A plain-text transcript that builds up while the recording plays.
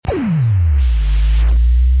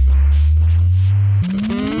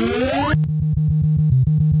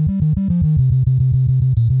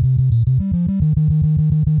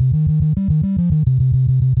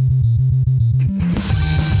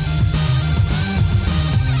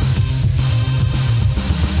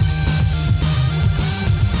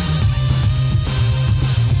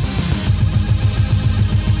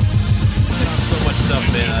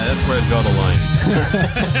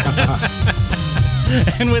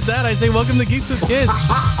And with that, I say welcome to Geeks with Kids,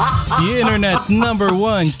 the internet's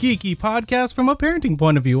 #1 geeky podcast from a parenting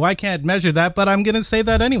point of view. I can't measure that, but I'm going to say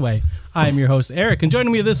that anyway. I'm your host, Eric, and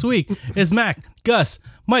joining me this week is Mac, Gus,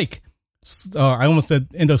 Mike, I almost said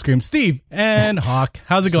Indoscream, Steve, and Hawk.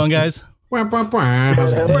 How's it going, guys? Hey, what's up?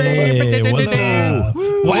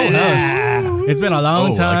 It's been a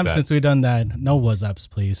long time since we've done that. No was-ups,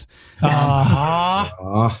 please.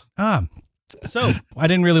 So, I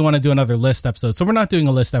didn't really want to do another list episode, so we're not doing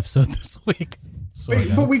a list episode this week.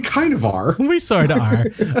 Wait, but we kind of are. We sort of are.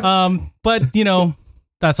 But, you know,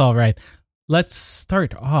 that's all right. Let's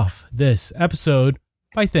start off this episode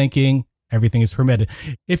by thanking Everything is Permitted.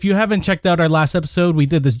 If you haven't checked out our last episode, we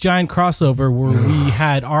did this giant crossover where we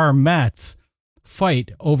had our Mats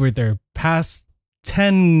fight over their past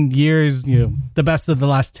 10 years, you know, the best of the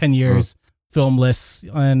last 10 years film lists.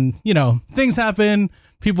 And, you know, things happen.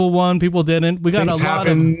 People won, people didn't. We got Things a lot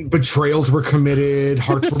happened, betrayals were committed,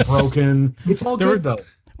 hearts were broken. It's all good, though.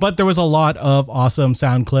 But there was a lot of awesome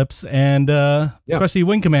sound clips, and especially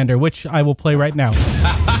Wing Commander, which I will play right now.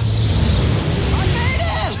 I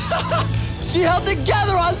made it! She held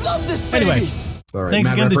together. I love this baby. Anyway, Sorry, thanks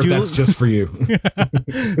Matt again to Rippert, Julie. that's just for you.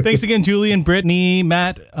 Thanks again, Julie and Brittany,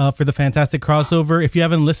 Matt, for the fantastic crossover. If you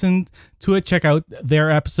haven't listened to it, check out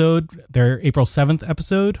their episode, their April 7th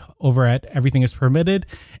episode over at Everything is Permitted,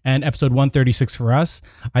 and episode 136 for us.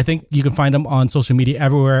 I think you can find them on social media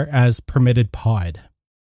everywhere as Permitted Pod.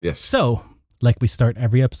 Yes. So, like we start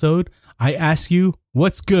every episode, I ask you,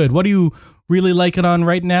 what's good? What are you really liking on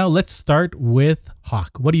right now? Let's start with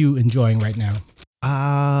Hawk. What are you enjoying right now?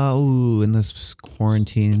 In this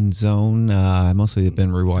quarantine zone, I mostly have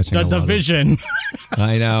been rewatching The Division.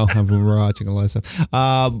 I know. I've been rewatching a lot of stuff.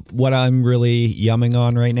 What I'm really yumming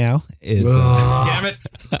on right now is... Damn it.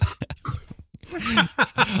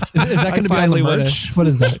 Is that going to be on the merch? What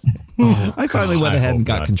is that? I finally went ahead and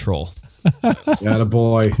got Control. Got a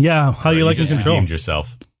boy. Yeah, how you liking Control? Redeemed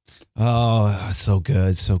yourself. Oh, so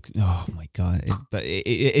good. Oh my God.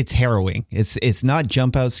 It's harrowing. It's not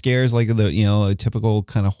jump out scares like the, typical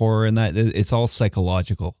kind of horror and that. It's all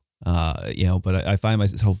psychological, but I find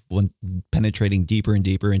myself penetrating deeper and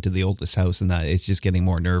deeper into the oldest house, and that it's just getting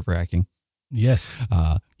more nerve wracking. Yes.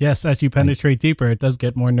 Yes. As you penetrate deeper, it does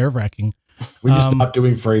get more nerve wracking. We just not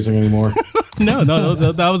doing phrasing anymore. No,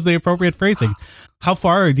 that was the appropriate phrasing. How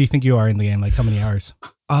far do you think you are in the game? Like how many hours?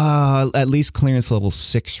 At least clearance level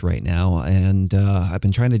 6 right now, and I've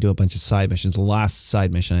been trying to do a bunch of side missions. The last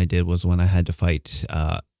side mission I did was when I had to fight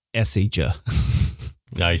Esija.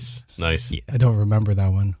 Nice. Yeah. I don't remember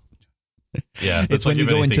that one. Yeah, It's when you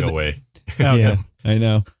go into away. Yeah, I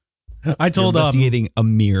know. I told investigating a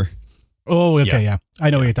mirror. Oh, okay, yeah.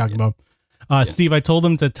 I know what you're talking about. Steve, I told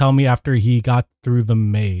him to tell me after he got through the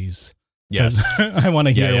maze. Yes. I want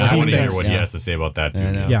to hear I want to hear thinks. what he has to say about that too.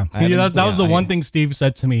 Yeah, that was the one thing Steve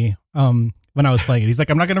said to me when I was playing it. He's like,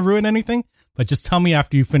 I'm not going to ruin anything, but just tell me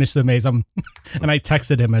after you finish the maze. And I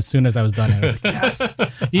texted him as soon as I was done. I was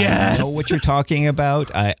like, yes. I know what you're talking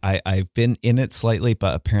about. I've been in it slightly,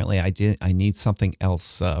 but apparently I need something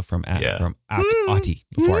else from Ati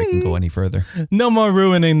before I can go any further. No more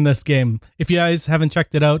ruining this game. If you guys haven't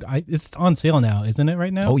checked it out, it's on sale now, isn't it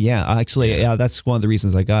right now? Oh yeah, actually, that's one of the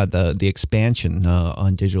reasons I got the expansion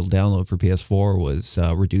on digital download for PS4 was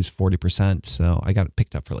reduced 40%. So I got it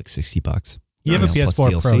picked up for like $60. You have a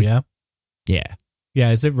PS4 Pro, yeah? Yeah.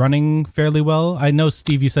 Yeah, is it running fairly well? I know,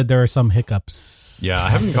 Steve, you said there are some hiccups. Yeah, I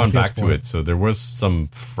haven't gone back to it. So there was some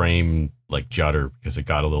frame judder because it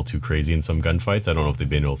got a little too crazy in some gunfights. I don't know if they've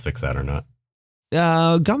been able to fix that or not.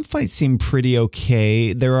 Gunfights seem pretty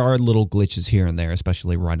okay. There are little glitches here and there,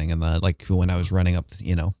 especially running in when I was running up,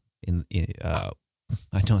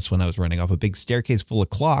 I noticed when I was running up a big staircase full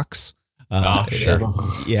of clocks. Sure.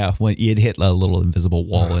 Yeah, when you'd hit a little invisible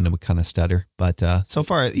wall and it would kind of stutter. But so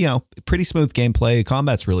far, pretty smooth gameplay.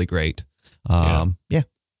 Combat's really great. Yeah.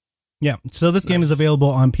 So this game is available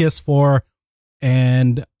on PS4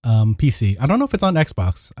 and PC. I don't know if it's on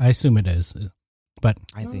Xbox. I assume it is, but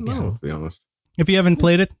I think so. so. To be honest, if you haven't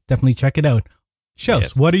played it, definitely check it out.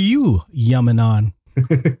 Shows, What are you yumming on?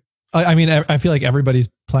 I mean, I feel like everybody's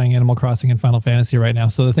playing Animal Crossing and Final Fantasy right now.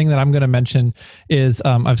 So the thing that I'm going to mention is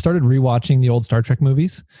I've started rewatching the old Star Trek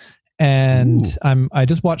movies, and I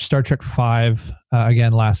just watched Star Trek 5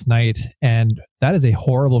 again last night, and that is a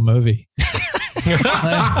horrible movie. I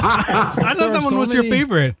thought that one was your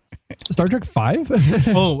favorite. Star Trek 5?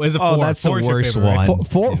 Oh, is it 4? Oh, that's the 4 is your worst favorite, right?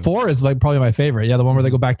 one. Four is like probably my favorite. Yeah, the one where they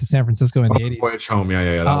go back to San Francisco in the 80s. Voyage Home.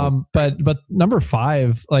 Yeah. that one. But number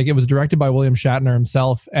 5, like it was directed by William Shatner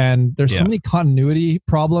himself, and there's so many continuity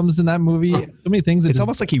problems in that movie. So many things. That It's just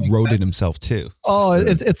almost like he don't make wrote it sense. himself too. Oh,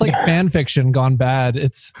 it's like fan fiction gone bad.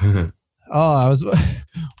 It's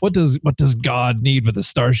what does God need with a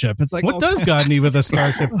starship? It's like What does God need with a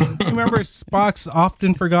starship? Remember Spock's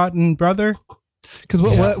often forgotten brother? because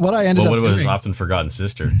what I ended Well, what up about his doing. often forgotten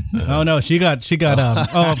sister? Oh no, she got did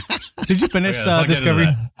you finish Yeah, let's not get into Discovery?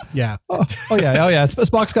 that. Yeah. Oh yeah.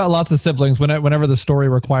 Spock's got lots of siblings. Whenever the story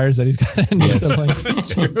requires it, he's got a new sibling. It's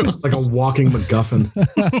true. Like a walking MacGuffin.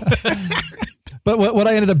 But what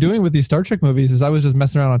I ended up doing with these Star Trek movies is I was just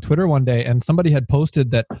messing around on Twitter one day, and somebody had posted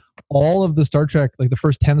that all of the Star Trek, like the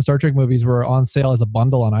first 10 Star Trek movies, were on sale as a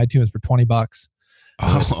bundle on iTunes for $20.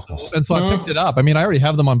 Oh, And so I picked it up. I mean, I already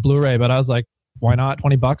have them on Blu-ray, but I was like, why not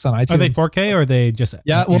 $20 on iTunes? Are they 4K or are they just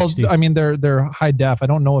Yeah, well, HD? I mean, they're high def. I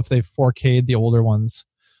don't know if they 4K'd the older ones.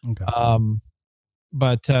 Okay.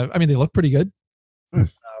 But I mean, they look pretty good.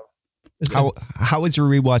 how was your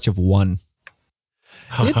rewatch of 1?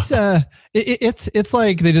 It's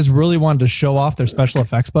like they just really wanted to show off their special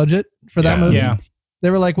effects budget for that Yeah. movie. Yeah. They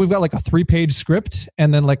were like, we've got like a 3-page script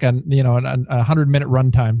and then like a 100-minute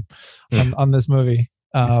runtime on this movie.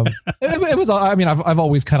 It was. I mean, I've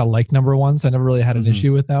always kind of liked number 1, so I never really had an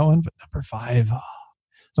issue with that one. But number 5, so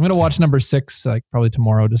I'm gonna watch number 6 like probably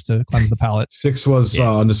tomorrow just to cleanse the palate. 6 was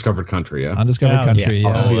Undiscovered Country. Yeah. Undiscovered Yeah. Country. Yeah.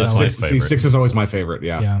 Yeah. Oh, that's my See, favorite. 6 is always my favorite.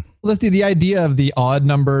 Yeah. Yeah. Well, that's the idea of the odd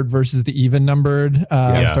numbered versus the even numbered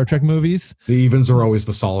Yeah. Star Trek movies. The evens are always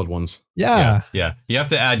the solid ones. Yeah. Yeah. You have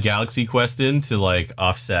to add Galaxy Quest in to like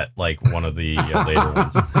offset like one of the later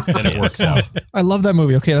ones, and it works out. I love that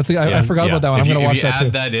movie. Okay, I forgot about that one. If I'm gonna watch if you that add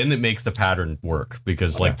too. that in, it makes the pattern work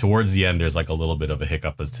because like towards the end, there's like a little bit of a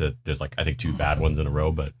hiccup as to there's like I think 2 bad ones in a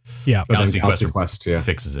row, but Yeah. But then Galaxy Quest yeah.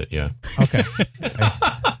 fixes it. Yeah. Okay.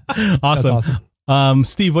 That's Awesome. awesome.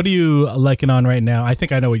 Steve, what are you liking on right now? I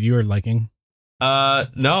think I know what you are liking. No,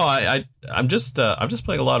 I'm just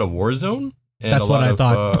playing a lot of Warzone. And That's a what lot I of,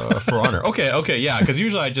 thought. For Honor. Okay, yeah. Because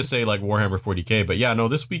usually I just say like Warhammer 40K, but yeah, no.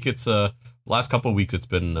 This week it's last couple of weeks it's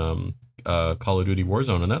been Call of Duty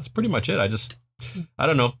Warzone, and that's pretty much it. I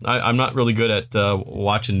don't know. I'm not really good at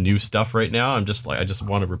watching new stuff right now. I just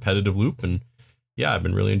want a repetitive loop, and yeah, I've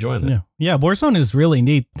been really enjoying that. Yeah. Warzone is really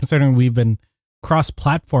neat considering we've been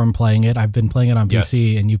cross-platform playing it. I've been playing it on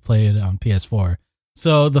PC and you played it on PS4.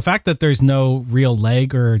 So the fact that there's no real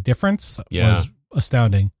lag or difference was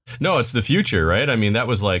astounding. No, it's the future, right? I mean,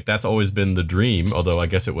 that's always been the dream. Although I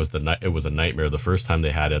guess it was a nightmare the first time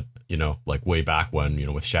they had it. Like way back when,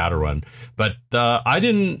 with Shadowrun. But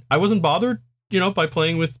I wasn't bothered, by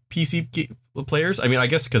playing with PC players. I mean, I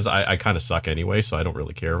guess because I kind of suck anyway, so I don't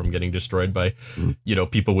really care if I'm getting destroyed by,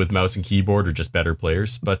 people with mouse and keyboard or just better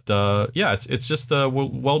players. But yeah, it's just a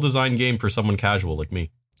well-designed game for someone casual like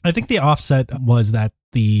me. I think the offset was that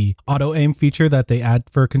the auto aim feature that they add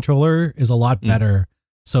for a controller is a lot better.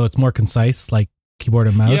 So it's more concise, like keyboard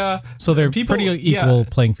and mouse. Yeah. So they're pretty equal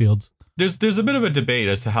playing fields. There's a bit of a debate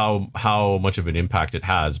as to how much of an impact it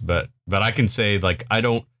has, but I can say like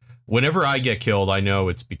whenever I get killed, I know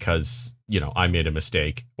it's because, I made a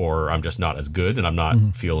mistake or I'm just not as good and I'm not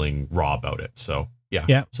feeling raw about it. So yeah.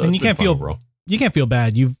 Yeah. So And it's been fun overall. you can't feel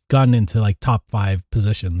bad. You've gotten into like top 5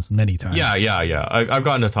 positions many times. Yeah. I've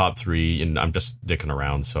gotten to top 3 and I'm just dicking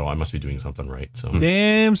around, so I must be doing something right. So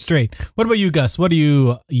Damn straight. What about you, Gus? What are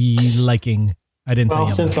you liking? I didn't Well,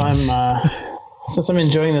 say. since I'm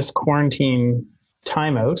enjoying this quarantine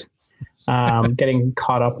timeout, getting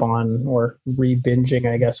caught up on or re-binging,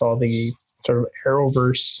 I guess, all the sort of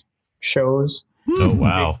Arrowverse shows. Oh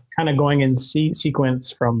wow. Kind of going in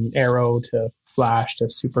sequence from Arrow to Flash to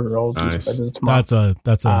Supergirl. Nice.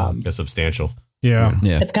 That's That's substantial. yeah.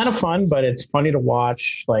 It's kind of fun, but it's funny to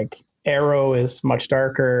watch. Like Arrow is much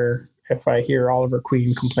darker. If I hear Oliver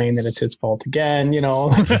Queen complain that it's his fault again,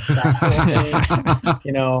 like it's that whole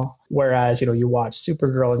thing, whereas, you watch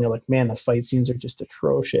Supergirl and you're like, man, the fight scenes are just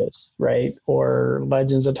atrocious. Right. Or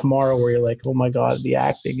Legends of Tomorrow where you're like, oh my God, the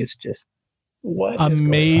acting is just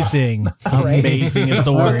Amazing. Right? Amazing is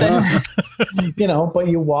the word. But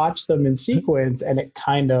you watch them in sequence and it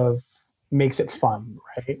kind of makes it fun,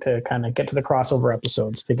 right? To kind of get to the crossover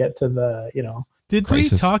episodes, to get to the, Did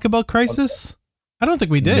Crisis. we talk about Crisis? I don't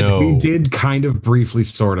think we did. No. We did kind of briefly,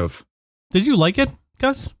 sort of. Did you like it,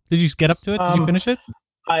 Gus? Did you get up to it? Did you finish it?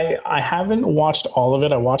 I haven't watched all of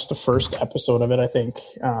it. I watched the first episode of it, I think.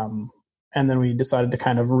 And then we decided to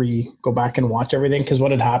kind of go back and watch everything. Because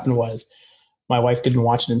what had happened was my wife didn't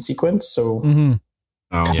watch it in sequence. So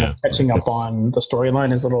Oh, Yeah. Catching up It's- on the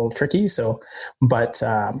storyline is a little tricky. So, but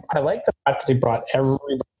I like the fact that they brought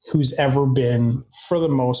everybody who's ever been, for the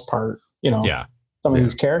most part, Yeah. some of Yeah.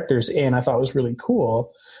 these characters, and I thought it was really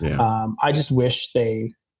cool. Yeah. I just wish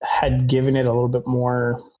they had given it a little bit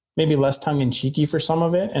more, maybe less tongue in cheeky for some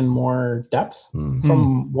of it, and more depth Mm.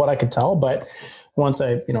 from what I could tell. But once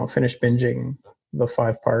I, finished binging the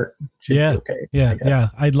 5-part, should Yeah. be okay. I Yeah, guess. yeah.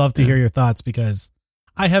 I'd love to hear your thoughts because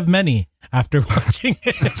I have many after watching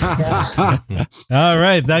it. All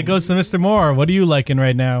right, that goes to Mr. Moore. What are you liking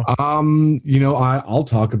right now? I'll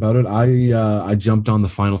talk about it. I jumped on the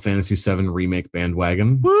Final Fantasy VII remake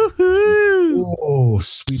bandwagon. Woohoo! Oh,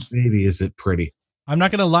 sweet baby, is it pretty? I'm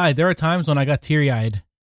not gonna lie. There are times when I got teary eyed.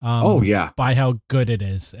 Oh yeah, by how good it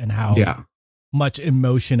is and how yeah. much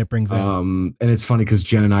emotion it brings out. And it's funny because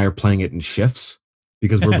Jen and I are playing it in shifts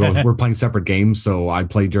because we're playing separate games. So I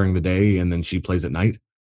play during the day and then she plays at night.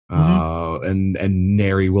 And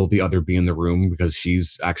Neri will the other be in the room because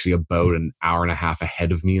she's actually about an hour and a half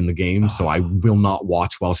ahead of me in the game. So I will not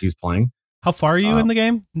watch while she's playing. How far are you in the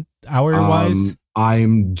game? Hour wise?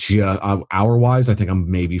 I'm just hour wise. I think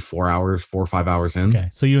I'm maybe 4 or 5 hours in. Okay.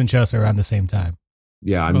 So you and Chess are around the same time.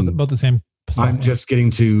 Yeah. I'm About the same. spot, I'm yeah. just getting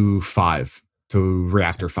to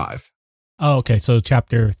reactor 5. Oh, okay. So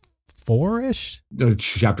chapter 4-ish?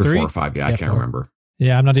 Chapter 3? 4 or 5. Yeah, I Yeah, can't 4. remember.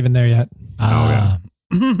 Yeah, I'm not even there yet. yeah.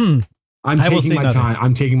 I'm I will taking say my nothing. time.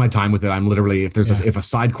 I'm taking my time with it. I'm literally if Yeah. if a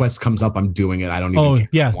side quest comes up, I'm doing it. I don't even Oh, care.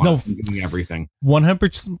 yeah. No. I'm doing everything.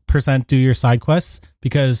 100% do your side quests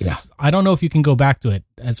because Yeah. I don't know if you can go back to it.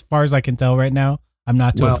 As far as I can tell right now, I'm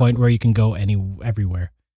not to a Well- point where you can go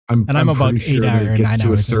everywhere. I'm about pretty 8 that hour it or gets 9 to a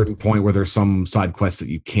hours in. certain point where there's some side quests that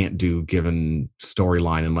you can't do given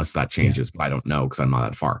storyline unless that changes. But I don't know because I'm not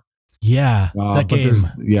that far. Yeah. That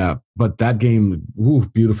game. But that game, ooh,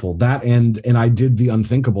 beautiful. That and I did the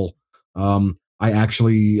unthinkable. I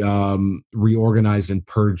actually reorganized and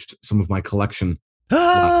purged some of my collection.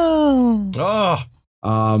 Oh.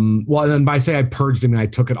 Oh, Well, and by say I purged it, I mean I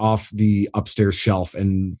took it off the upstairs shelf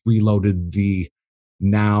and reloaded the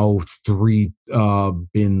now 3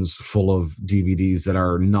 bins full of DVDs that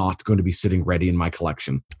are not going to be sitting ready in my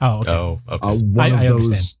collection. Oh, okay. okay. One I of those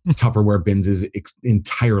understand. Tupperware bins is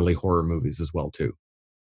entirely horror movies as well too.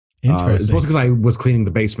 It's Interesting. mostly because I was cleaning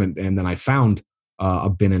the basement and then I found a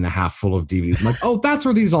bin and a half full of DVDs. I'm like, oh, that's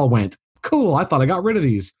where these all went. Cool. I thought I got rid of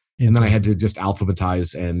these. And then I had to just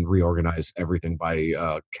alphabetize and reorganize everything by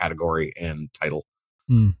category and title.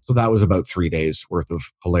 So that was about 3 days worth of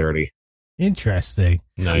hilarity. Interesting.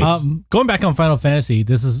 Nice. Going back on Final Fantasy,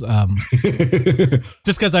 this is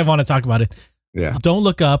just because I want to talk about it. Yeah. Don't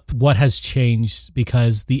look up what has changed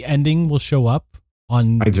because the ending will show up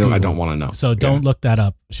on. I Google. don't want to know. So don't look that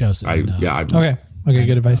up. Shows. Okay.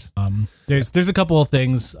 Good advice. There's a couple of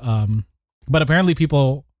things, but apparently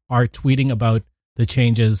people are tweeting about the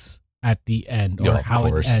changes at the end or Yeah, of how it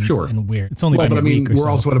course. ends Sure. and weird. It's only Well, been but a I mean, week or we're so.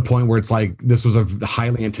 also at a point where it's like this was a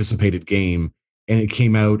highly anticipated game and it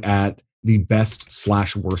came out at the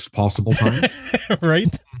best/worst possible time.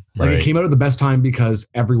 right? Like Right. it came out at the best time because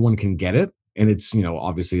everyone can get it. And it's,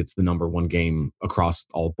 obviously it's the number one game across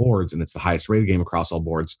all boards and it's the highest rated game across all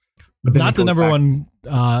boards. But then Not it the goes number back-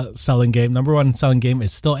 one selling game. Number one selling game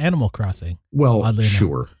is still Animal Crossing. Well, oddly enough.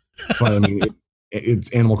 sure. But I mean, it's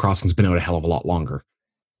Animal Crossing's been out a hell of a lot longer.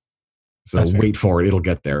 So That's fair. wait for it. It'll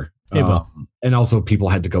get there. It will. And also people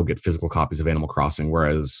had to go get physical copies of Animal Crossing,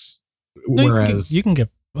 whereas No, you can get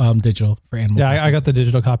digital for Animal Yeah, Crossing. I got the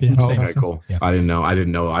digital copy. Oh, okay, Also. cool. Yeah. I didn't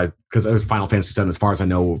know. Because it was Final Fantasy VII. As far as I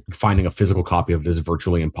know, finding a physical copy of it is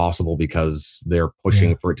virtually impossible because they're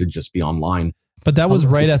pushing for it to just be online. But that was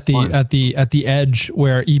right at the Fine. at the edge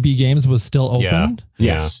where EB Games was still opened.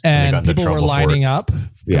 Yeah. Yes. They got And into people were trouble for it. lining up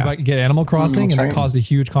Yeah. to get Animal Crossing, that's and that right. caused a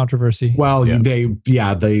huge controversy. Well, Yeah.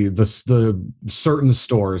 the certain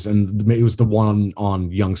stores, and it was the one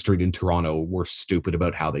on Yonge Street in Toronto, were stupid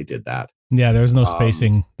about how they did that. Yeah, there's no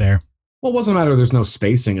spacing there. Well, it wasn't a matter of there's no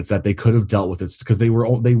spacing. It's that they could have dealt with it because they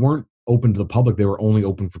weren't open to the public. They were only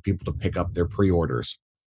open for people to pick up their pre-orders,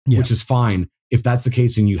 Yeah. which is fine. If that's the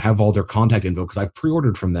case and you have all their contact info, because I've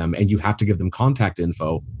pre-ordered from them and you have to give them contact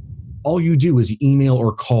info, all you do is email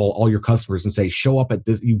or call all your customers and say, show up at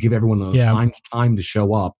this. You give everyone an assigned time to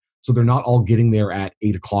show up. So they're not all getting there at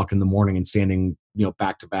 8:00 in the morning and standing,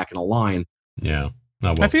 back to back in a line. Yeah.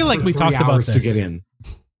 No, I feel like for we 3 talked about hours this. to get in.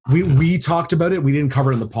 We talked about it. We didn't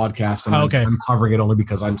cover it in the podcast. And Oh, okay. I'm covering it only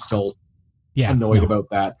because I'm still Yeah, annoyed no. about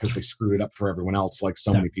that because they screwed it up for everyone else, like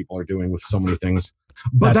so Yeah. many people are doing with so many things.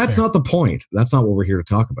 But that's fair. not the point. That's not what we're here to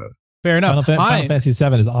talk about. Fair enough. Final Fantasy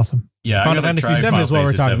 7 is awesome. Yeah, Final I'm gonna Fantasy try 7 Final is what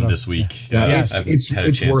we're Fantasy talking 7 about. this week. Yeah, I haven't had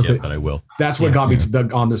a chance worth yet, it. but I will. That's what got me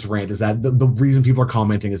on this rant, is that the reason people are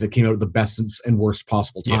commenting is it came out at the best and worst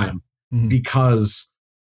possible time, because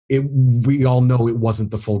we all know it wasn't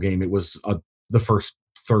the full game. It was the first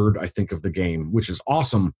third, I think, of the game, which is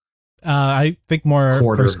awesome. I think more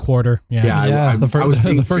first quarter. Yeah. The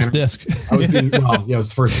first disc. I was being, it was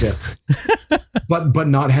the first disc. But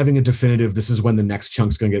not having a definitive, this is when the next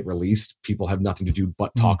chunk's going to get released. People have nothing to do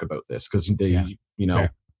but talk about this, because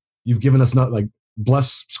you've given us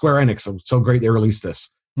bless Square Enix. I'm so great they released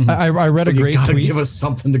this. I read a great tweet. Give us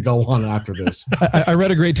something to go on after this. I read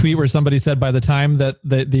a great tweet where somebody said by the time that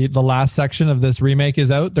the last section of this remake is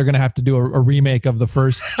out, they're going to have to do a remake of the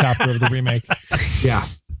first chapter of the remake. Yeah.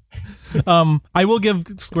 I will give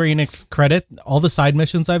Square Enix credit. All the side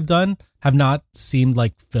missions I've done have not seemed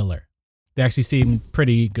like filler. They actually seem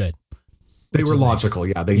pretty good. They were logical.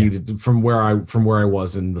 Nice. Yeah. They needed from where I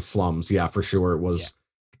was in the slums. Yeah, for sure. It was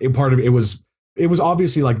part of it was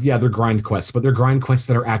obviously they're grind quests, but they're grind quests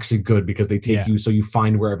that are actually good because they take you so you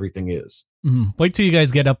find where everything is. Wait till you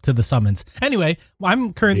guys get up to the summons. Anyway,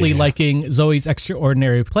 I'm currently liking Zoe's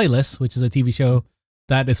Extraordinary Playlist, which is a TV show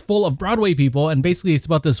that is full of Broadway people. And basically it's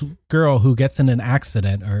about this girl who gets in an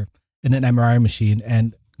accident or in an MRI machine,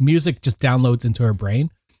 and music just downloads into her brain.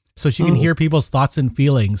 So she can hear people's thoughts and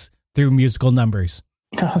feelings through musical numbers.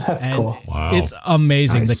 Oh, that's cool. Wow. It's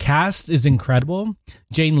amazing. Nice. The cast is incredible.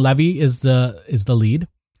 Jane Levy is the lead.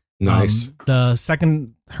 Nice.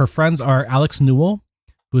 Her friends are Alex Newell,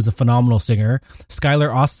 who's a phenomenal singer,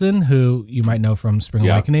 Skylar Austin, who you might know from Spring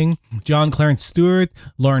Awakening, John Clarence Stewart,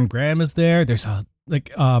 Lauren Graham is there. There's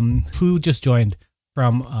who just joined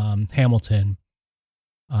from Hamilton.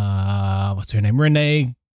 What's her name?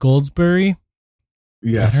 Renee Goldsberry.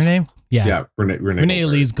 Yes. Is that her name? Yeah. Yeah. Renee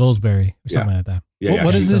Elise Goldsberry or something like that. Yeah,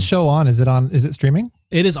 what is this show on? Is it streaming?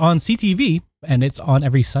 It is on CTV, and it's on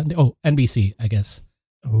every Sunday. Oh, NBC, I guess.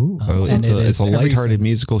 Ooh. It's a lighthearted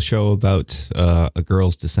musical show about a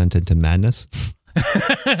girl's descent into madness.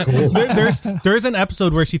 Cool. There's an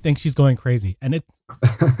episode where she thinks she's going crazy, and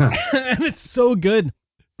it's so good.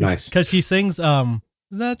 Nice. Because she sings, "Does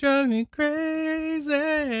that drive me crazy?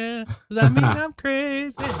 Does that mean I'm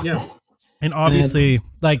crazy?" Yeah. And obviously,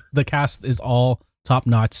 the cast is all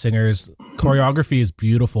top-notch singers. Choreography is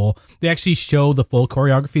beautiful. They actually show the full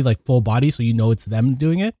choreography, full body, so you know it's them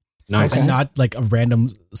doing it. Nice. And not a random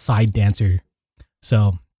side dancer.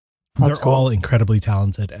 So they're all incredibly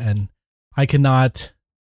talented, and I cannot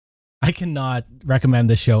recommend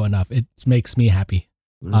this show enough. It makes me happy.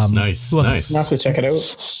 Nice. I'll have to check it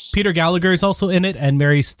out. Peter Gallagher is also in it, and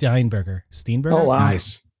Mary Steenburgen. Oh, wow.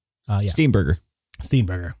 Nice.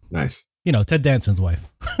 Steenburgen. Nice. Ted Danson's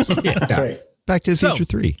wife. That's right. Back to the Future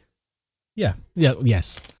 3. Yeah.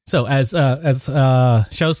 Yes. So as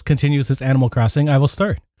Shows continues his Animal Crossing, I will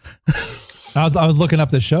start. I was looking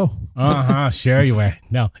up this show. Sure you were.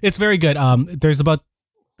 No, it's very good. There's about,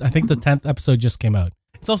 I think the 10th episode just came out.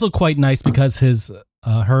 It's also quite nice because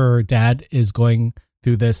her dad is going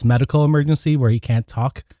through this medical emergency where he can't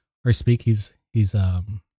talk or speak. He's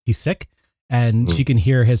sick, and she can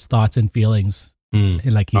hear his thoughts and feelings. He sings,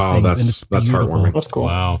 and it's that's heartwarming. That's cool.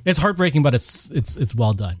 Wow. It's heartbreaking, but it's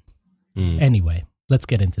well done. Anyway, let's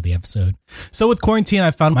get into the episode. So with quarantine,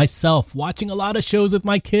 I found myself watching a lot of shows with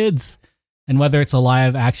my kids. And whether it's a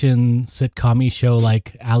live action sitcom show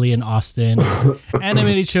like Allie and Austin, or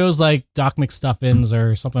animated shows like Doc McStuffins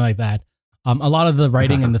or something like that, a lot of the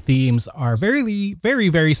writing and the themes are very, very,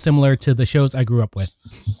 very similar to the shows I grew up with.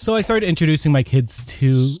 So I started introducing my kids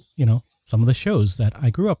to, some of the shows that I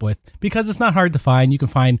grew up with, because it's not hard to find. You can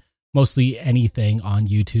find mostly anything on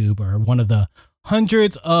YouTube or one of the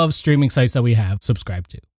hundreds of streaming sites that we have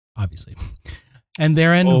subscribed to, obviously. And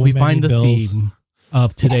therein we find the theme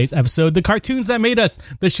of today's episode, the cartoons that made us,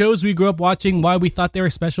 the shows we grew up watching, why we thought they were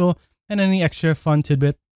special, and any extra fun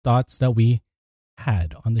tidbit thoughts that we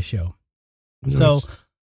had on the show. Nice. So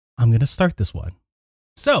I'm going to start this one.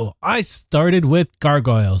 So I started with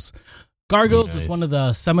Gargoyles. Gargoyles was one of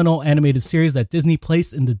the seminal animated series that Disney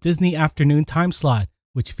placed in the Disney afternoon time slot,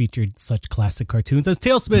 which featured such classic cartoons as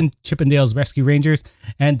Tailspin, Chip 'n Dale's Rescue Rangers,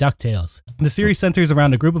 and DuckTales. The series centers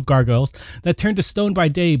around a group of gargoyles that turn to stone by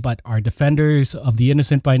day but are defenders of the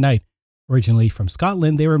innocent by night. Originally from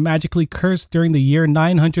Scotland, they were magically cursed during the year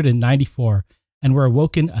 994 and were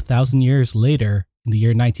awoken 1,000 years later in the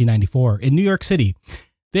year 1994 in New York City.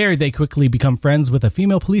 There, they quickly become friends with a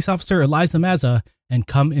female police officer, Eliza Mazza, and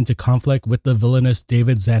come into conflict with the villainous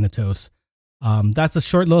David Xanatos. That's a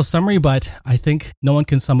short little summary, but I think no one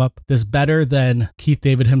can sum up this better than Keith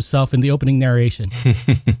David himself in the opening narration.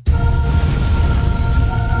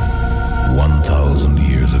 1,000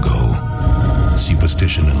 years ago,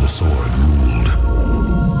 superstition and the sword ruled.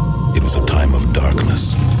 It was a time of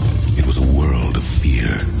darkness. It was a world of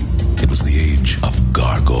fear. It was the age of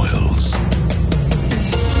gargoyles.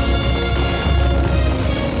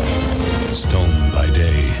 Stone by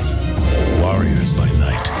day, warriors by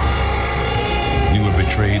night. We were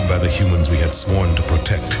betrayed by the humans we had sworn to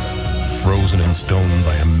protect, frozen in stone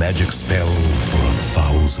by a magic spell for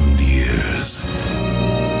 1,000 years.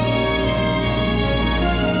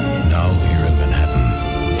 Now here in Manhattan,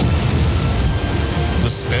 the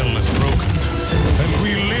spell is broken, and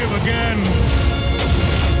we live again.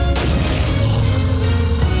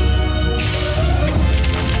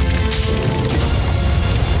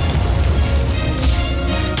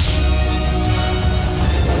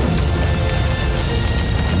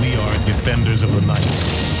 Defenders of the night.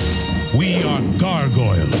 We are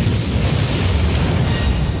gargoyles.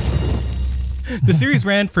 The series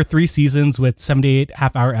ran for 3 seasons with 78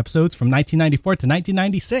 half-hour episodes from 1994 to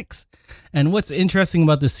 1996. And what's interesting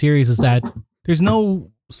about this series is that there's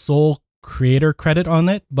no sole creator credit on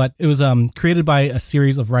it, but it was created by a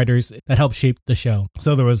series of writers that helped shape the show.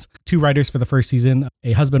 So there was 2 writers for the first season,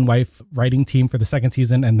 a husband-wife writing team for the second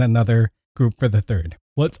season, and then another group for the third.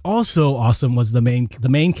 What's also awesome was the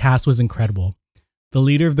main cast was incredible. The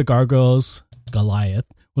leader of the Gargoyles, Goliath,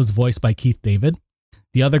 was voiced by Keith David.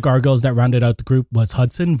 The other Gargoyles that rounded out the group was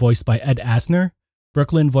Hudson, voiced by Ed Asner,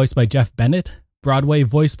 Brooklyn, voiced by Jeff Bennett, Broadway,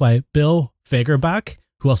 voiced by Bill Fagerbakke,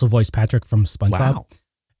 who also voiced Patrick from SpongeBob,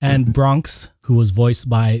 and Bronx, who was voiced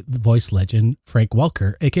by the voice legend Frank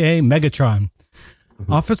Welker, aka Megatron.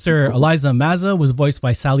 Officer Eliza Mazza was voiced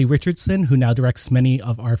by Sally Richardson, who now directs many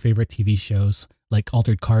of our favorite TV shows like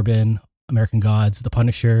Altered Carbon, American Gods, The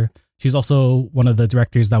Punisher. She's also one of the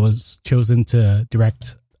directors that was chosen to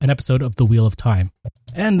direct an episode of The Wheel of Time.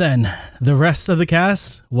 And then the rest of the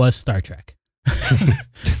cast was Star Trek,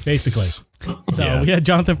 basically. So we had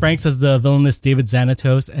Jonathan Frakes as the villainous David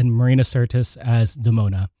Xanatos and Marina Sirtis as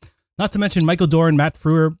Demona. Not to mention Michael Dorn, Matt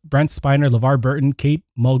Frewer, Brent Spiner, LeVar Burton, Kate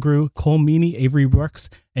Mulgrew, Cole Meany, Avery Brooks,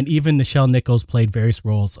 and even Nichelle Nichols played various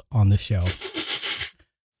roles on the show.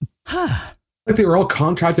 Like they were all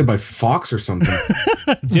contracted by Fox or something.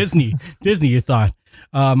 Disney, you thought.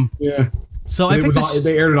 Yeah. So but I think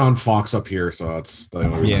they aired it on Fox up here, so that's the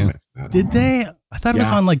only reason. Did they? I thought it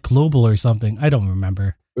was on like Global or something. I don't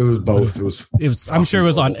remember. It was both. It was. I'm sure it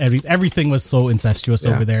was on everything was so incestuous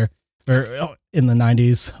over there, or in the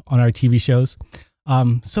 90s on our TV shows.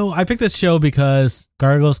 So I picked this show because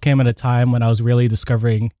Gargoyles came at a time when I was really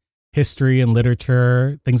discovering history and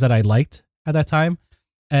literature, things that I liked at that time.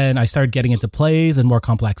 And I started getting into plays and more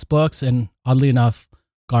complex books. And oddly enough,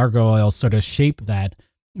 Gargoyles sort of shaped that.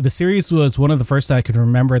 The series was one of the first that I could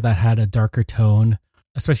remember that had a darker tone,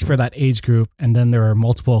 especially for that age group. And then there were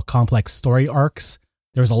multiple complex story arcs.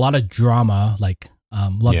 There was a lot of drama, like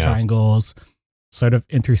love triangles, sort of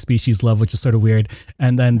interspecies love, which is sort of weird.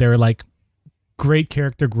 And then there were like great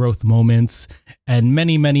character growth moments and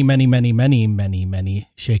many, many, many, many, many, many, many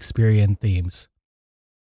Shakespearean themes.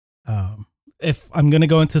 If I'm going to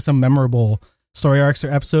go into some memorable story arcs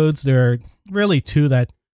or episodes, there are really 2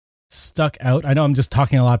 that stuck out. I know I'm just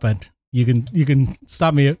talking a lot, but you can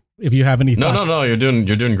stop me if you have any thoughts. No, you're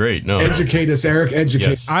doing great. No. Educate us, Eric. Educate.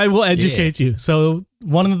 Yes. I will educate you. So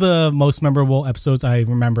one of the most memorable episodes I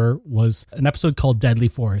remember was an episode called Deadly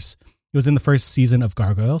Force. It was in the first season of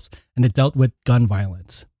Gargoyles, and it dealt with gun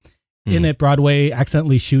violence. In it, Broadway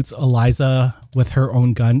accidentally shoots Eliza with her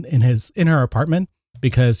own gun in her apartment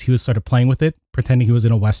because he was sort of playing with it, pretending he was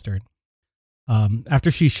in a Western. After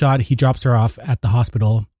she's shot, he drops her off at the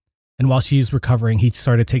hospital. And while she's recovering, he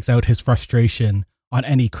sort of takes out his frustration on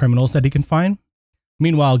any criminals that he can find.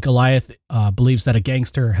 Meanwhile, Goliath believes that a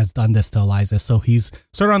gangster has done this to Eliza. So he's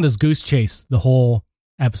sort of on this goose chase the whole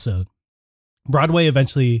episode. Broadway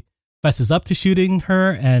eventually fesses up to shooting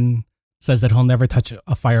her and says that he'll never touch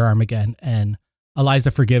a firearm again. And Eliza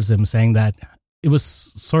forgives him, saying that it was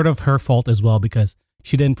sort of her fault as well because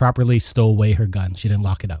she didn't properly stow away her gun. She didn't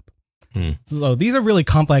lock it up. So these are really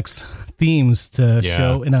complex themes to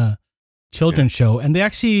show in a children's show. And they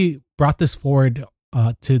actually brought this forward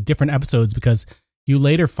to different episodes because you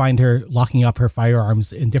later find her locking up her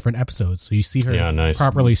firearms in different episodes. So you see her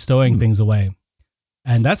properly stowing things away.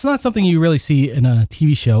 And that's not something you really see in a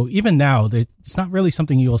TV show. Even now, it's not really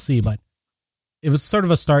something you will see, but it was sort of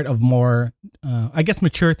a start of more, I guess,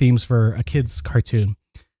 mature themes for a kid's cartoon.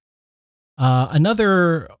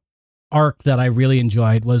 Another arc that I really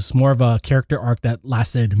enjoyed was more of a character arc that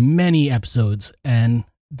lasted many episodes. And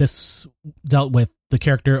this dealt with the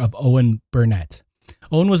character of Owen Burnett.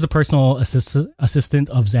 Owen was the personal assistant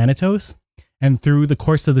of Xanatos. And through the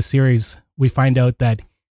course of the series, we find out that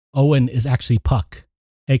Owen is actually Puck,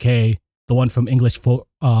 aka the one from English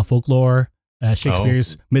folklore,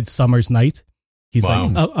 Shakespeare's Midsummer's Night. He's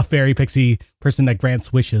like a fairy pixie person that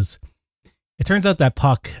grants wishes. It turns out that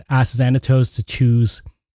Puck asks Xanatos to choose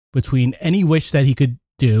between any wish that he could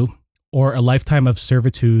do or a lifetime of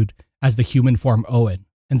servitude as the human form Owen.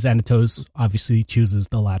 And Xanatos obviously chooses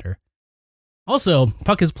the latter. Also,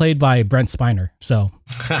 Puck is played by Brent Spiner. So,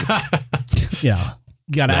 yeah,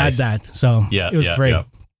 got to add that. So, it was great.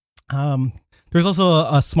 Yeah. There's also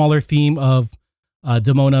a smaller theme of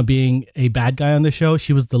Demona being a bad guy on the show.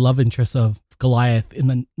 She was the love interest of Goliath in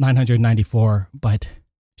the 994, but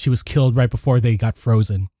she was killed right before they got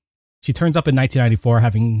frozen. She turns up in 1994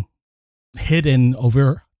 having hidden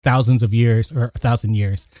over thousands of years or 1,000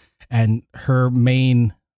 years. And her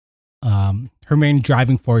main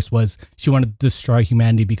driving force was she wanted to destroy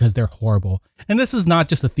humanity because they're horrible. And this is not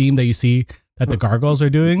just a theme that you see that the Gargoyles are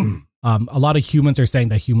doing. A lot of humans are saying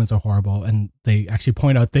that humans are horrible, and they actually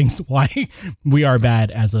point out things why we are bad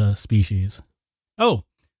as a species. Oh,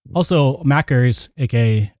 also Mackers,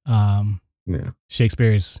 aka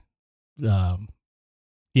Shakespeare's.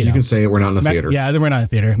 You can say it. We're not in the theater. Yeah, we're not in the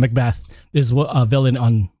theater. Macbeth is a villain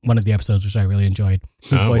on one of the episodes, which I really enjoyed.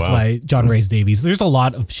 He's voiced by John Rhys Davies. There's a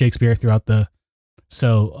lot of Shakespeare throughout the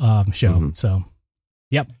show. So,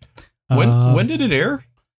 yep. When did it air?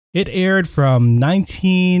 It aired from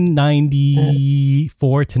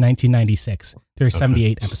 1994 to 1996. There's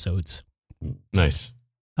 78 episodes. Nice.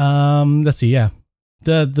 Let's see. Yeah,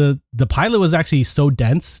 the pilot was actually so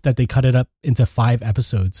dense that they cut it up into 5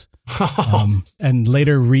 episodes. And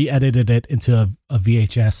later re-edited it into a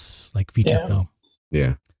VHS like feature film.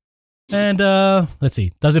 Yeah. And let's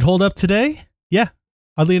see, does it hold up today? Yeah,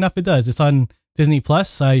 oddly enough, it does. It's on Disney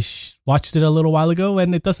Plus. I watched it a little while ago,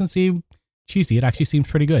 and it doesn't seem cheesy. It actually seems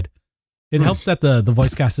pretty good. It helps that the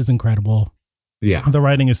voice cast is incredible. Yeah, the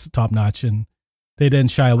writing is top notch, and they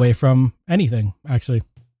didn't shy away from anything. Actually.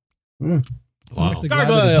 Wow.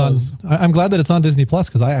 I'm glad that it's on Disney Plus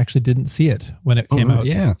because I actually didn't see it when it came out.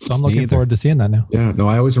 Yeah, so I'm looking forward to seeing that now. Yeah, no,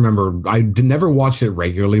 I always remember. I never watched it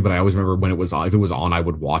regularly, but I always remember when it was on. If it was on, I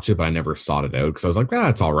would watch it, but I never sought it out because I was like,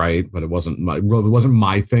 it's all right, but it wasn't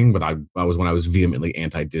my thing. But I was when I was vehemently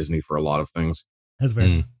anti-Disney for a lot of things. That's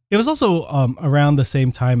very. It was also around the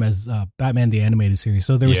same time as Batman the Animated Series,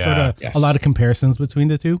 so there was sort of a lot of comparisons between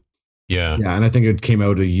the two. Yeah, and I think it came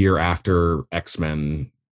out a year after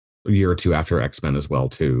X-Men. A year or two after X-Men as well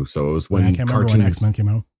too. So it was when I can't remember when X-Men came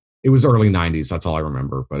out. It was early 90s. That's all I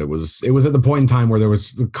remember. But it was at the point in time where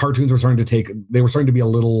the cartoons were starting to be a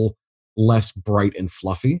little less bright and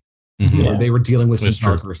fluffy. Mm-hmm. They were dealing with some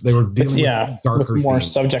darker. They were dealing with darker, with more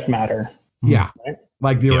themes. subject matter. Yeah, right?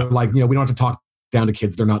 Like they were like, we don't have to talk down to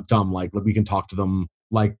kids. They're not dumb. Like we can talk to them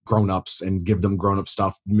like grown-ups and give them grown-up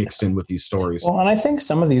stuff mixed in with these stories. Well, and I think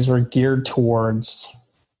some of these were geared towards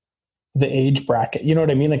the age bracket, you know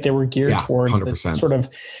what I mean? Like they were geared towards 100%. The sort of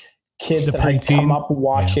kids that had come up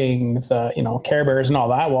watching the, Care Bears and all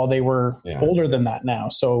that while they were older than that now.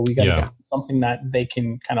 So we got to get something that they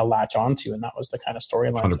can kind of latch onto. And that was the kind of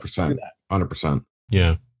storyline. 100%. 100%.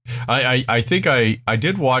 Yeah. I think I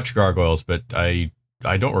did watch Gargoyles, but I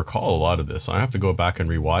don't recall a lot of this. So I have to go back and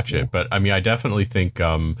rewatch it. But I mean, I definitely think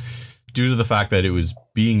due to the fact that it was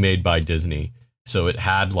being made by Disney, so it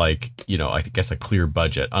had I guess a clear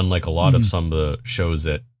budget, unlike a lot of some of the shows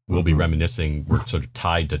that we'll be reminiscing were sort of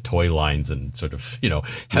tied to toy lines and sort of,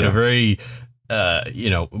 had a very,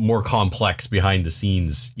 more complex behind the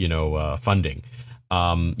scenes, funding.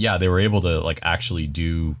 They were able to actually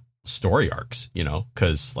do story arcs,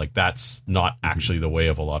 because that's not actually the way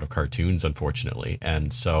of a lot of cartoons, unfortunately.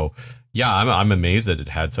 And so, I'm amazed that it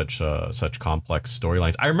had such complex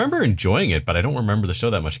storylines. I remember enjoying it, but I don't remember the show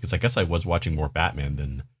that much because I guess I was watching more Batman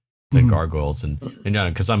than Gargoyles, and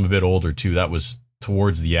because I'm a bit older too. That was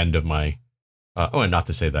towards the end of my. And not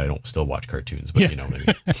to say that I don't still watch cartoons, but you know what I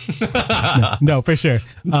mean. No, for sure.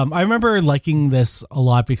 I remember liking this a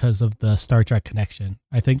lot because of the Star Trek connection.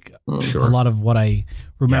 I think a lot of what I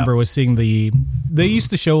remember was seeing they used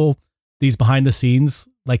to show these behind the scenes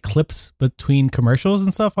clips between commercials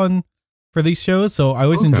and stuff for these shows. So I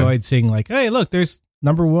always enjoyed seeing hey, look, there's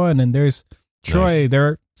number one and there's Troy. Nice.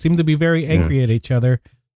 They seem to be very angry at each other.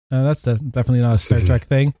 That's definitely not a Star Trek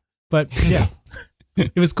thing, but yeah,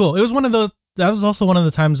 it was cool. It was that was also one of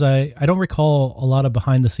the times I don't recall a lot of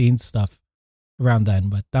behind the scenes stuff around then,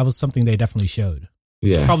 but that was something they definitely showed.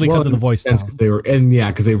 Yeah. Probably because of the voice talent.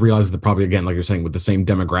 Because they realized that probably, again, like you're saying, with the same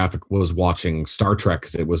demographic was watching Star Trek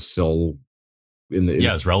because it was still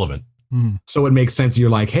it's relevant. So it makes sense. You're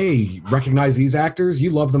like, hey, recognize these actors? You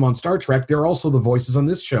love them on Star Trek. They're also the voices on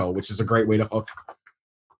this show, which is a great way to hook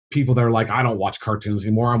people that are like, I don't watch cartoons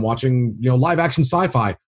anymore. I'm watching, live action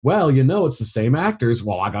sci-fi. Well, it's the same actors.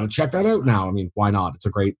 Well, I got to check that out now. I mean, why not?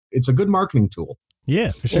 It's a good marketing tool. Yeah,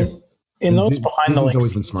 for sure. In those behind Disney's the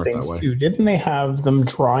always been smart that way. too, didn't they have them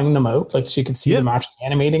drawing them out, like so you could see them actually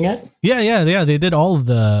animating it? Yeah. They did all of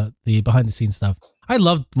the behind the scenes stuff. I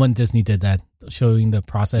loved when Disney did that, showing the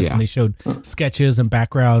process, and they showed sketches and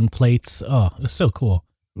background plates. Oh, it was so cool.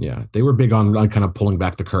 Yeah, they were big on kind of pulling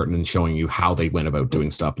back the curtain and showing you how they went about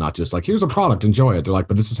doing stuff, not just like, here's a product, enjoy it. They're like,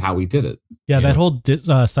 but this is how we did it. Yeah, that whole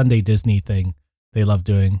Sunday Disney thing they love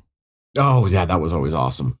doing. Oh, yeah, that was always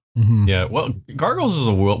awesome. Mm-hmm. Yeah, well, Gargoyles was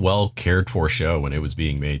a well cared for show when it was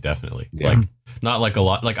being made. Definitely, like not like a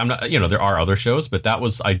lot. Like I'm not, there are other shows, but that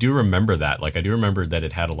was, I do remember that. Like I do remember that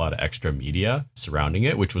it had a lot of extra media surrounding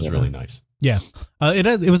it, which was really nice. Yeah,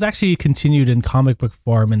 it was actually continued in comic book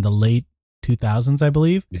form in the late 2000s, I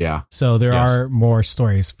believe. Yeah, so there are more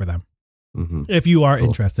stories for them if you are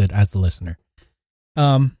interested as the listener.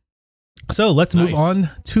 So let's move on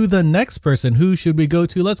to the next person. Who should we go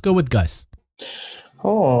to? Let's go with Gus.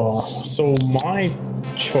 Oh, so my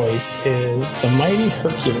choice is the Mighty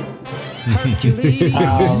Hercules.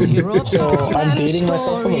 So I'm dating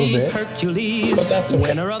myself a little bit, but that's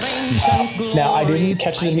okay. Now, I didn't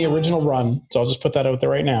catch it in the original run, so I'll just put that out there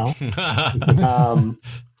right now.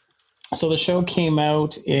 So the show came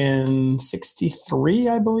out in 63,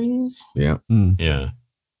 I believe. Yeah. Yeah.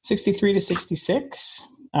 63 to 66.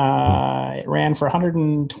 It ran for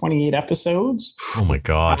 128 episodes. Oh my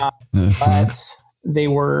God. But they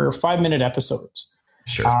were 5-minute episodes.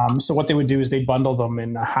 Sure. So what they would do is they'd bundle them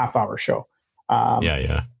in a half-hour show.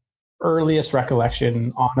 Earliest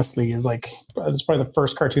recollection, honestly, is like, it's probably the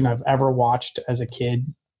first cartoon I've ever watched as a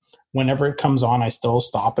kid. Whenever it comes on, I still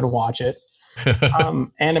stop and watch it.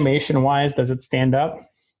 Animation-wise, does it stand up?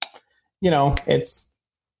 It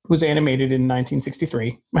was animated in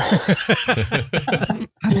 1963.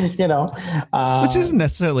 Which isn't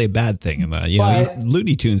necessarily a bad thing.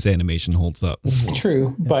 Looney Tunes animation holds up.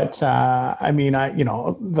 True, but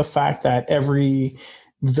the fact that every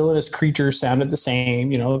villainous creature sounded the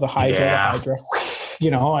same. The Hydra.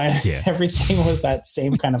 Everything was that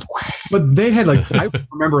same kind of. But they had I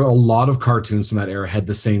remember a lot of cartoons from that era had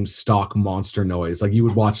the same stock monster noise. Like you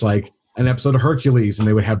would watch an episode of Hercules and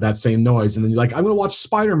they would have that same noise. And then you're like, I'm going to watch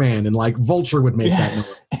Spider-Man, and Vulture would make that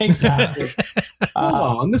noise. Exactly. Hold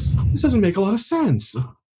on, this doesn't make a lot of sense.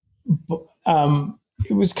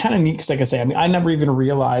 It was kind of neat because, like I say, I never even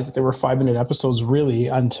realized that there were 5-minute episodes really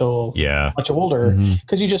until much older,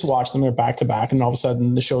 because you just watch them, they're back to back, and all of a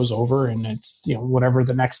sudden the show's over and it's, whatever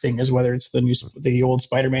the next thing is, whether it's the old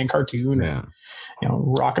Spider-Man cartoon or,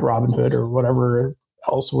 Rocket Robin Hood or whatever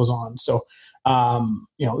else was on. So,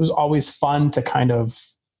 it was always fun to kind of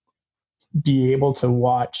be able to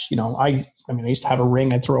watch, I used to have a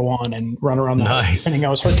ring I'd throw on and run around the house pretending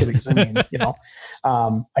I was Hercules.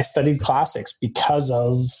 I studied classics because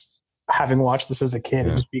of having watched this as a kid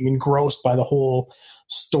and just being engrossed by the whole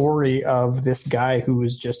story of this guy who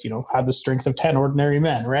was just, had the strength of 10 ordinary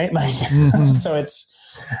men, right? So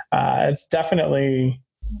it's definitely,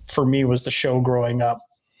 for me, was the show growing up.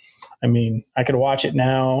 I could watch it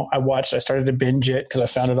now. I started to binge it because I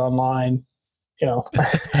found it online.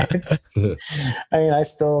 I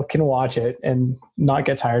still can watch it and not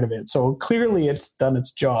get tired of it. So clearly it's done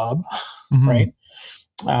its job, right?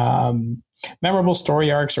 Memorable story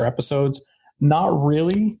arcs or episodes, not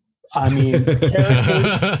really. For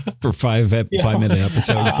 5-minute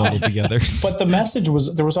episodes bundled together. But the message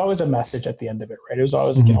there was always a message at the end of it, right? It was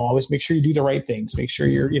always always make sure you do the right things. Make sure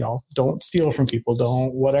you're, don't steal from people.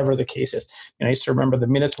 Don't, whatever the case is. And I used to remember the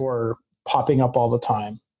Minotaur popping up all the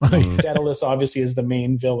time. Daedalus obviously is the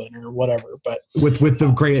main villain or whatever, but with the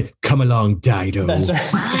great "Come along, Dido." That's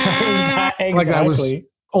right. Exactly. That was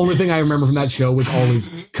only thing I remember from that show was always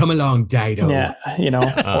 "Come along, Dido." Yeah,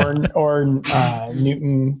 or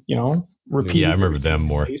Newton, repeat. Yeah, I remember them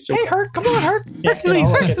more. Hey, Herc, come on, Herc,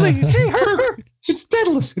 Hercules, Hercules, hey, Herc. It's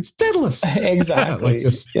Daedalus. Exactly.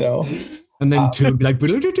 And then to be like,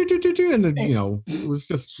 and then, it was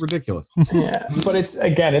just ridiculous. Yeah. But I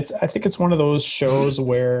think it's one of those shows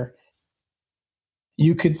where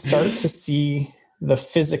you could start to see the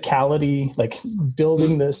physicality, like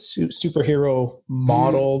building the superhero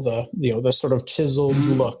model, the sort of chiseled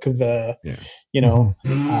look, the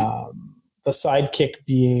sidekick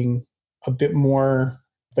being a bit more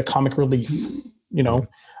the comic relief,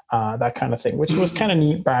 that kind of thing, which was kind of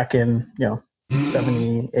neat back in,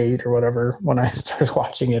 78 or whatever when I started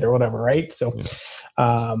watching it or whatever, right? So,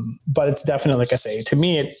 but it's definitely, like I say, to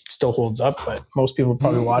me, it still holds up, but most people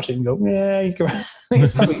probably watch it and go, yeah, you could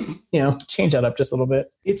probably, change that up just a little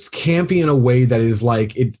bit. It's campy in a way that is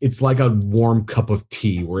like, it's like a warm cup of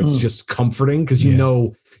tea where it's just comforting because you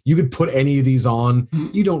know you could put any of these on.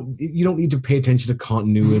 You don't need to pay attention to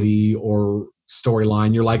continuity or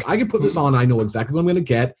storyline. You're like, I can put this on. I know exactly what I'm going to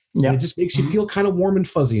get. Yeah. And it just makes you feel kind of warm and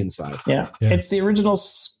fuzzy inside. Yeah. It's the original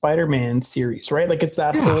Spider-Man series, right? Like it's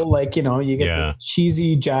that whole, like, you get the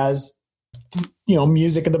cheesy jazz,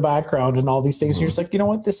 music in the background and all these things. And you're just like, you know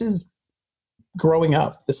what? This is growing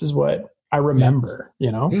up. This is what I remember,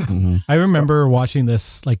 I remember watching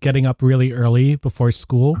this, like getting up really early before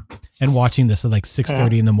school and watching this at like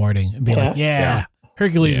 6:30 in the morning and being like,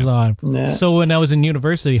 Hercules is on. Yeah. So when I was in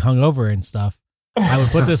university, hungover and stuff, I would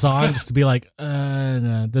put this on just to be like,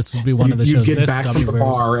 this would be one of the shows. You'd get back from the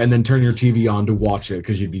bar and then turn your TV on to watch it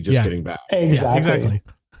because you'd be just getting back. Exactly.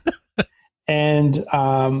 And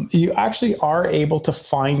you actually are able to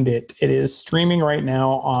find it. It is streaming right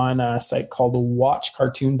now on a site called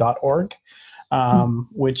watchcartoon.org,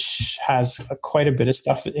 which has quite a bit of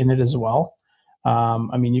stuff in it as well.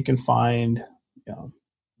 I mean, you can find,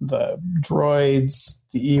 the droids,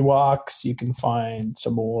 the Ewoks. You can find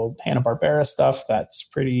some old Hanna-Barbera stuff that's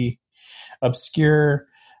pretty obscure.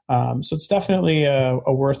 So it's definitely a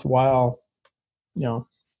worthwhile,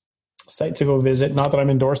 site to go visit. Not that I'm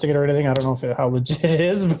endorsing it or anything. I don't know how legit it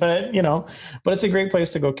is, but but it's a great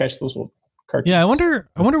place to go catch those old cartoons. Yeah, I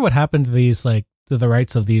wonder what happened to these, like to the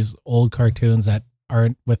rights of these old cartoons that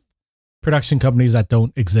aren't with production companies that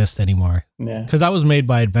don't exist anymore. Yeah. Because that was made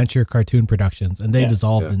by Adventure Cartoon Productions and they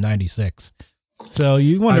dissolved in 96. So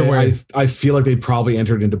you wonder where... I feel like they probably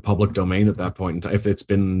entered into public domain at that point. If it's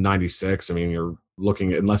been 96, I mean, you're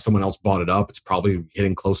looking at, unless someone else bought it up, it's probably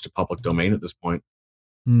hitting close to public domain at this point.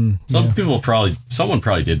 Someone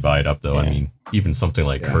probably did buy it up though. I mean, even something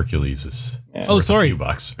like Hercules is worth a few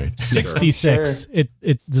bucks, right? 66. Sure.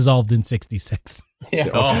 It dissolved in 66. Yeah.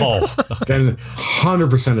 Then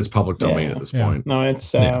 100% it's public domain at this point. No,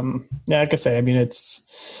 it's like I say, I mean, it's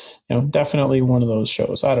definitely one of those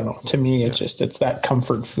shows. I don't know. To me, it's just it's that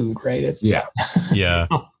comfort food, right? It's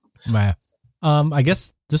I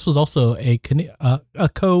guess this was also a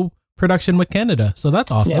co-production with Canada, so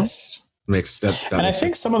that's awesome. Yes. And I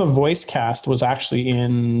think some of the voice cast was actually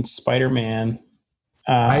in Spider-Man.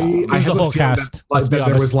 I have the whole cast.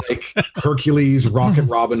 There was like Hercules, Rocket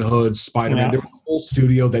Robin Hood, Spider-Man. There was a whole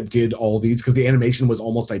studio that did all these because the animation was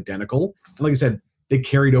almost identical. And like I said, they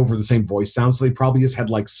carried over the same voice sound, so they probably just had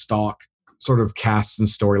like stock sort of casts and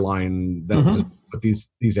storyline that just put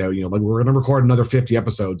these out. Like we're gonna record another 50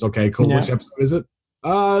 episodes. Okay, cool. Which episode is it?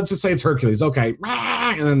 Let's just say it's Hercules. Okay.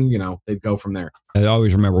 And then, they'd go from there. I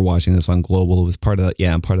always remember watching this on Global. It was part of that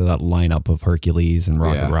lineup of Hercules and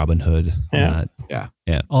Robin Hood. Yeah.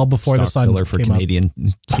 All before the sun for Canadian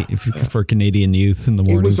for Canadian youth in the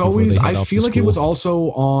morning. It was always, I feel like it was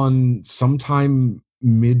also on sometime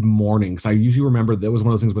mid-morning. Because I usually remember that was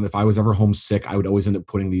one of those things when if I was ever homesick, I would always end up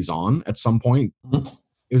putting these on at some point. Mm-hmm.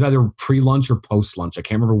 It was either pre-lunch or post-lunch. I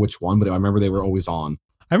can't remember which one, but I remember they were always on.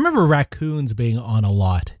 I remember Raccoons being on a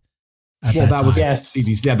lot. That was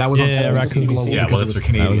CBC. Yeah, that was on Raccoons. Yeah, well, that's for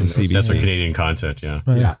Canadian. That's for Canadian content. Yeah.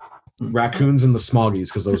 Yeah. Raccoons and the Smoggies,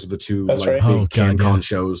 because those are the two big CanCon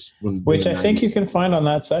shows. Which I think you can find on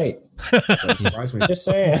that site. Just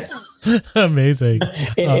saying. Amazing.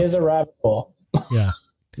 It is a rabbit hole. Yeah.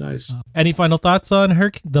 Nice. Any final thoughts on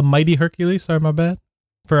the Mighty Hercules? Sorry, my bad.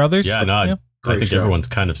 For others? Yeah, no, I think everyone's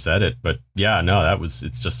kind of said it, but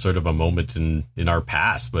it's just sort of a moment in our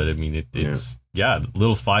past. But I mean, it's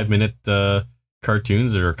little 5-minute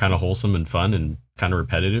cartoons that are kind of wholesome and fun and kind of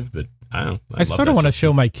repetitive, but I don't know. I sort of want to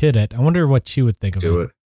show my kid it. I wonder what she would think of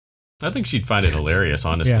it. I think she'd find it hilarious,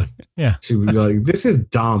 honestly. Yeah. She would be like, this is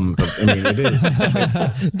dumb. But, I mean, it is.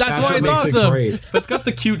 That's why it's awesome. But it's got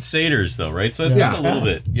the cute satyrs, though, right? So it's got a little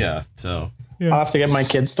bit. Yeah. So. I'll have to get my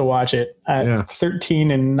kids to watch it. At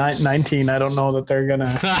 13 and 19, I don't know that they're going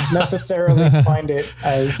to necessarily find it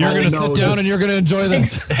as... You're going to sit down and you're going to enjoy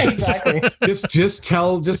this. Exactly. Just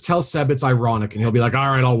tell Seb it's ironic, and he'll be like, all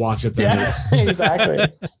right, I'll watch it then. Yeah, exactly.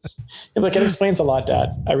 Like, it explains a lot, Dad.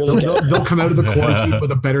 I really do. They'll come out of the quarantine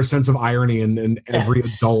with a better sense of irony, and every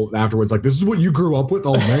adult afterwards, like, this is what you grew up with?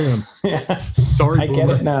 Oh, man. Sorry, I get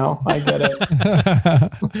it now. I get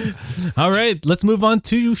it. All right, let's move on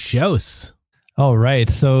to shows. All right.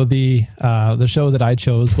 So the show that I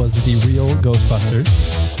chose was the Real Ghostbusters.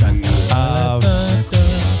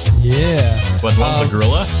 What, the one with the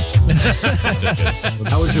gorilla? Just kidding.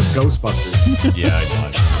 That was just Ghostbusters. Yeah, I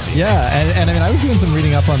know. Yeah, and I mean, I was doing some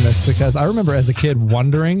reading up on this because I remember as a kid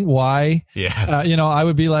wondering why. Yes. I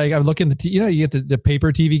would be like, I would look in you get the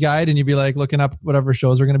paper TV guide, and you'd be like looking up whatever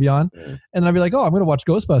shows are going to be on, and then I'd be like, oh, I'm going to watch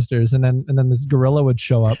Ghostbusters, and then this gorilla would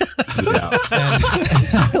show up. Yeah. And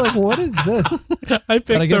I'd be like, what is this? I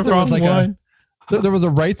picked the wrong one. There was a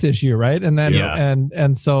rights issue, right? And then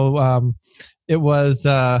and so it was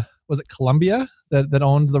it Columbia that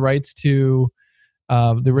owned the rights to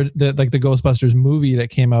the Ghostbusters movie that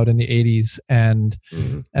came out in the 80s, and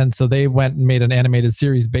so they went and made an animated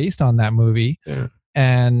series based on that movie. Yeah.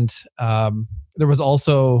 And there was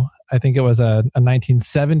also, I think it was a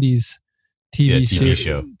 1970s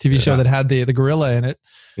TV show that had the gorilla in it.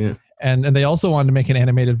 Yeah. And they also wanted to make an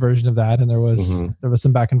animated version of that, and there was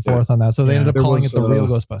some back and forth on that. So they ended up calling it the real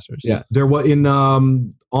Ghostbusters. Yeah, there was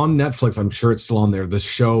on Netflix. I'm sure it's still on there. The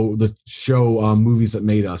show Movies That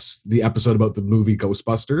Made Us, the episode about the movie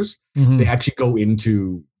Ghostbusters. They actually go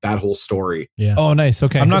into that whole story. Yeah. Oh, nice.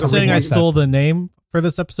 Okay. I'm not saying I stole the name for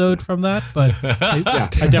this episode from that, but I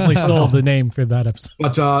definitely stole the name for that episode.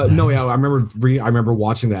 But I remember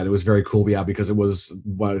watching that. It was very cool, because it was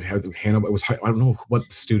Hanna. It was, I don't know what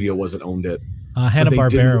the studio was that owned it.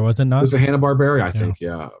 Hanna-Barbera, was it not? It was Hanna-Barbera, I think.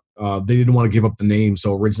 Yeah. They didn't want to give up the name,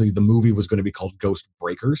 so originally the movie was going to be called Ghost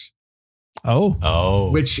Breakers. Oh.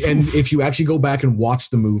 Which, and if you actually go back and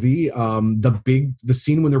watch the movie, the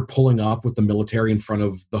scene when they're pulling up with the military in front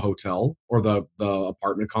of the hotel or the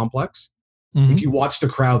apartment complex. If you watch the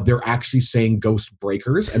crowd, they're actually saying Ghost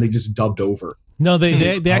Breakers, and they just dubbed over. No,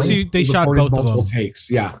 they actually shot both of them.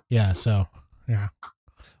 Takes. Yeah. Yeah. So yeah.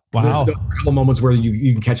 Wow. There's a couple moments where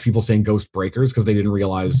you can catch people saying Ghost Breakers because they didn't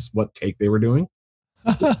realize what take they were doing.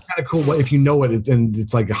 It's kind of cool if you know it, and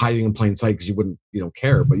it's like hiding in plain sight because you wouldn't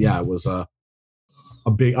care. But yeah, it was a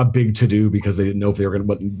big to do because they didn't know if they were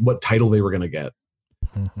going what title they were going to get.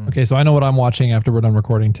 Okay, so I know what I'm watching after we're done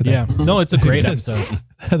recording today. Yeah, no, it's a great episode.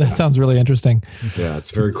 That sounds really interesting. Yeah,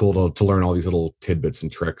 it's very cool to learn all these little tidbits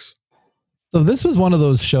and tricks. So this was one of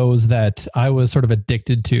those shows that I was sort of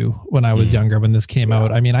addicted to when I was younger, when this came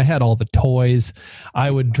out. I mean, I had all the toys.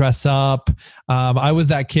 I would dress up. I was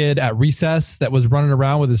that kid at recess that was running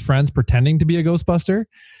around with his friends pretending to be a Ghostbuster.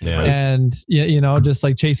 Yeah. And, just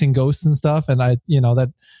like chasing ghosts and stuff. And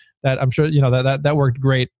that I'm sure, that worked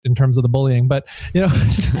great in terms of the bullying, but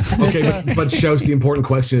okay. But shows the important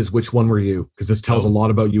question is, which one were you? Because this tells a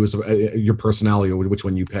lot about you as your personality, or which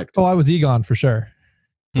one you picked. Oh, I was Egon for sure.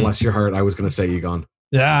 Bless your heart. I was going to say Egon.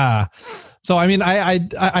 Yeah. So, I mean, I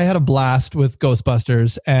had a blast with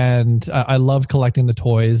Ghostbusters, and I loved collecting the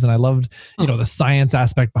toys, and I loved, the science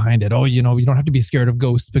aspect behind it. Oh, you don't have to be scared of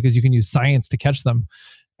ghosts because you can use science to catch them.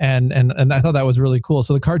 And I thought that was really cool.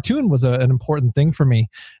 So the cartoon was an important thing for me,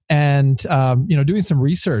 and doing some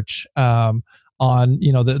research on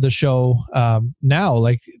the show now,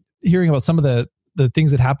 like hearing about some of the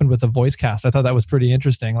things that happened with the voice cast, I thought that was pretty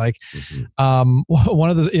interesting. Like one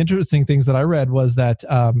of the interesting things that I read was that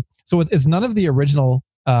so it's none of the original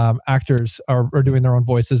actors are doing their own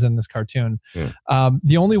voices in this cartoon. Yeah.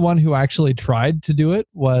 The only one who actually tried to do it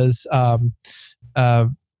was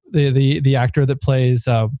the actor that plays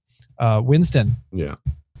Winston. Yeah,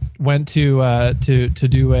 went to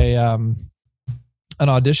do an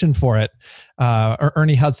audition for it.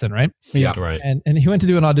 Ernie Hudson, right? Yeah, right. And he went to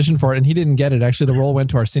do an audition for it, and he didn't get it. Actually, the role went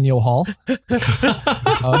to Arsenio Hall, who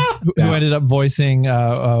ended up voicing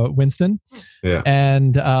Winston. Yeah,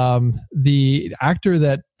 and the actor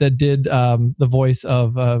that did the voice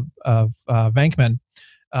of Venkman.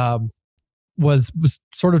 Was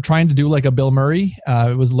sort of trying to do like a Bill Murray.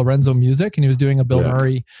 It was Lorenzo Music, and he was doing a Bill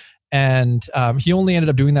Murray. And he only ended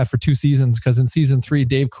up doing that for 2 seasons, because in season 3,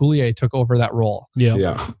 Dave Coulier took over that role.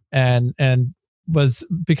 Yeah. And was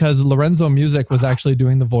because Lorenzo Music was actually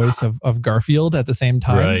doing the voice of Garfield at the same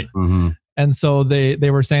time. Right. Mm-hmm. And so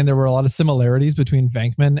they were saying there were a lot of similarities between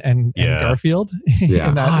Venkman and Garfield.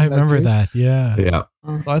 Yeah. I remember that. Yeah. Yeah.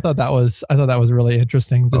 So I thought that was really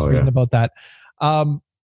interesting, just reading about that.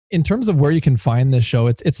 In terms of where you can find this show,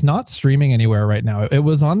 it's not streaming anywhere right now. It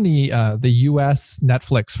was on the US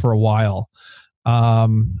Netflix for a while. I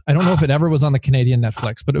don't know if it ever was on the Canadian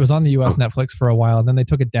Netflix, but it was on the US Netflix for a while, and then they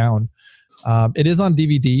took it down. It is on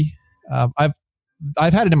DVD.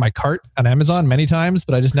 I've had it in my cart on Amazon many times,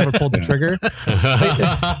 but I just never pulled the trigger.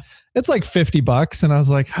 It's like $50, and I was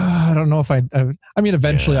like, I don't know if I mean,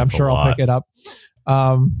 eventually I'm sure I'll pick it up.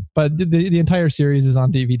 But the entire series is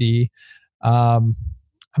on DVD.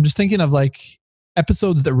 I'm just thinking of like,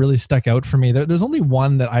 episodes that really stuck out for me. There's only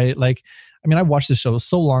one that I like. I mean, I watched this show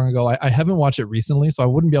so long ago. I haven't watched it recently, so I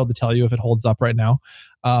wouldn't be able to tell you if it holds up right now.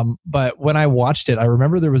 But when I watched it, I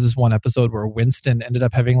remember there was this one episode where Winston ended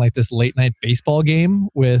up having like this late night baseball game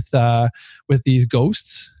with these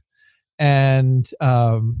ghosts, and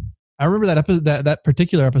I remember that episode, that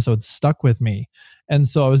particular episode stuck with me. And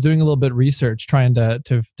so I was doing a little bit of research trying to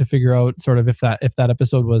figure out sort of if that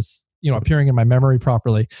episode was, appearing in my memory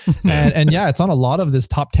properly. And yeah, it's on a lot of this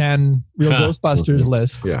top 10 Real Ghostbusters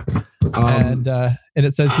list. Yeah. And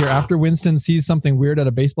it says here, after Winston sees something weird at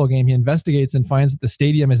a baseball game, he investigates and finds that the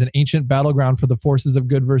stadium is an ancient battleground for the forces of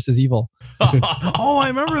good versus evil. Oh, I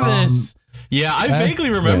remember this. Yeah, I vaguely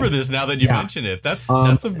remember this now that you mention it. That's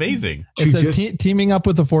amazing. It says, teaming up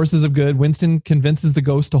with the forces of good, Winston convinces the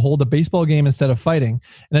ghost to hold a baseball game instead of fighting.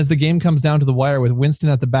 And as the game comes down to the wire with Winston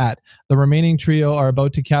at the bat, the remaining trio are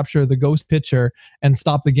about to capture the ghost pitcher and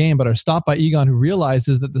stop the game, but are stopped by Egon, who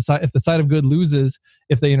realizes that if the side of good loses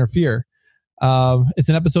if they interfere. It's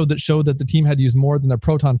an episode that showed that the team had used more than their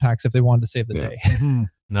proton packs if they wanted to save the day.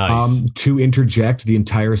 Nice. To interject, the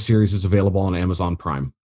entire series is available on Amazon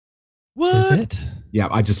Prime. What? Is it? Yeah,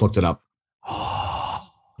 I just looked it up.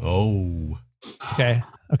 Oh.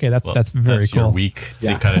 Okay, that's very that's cool. Your week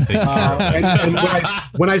to kind of take care of. And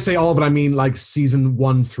when I say all of it, I mean like season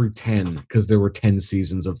 1 through 10, because there were 10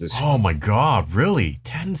 seasons of this. Oh my God, really?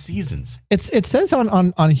 10 seasons? It says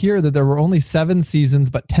on here that there were only 7 seasons,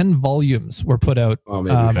 but 10 volumes were put out. Oh,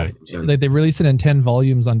 maybe. They released it in 10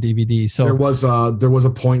 volumes on DVD. So there was a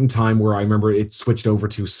point in time where I remember it switched over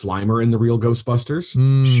to Slimer in the Real Ghostbusters.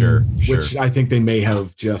 Sure. Which I think they may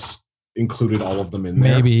have just included all of them in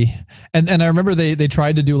there. Maybe. And I remember they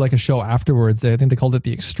tried to do like a show afterwards. I think they called it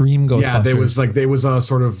the Extreme Ghostbusters. Yeah, there was a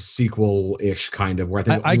sort of sequel-ish kind of where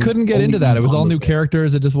I couldn't get into that. It was all new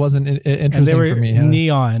characters. It just wasn't interesting and they were for me.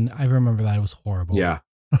 Neon. I remember that. It was horrible. Yeah.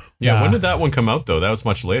 Yeah. When did that one come out though? That was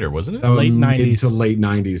much later, wasn't it? Late 90s. Into late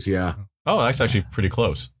 90s, yeah. Oh, that's actually pretty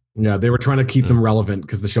close. Yeah, they were trying to keep them relevant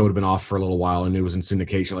because the show had been off for a little while and it was in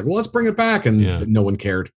syndication. Like, well, let's bring it back. And no one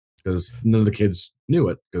cared because none of the kids knew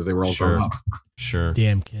it because they were all grown up. Sure.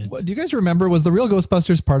 Damn kids. Do you guys remember, was the Real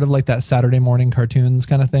Ghostbusters part of like that Saturday morning cartoons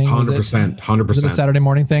kind of thing? 100%. Was it a Saturday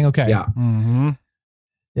morning thing? Okay. Yeah. Mm-hmm.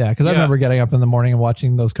 Yeah, because I remember getting up in the morning and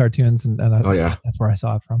watching those cartoons, and that's where I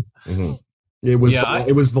saw it from. Mm-hmm. It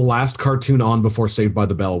was the last cartoon on before Saved by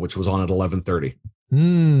the Bell, which was on at 11:30.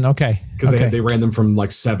 Okay. Because they ran them from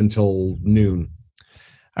like 7 till noon.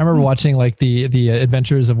 I remember watching like the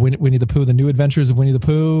adventures of Winnie the Pooh, the new adventures of Winnie the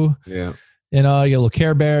Pooh. Yeah. You get little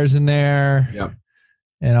Care Bears in there. Yeah.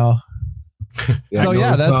 Yeah, so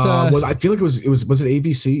that's I feel like it was it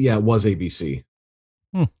ABC? Yeah, it was ABC.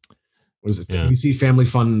 Was it ABC Family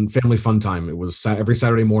Fun Time? It was every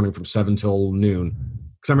Saturday morning from 7 till noon.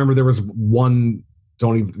 Because I remember there was one.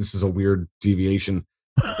 This is a weird deviation.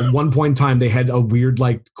 At one point in time, they had a weird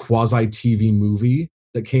like quasi TV movie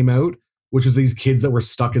that came out, which was these kids that were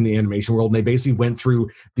stuck in the animation world, and they basically went through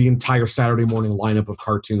the entire Saturday morning lineup of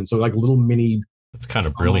cartoons. So like little mini. That's kind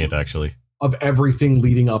of brilliant, actually. Of everything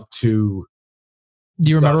leading up to. Do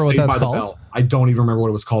you remember what that's called? I don't even remember what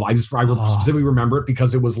it was called. I specifically remember it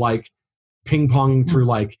because it was like ping-ponging through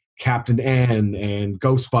like Captain N and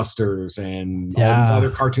Ghostbusters and all these other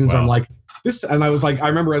cartoons. Wow. I'm like, this, and I was like, I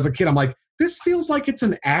remember as a kid, I'm like, this feels like it's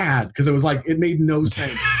an ad because it was like it made no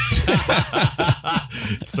sense.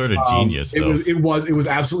 It's sort of genius, though. It was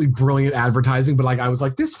absolutely brilliant advertising, but like I was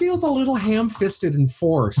like, this feels a little ham-fisted and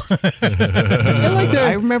forced.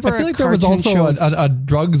 I remember. I feel like there was also a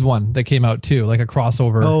drugs one that came out too, like a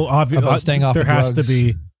crossover. Oh, obviously, staying off. There has to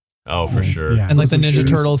be. Oh, for sure. Yeah. And like the Ninja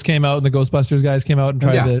Turtles came out and the Ghostbusters guys came out and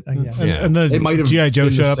tried to. And the G.I.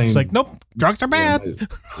 Joe show up. It's like, nope, drugs are bad.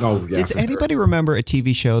 Did anybody remember a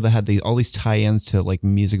TV show that had all these tie-ins to like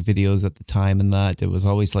music videos at the time, and that it was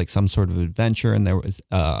always like some sort of adventure, and there was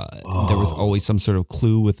always some sort of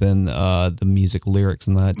clue within the music lyrics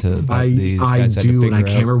and that. I do, and I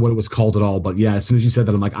can't remember what it was called at all. But yeah, as soon as you said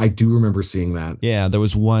that, I'm like, I do remember seeing that. Yeah, there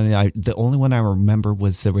was one. The only one I remember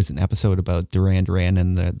was there was an episode about Duran Duran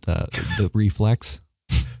and the reflex.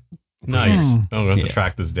 Nice. I'm gonna have to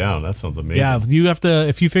track this down. That sounds amazing. Yeah, you have to.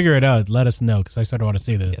 If you figure it out, let us know because I sort of want to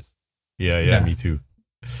see this. Yeah, me too.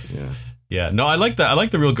 Yeah. No, I like that. I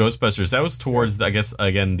like the Real Ghostbusters. That was towards, I guess,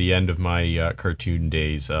 again, the end of my cartoon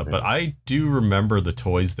days. But I do remember the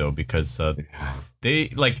toys though, because they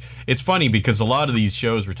like. It's funny because a lot of these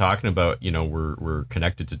shows we're talking about, were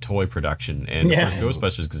connected to toy production, and of course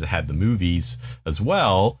Ghostbusters because it had the movies as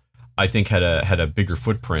well. I think had a bigger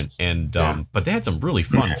footprint, and but they had some really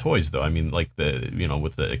fun toys though. I mean, like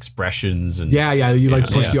with the expressions and you like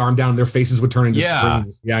push the arm down, and their faces would turn into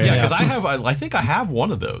screens. Because I think I have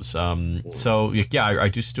one of those. I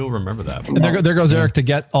do still remember that. And there goes Eric to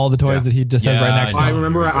get all the toys that he just has right next to him.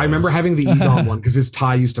 I remember having the Egon one because his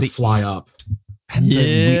tie used to fly up. And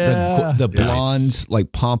the blonde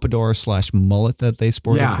like pompadour / mullet that they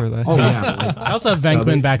sported for that. I also have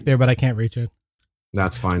Venkman back there, but I can't reach it.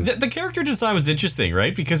 That's fine. The character design was interesting,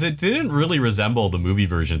 right? Because it didn't really resemble the movie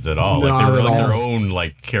versions at all. Like they were like their own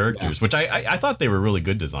like characters, which I thought they were really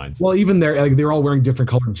good designs. Well, even they're all wearing different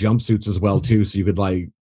colored jumpsuits as well too, so you could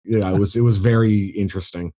it was very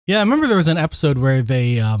interesting. Yeah, I remember there was an episode where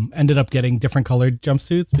they ended up getting different colored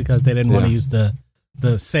jumpsuits because they didn't want to use the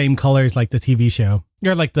same colors like the TV show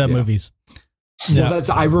or like the movies. Well,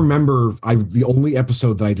 I remember the only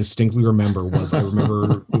episode that I distinctly remember was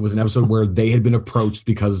it was an episode where they had been approached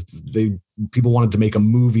because people wanted to make a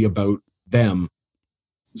movie about them.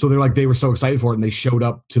 So they were so excited for it, and they showed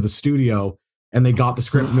up to the studio and they got the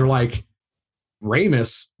script, and they're like,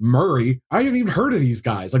 Ramis, Murray, I haven't even heard of these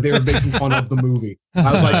guys. Like they were making fun of the movie.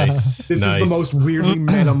 I was like, this is the most weirdly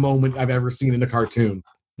meta moment I've ever seen in a cartoon.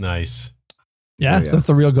 Nice. Yeah, so that's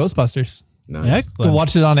the real Ghostbusters. Nice. We'll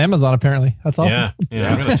watch it on Amazon, apparently. That's awesome. Yeah,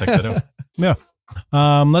 I'm going to check that out. Yeah.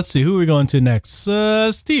 Let's see. Who are we going to next?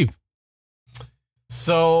 Steve.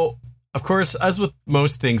 So, of course, as with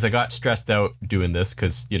most things, I got stressed out doing this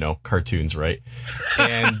because, cartoons, right?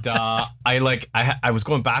 And I was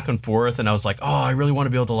going back and forth, and I was like, oh, I really want to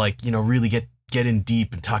be able to really get in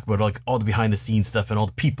deep and talk about all the behind the scenes stuff and all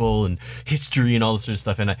the people and history and all this sort of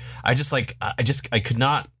stuff. And I could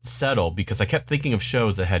not settle because I kept thinking of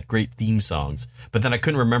shows that had great theme songs, but then I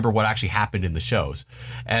couldn't remember what actually happened in the shows.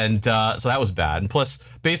 And so that was bad. And plus,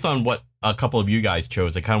 based on what a couple of you guys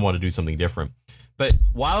chose, I kind of want to do something different. But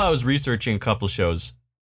while I was researching a couple of shows,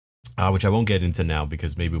 which I won't get into now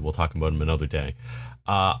because maybe we'll talk about them another day,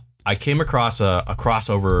 I came across a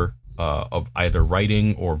crossover of either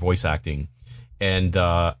writing or voice acting. And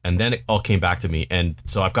then it all came back to me. And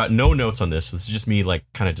so I've got no notes on this. So this is just me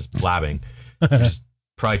kind of just blabbing, which is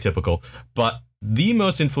probably typical. But the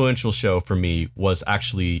most influential show for me was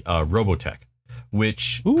actually Robotech,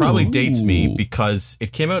 which probably dates me because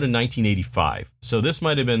it came out in 1985. So this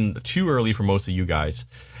might have been too early for most of you guys.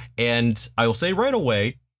 And I will say right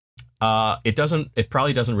away, it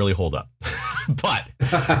probably doesn't really hold up. But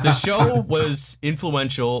the show was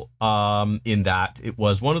influential in that it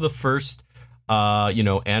was one of the first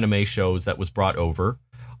anime shows that was brought over.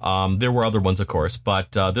 There were other ones, of course,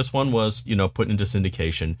 but this one was, put into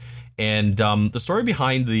syndication. And the story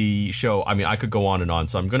behind the show, I mean, I could go on and on,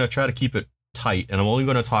 so I'm going to try to keep it tight, and I'm only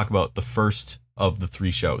going to talk about the first of the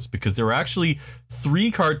 3 shows, because there were actually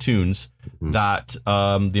 3 cartoons that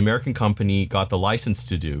the American company got the license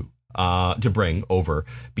to bring over,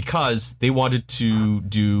 because they wanted to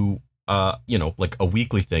do, like a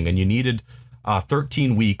weekly thing, and you needed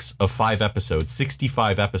 13 weeks of 5 episodes,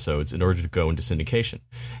 65 episodes in order to go into syndication.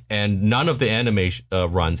 And none of the anime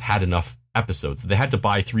runs had enough episodes. They had to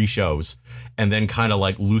buy 3 shows and then kind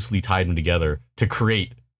of loosely tied them together to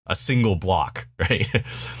create a single block, right?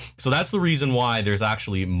 So that's the reason why there's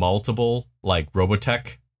actually multiple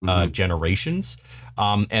Robotech generations.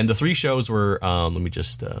 And the 3 shows were, let me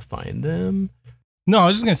just find them. No, I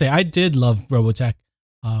was just going to say, I did love Robotech.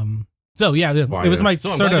 So yeah, it was my I'm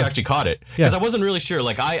glad you actually caught it, because I wasn't really sure.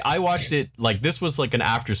 I watched it this was an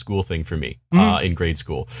after school thing for me in grade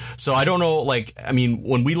school. So I don't know. I mean,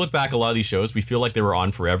 when we look back, a lot of these shows, we feel like they were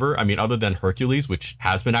on forever. I mean, other than Hercules, which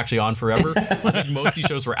has been actually on forever, most of these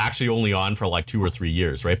shows were actually only on for 2 or 3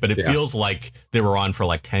 years, right? But it feels like they were on for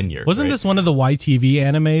 10 years. Wasn't this one of the YTV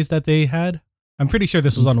animes that they had? I'm pretty sure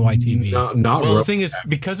this was on YTV. The thing is,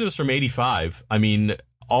 because it was from 85, I mean,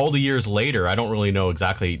 all the years later, I don't really know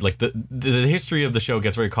exactly. The history of the show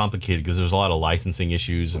gets very complicated because there's a lot of licensing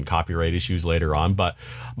issues and copyright issues later on. But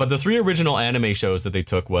the 3 original anime shows that they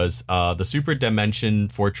took was the Super Dimension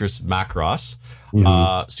Fortress Macross,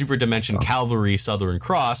 Super Dimension Cavalry Southern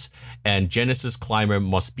Cross, and Genesis Climber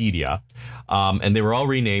Mospedia. And they were all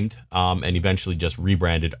renamed and eventually just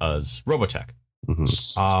rebranded as Robotech.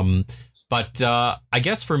 But I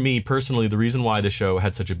guess for me personally, the reason why the show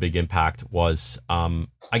had such a big impact was,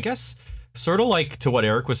 I guess, sort of to what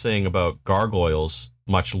Eric was saying about Gargoyles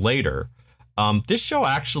much later. This show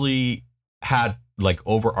actually had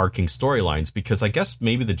overarching storylines, because I guess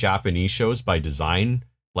maybe the Japanese shows by design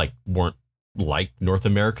weren't like North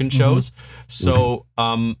American shows. So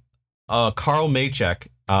Carl Maychek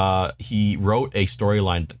he wrote a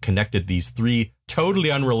storyline that connected these 3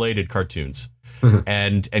 totally unrelated cartoons.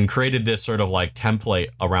 and created this sort of like template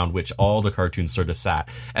around which all the cartoons sort of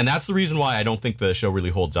sat. And that's the reason why I don't think the show really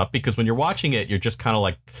holds up, because when you're watching it, you're just kind of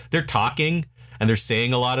like, they're talking and they're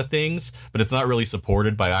saying a lot of things, but it's not really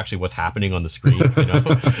supported by actually what's happening on the screen. You know,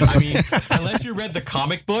 I mean, unless you read the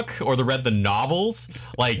comic book or read the novels,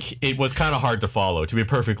 like it was kind of hard to follow, to be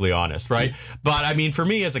perfectly honest, right? But I mean, for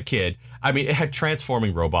me as a kid, I mean, it had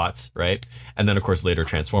transforming robots, right? And then of course later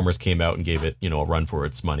Transformers came out and gave it, you know, a run for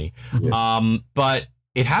its money. Yeah. But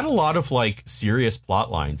it had a lot of like serious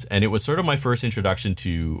plot lines, and it was sort of my first introduction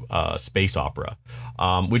to space opera,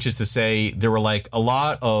 which is to say there were like a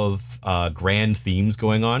lot of grand themes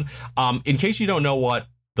going on. In case you don't know what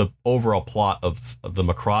the overall plot of the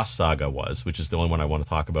Macross Saga was, which is the only one I want to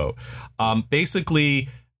talk about, basically,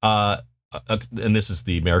 and this is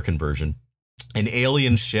the American version, an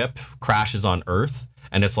alien ship crashes on Earth.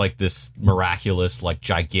 And it's like this miraculous, like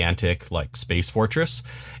gigantic, like space fortress.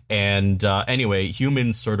 And anyway,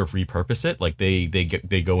 humans sort of repurpose it. Like they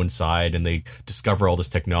go inside and they discover all this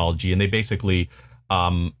technology, and they basically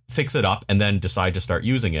fix it up and then decide to start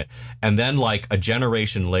using it. And then like a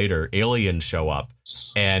generation later, aliens show up,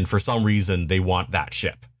 and for some reason they want that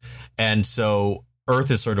ship. And so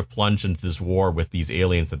Earth is sort of plunged into this war with these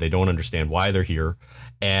aliens that they don't understand why they're here.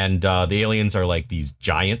 And the aliens are like these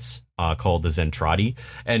giants called the Zentradi.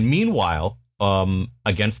 And meanwhile,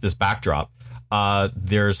 against this backdrop,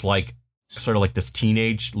 there's like sort of like this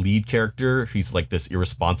teenage lead character. He's like this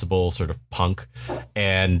irresponsible sort of punk.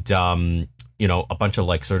 And, you know, a bunch of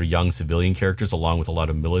like sort of young civilian characters along with a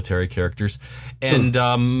lot of military characters. And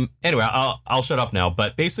anyway, I'll shut up now.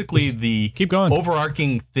 But basically the keep going.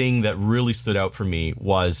 Overarching thing that really stood out for me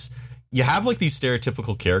was you have like these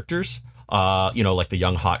stereotypical characters, you know, like the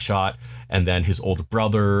young hotshot and then his older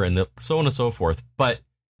brother and so on and so forth. But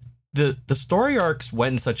the story arcs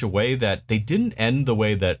went in such a way that they didn't end the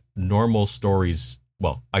way that normal stories,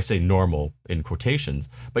 well, I say normal in quotations,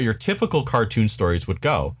 but your typical cartoon stories would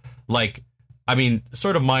go. Like, I mean,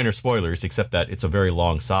 sort of minor spoilers, except that it's a very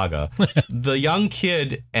long saga. The young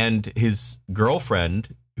kid and his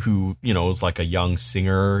girlfriend, who, you know, is like a young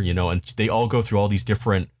singer, you know, and they all go through all these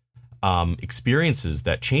different experiences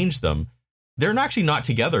that change them. They're actually not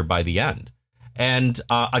together by the end. And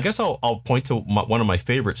I guess I'll point to one of my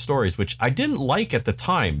favorite stories, which I didn't like at the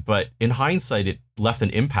time, but in hindsight, it left an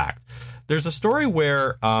impact. There's a story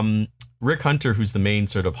where Rick Hunter, who's the main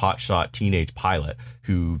sort of hotshot teenage pilot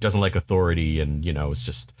who doesn't like authority and, you know, is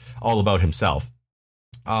just all about himself.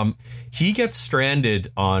 He gets stranded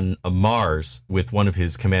on Mars with one of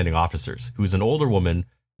his commanding officers, who's an older woman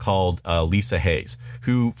called Lisa Hayes,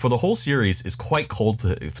 who for the whole series is quite cold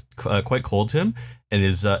to him and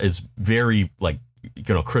is very like,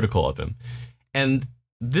 you know, critical of him. And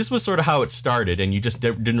this was sort of how it started, and you just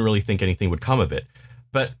didn't really think anything would come of it.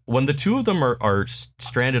 But when the two of them are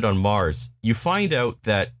stranded on Mars, you find out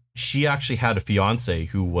that she actually had a fiance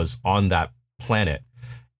who was on that planet,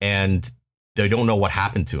 and they don't know what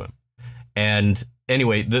happened to him. And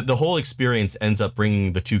anyway, the whole experience ends up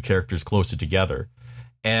bringing the two characters closer together.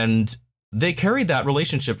 And they carried that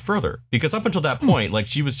relationship further, because up until that point, like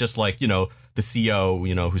she was just like, you know, the CO,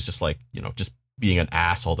 you know, who's just like, you know, just being an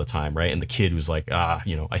ass all the time. Right. And the kid who's like,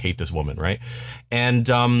 you know, I hate this woman. Right. And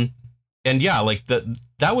yeah, like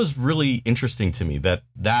that was really interesting to me,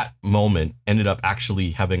 that moment ended up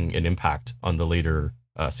actually having an impact on the later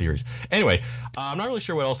series. Anyway, I'm not really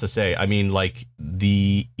sure what else to say. I mean, like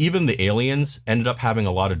even the aliens ended up having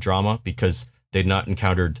a lot of drama because they'd not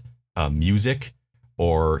encountered music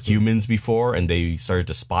or humans before, and they started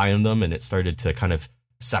to spy on them, and it started to kind of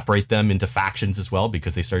separate them into factions as well,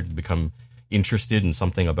 because they started to become interested in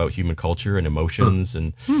something about human culture and emotions.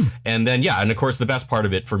 And then, yeah. And of course, the best part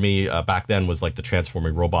of it for me back then was like the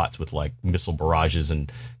transforming robots with like missile barrages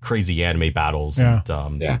and crazy anime battles. Yeah.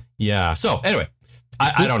 And, yeah. So anyway,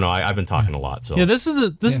 I don't know. I've been talking a lot. So yeah, this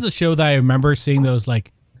is the show that I remember seeing those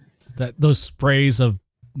like those sprays of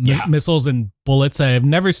missiles and bullets that I've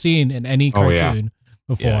never seen in any cartoon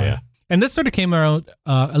before. Yeah. And this sort of came around,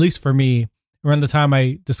 at least for me, around the time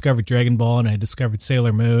I discovered Dragon Ball and I discovered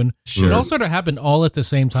Sailor Moon. Sure. It all sort of happened all at the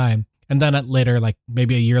same time. And then later, like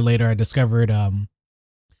maybe a year later, I discovered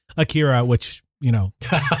Akira, which, you know,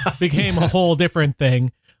 became a whole different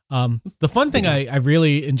thing. The fun thing I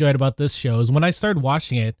really enjoyed about this show is when I started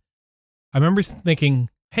watching it, I remember thinking,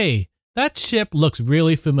 hey, that ship looks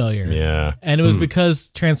really familiar. Yeah. And it was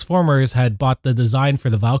because Transformers had bought the design for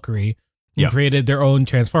the Valkyrie and created their own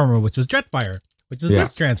Transformer, which was Jetfire, which is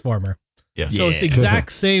this Transformer. Yes. So it's the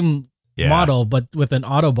exact same model, but with an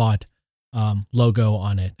Autobot logo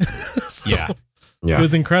on it. Yeah. It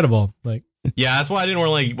was incredible. Like, Yeah, that's why I didn't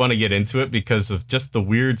really want to get into it, because of just the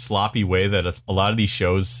weird, sloppy way that a lot of these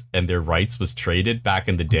shows and their rights was traded back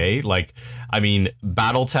in the day. Like, I mean,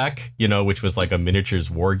 BattleTech, which was like a miniatures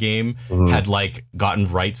war game, had like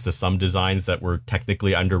gotten rights to some designs that were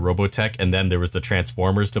technically under Robotech, and then there was the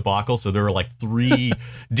Transformers debacle. So there were like 3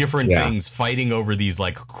 different things fighting over these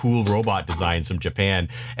like cool robot designs from Japan,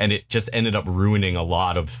 and it just ended up ruining a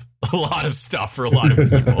lot of stuff for a lot of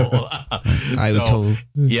people.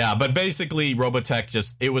 Yeah, but basically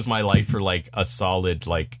Robotech it was my life for like a solid,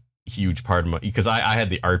 like, huge part of because I had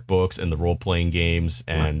the art books and the role-playing games,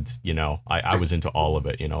 and I was into all of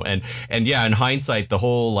it, and yeah, in hindsight, the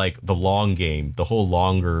whole like the long game, the whole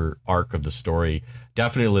longer arc of the story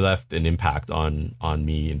definitely left an impact on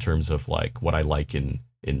me in terms of like what I like in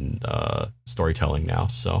storytelling now.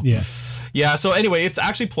 So yeah. So anyway, it's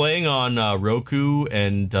actually playing on Roku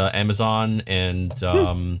and Amazon and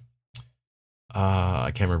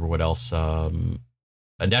I can't remember what else.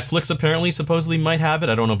 Netflix apparently supposedly might have it.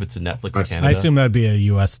 I don't know if it's a Netflix Canada. I assume that'd be a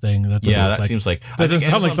US thing. That seems like. That doesn't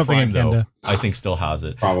sound like something in Canada. I think still has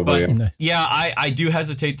it. Probably. But, yeah, I do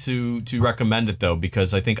hesitate to recommend it though,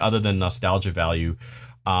 because I think other than nostalgia value,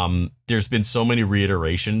 there's been so many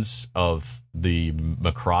reiterations of the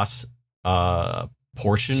Macross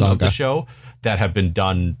portion of the show that have been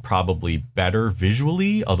done probably better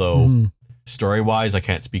visually, although story-wise, I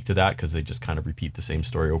can't speak to that because they just kind of repeat the same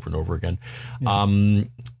story over and over again. Yeah.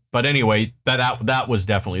 But anyway, that was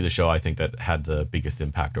definitely the show I think that had the biggest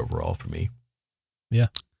impact overall for me. Yeah.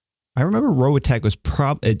 I remember Robotech was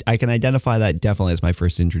I can identify that definitely as my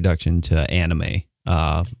first introduction to anime.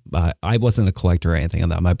 I wasn't a collector or anything on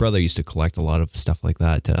that. My brother used to collect a lot of stuff like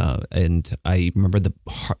that. And I remember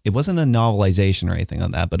it wasn't a novelization or anything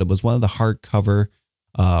on that, but it was one of the hardcover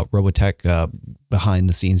Robotech behind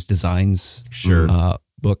the scenes designs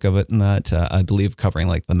book of it, and that I believe covering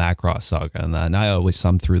like the Macross saga and that. And I always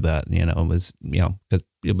summed through that, it was, because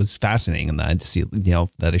it was fascinating and that to see,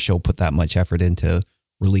 that a show put that much effort into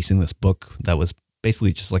releasing this book that was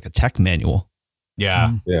basically just like a tech manual.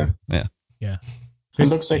 Yeah. It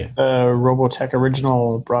looks like the Robotech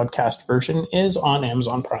original broadcast version is on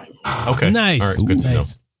Amazon Prime. Okay. Nice. All right, good to know.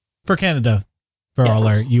 For Canada. For all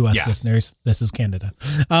our US listeners, this is Canada.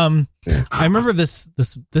 I remember this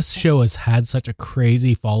show has had such a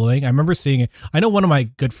crazy following. I remember seeing it. I know one of my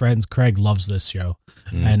good friends, Craig, loves this show.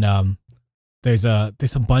 And there's a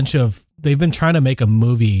bunch of, they've been trying to make a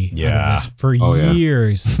movie out of this for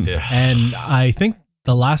years. Yeah. And I think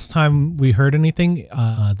the last time we heard anything,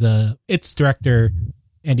 its director,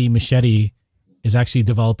 Andy Muschietti, is actually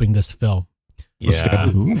developing this film. Yeah.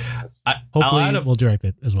 Hopefully we'll direct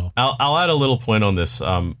it as well. I'll add a little point on this.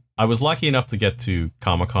 I was lucky enough to get to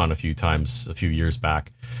Comic-Con a few times a few years back,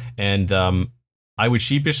 and I would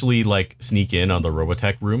sheepishly like sneak in on the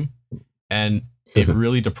Robotech room, and it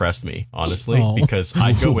really depressed me, honestly, because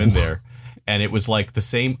I'd go in there and it was like the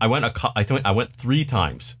same. I went 3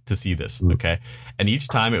 times to see this. Okay. And each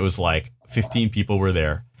time it was like 15 people were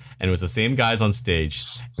there. And it was the same guys on stage.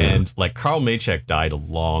 And like Carl Maychek died a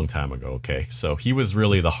long time ago. Okay. So he was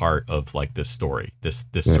really the heart of like this story, this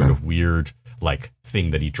sort of weird like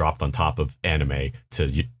thing that he dropped on top of anime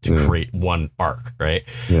to create one arc. Right.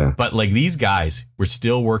 Yeah. But like these guys were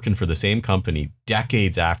still working for the same company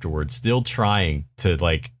decades afterwards, still trying to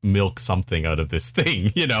like milk something out of this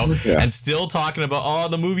thing, and still talking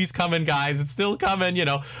about, the movie's coming, guys. It's still coming,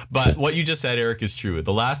 But what you just said, Eric, is true.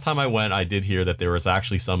 The last time I went, I did hear that there was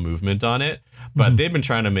actually some movement on it, but they've been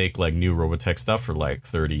trying to make like new Robotech stuff for like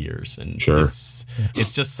 30 years. And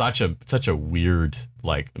it's just such a weird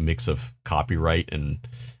like mix of copyright and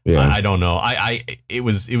I don't know. It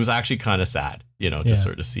was actually kind of sad, to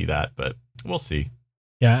sort of see that, but we'll see.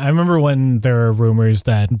 Yeah, I remember when there were rumors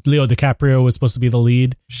that Leo DiCaprio was supposed to be the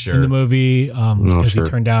lead in the movie because he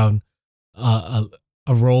turned down a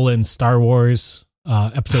role in Star Wars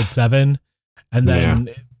Episode 7, and then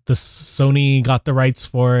the Sony got the rights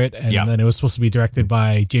for it, and then it was supposed to be directed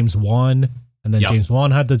by James Wan, and then James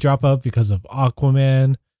Wan had to drop out because of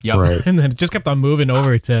Aquaman. Yep. Right. And then it just kept on moving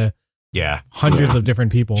over to hundreds of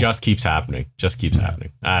different people. Just keeps happening.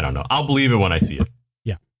 I don't know. I'll believe it when I see it.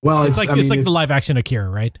 Well, it's like the live action Akira,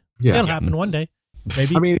 right? Yeah, it'll happen one day.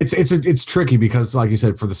 Maybe. I mean, it's tricky because, like you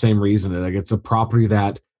said, for the same reason, like it's a property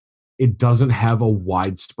that it doesn't have a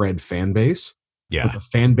widespread fan base. Yeah, but the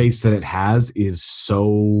fan base that it has is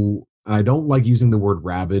so. And I don't like using the word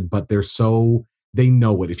rabid, but they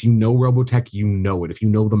know it. If you know Robotech, you know it. If you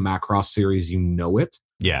know the Macross series, you know it.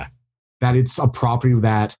 Yeah, that it's a property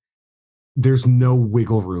that there's no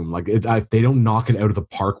wiggle room. Like they don't knock it out of the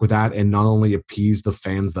park with that, and not only appease the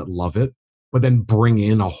fans that love it, but then bring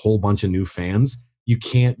in a whole bunch of new fans. you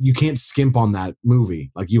can't skimp on that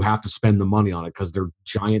movie. Like, you have to spend the money on it because they're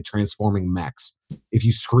giant transforming mechs. If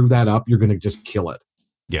you screw that up, you're going to just kill it.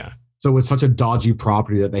 Yeah. So it's such a dodgy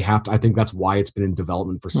property that they have to, I think that's why it's been in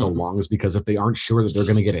development for so long, is because if they aren't sure that they're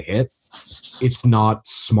going to get a hit, it's not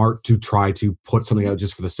smart to try to put something out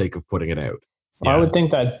just for the sake of putting it out. I would think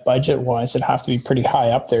that budget-wise, it'd have to be pretty high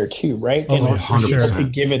up there too, right? In order for you to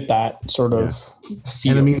give it that sort of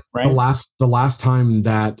feel. And I mean, right? the last time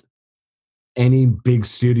that any big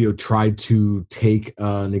studio tried to take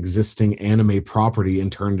an existing anime property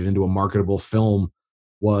and turn it into a marketable film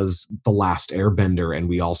was The Last Airbender, and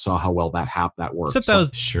we all saw how well that worked.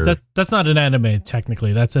 That's not an anime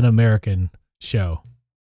technically. That's an American show.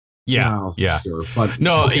 Yeah, sure, but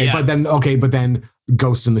no, but then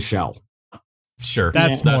Ghost in the Shell. Sure,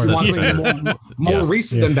 that's more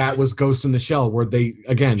recent than that was Ghost in the Shell, where they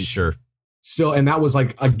still, and that was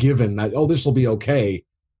like a given that this will be okay.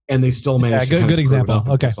 And they still managed to good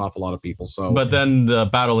example. Piss off a lot of people. So, but then the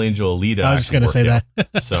Battle Angel Alita. I was just going to say that.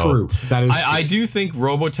 So true. That is. I do think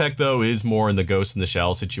Robotech though is more in the Ghost in the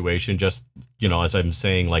Shell situation. Just as I'm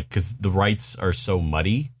saying, like, because the rights are so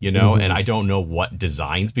muddy, and I don't know what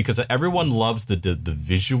designs, because everyone loves the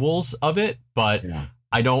visuals of it, but. Yeah.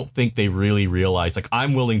 I don't think they really realize, like,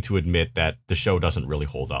 I'm willing to admit that the show doesn't really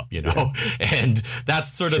hold up, and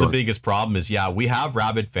that's sort of the biggest problem is, we have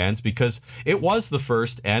rabid fans because it was the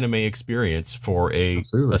first anime experience for a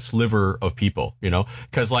sliver of people,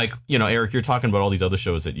 because like, Eric, you're talking about all these other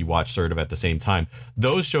shows that you watch sort of at the same time.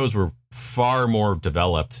 Those shows were far more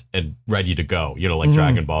developed and ready to go, like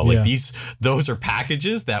Dragon Ball, like those are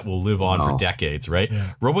packages that will live on for decades, right?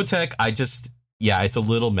 Yeah. Robotech, it's a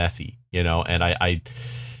little messy, and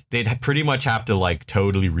they'd pretty much have to like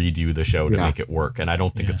totally redo the show to make it work, and I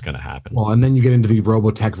don't think it's going to happen. Well, and then you get into the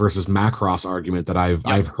Robotech versus Macross argument that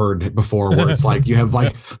I've heard before, where it's like you have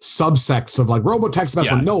like subsects of like Robotech's the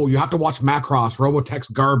best one. No, you have to watch Macross. Robotech's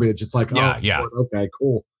garbage. It's like, okay,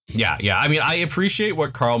 cool. Yeah. I mean, I appreciate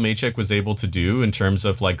what Carl Macek was able to do in terms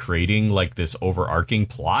of like creating like this overarching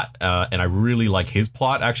plot. And I really like his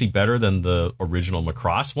plot actually better than the original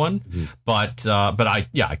Macross one. Mm-hmm. But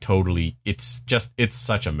I totally, it's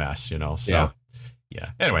such a mess, so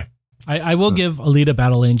Anyway, I will give Alita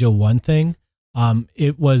Battle Angel one thing.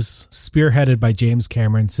 It was spearheaded by James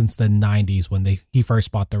Cameron since the 90s when he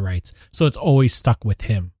first bought the rights. So it's always stuck with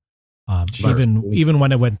him. Even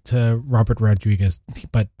when it went to Robert Rodriguez,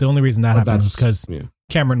 but the only reason that happened was because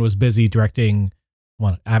Cameron was busy directing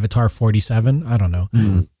Avatar 47. I don't know.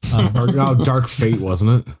 Dark Fate,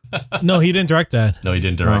 wasn't it? No, he didn't direct that. No, he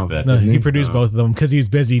didn't direct that. No, he produced both of them because he's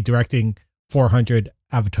busy directing 400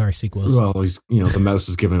 Avatar sequels. Well, he's the mouse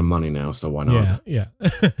is giving him money now, so why not? Yeah.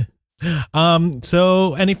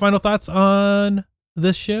 So any final thoughts on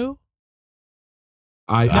this show?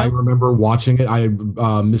 I remember watching it.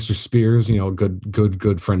 Mr. Spears,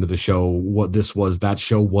 good friend of the show. That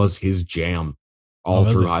show was his jam all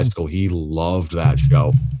through high school. He loved that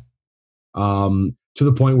show. To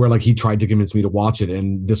the point where like he tried to convince me to watch it,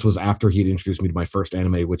 and this was after he had introduced me to my first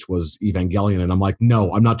anime, which was Evangelion, and I'm like,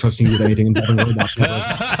 no, I'm not trusting you with anything involving robots.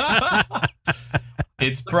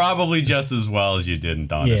 It's probably just as well as you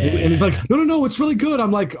didn't, honestly. Yeah. And he's like, no, it's really good.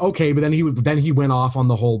 I'm like, okay, but then he went off on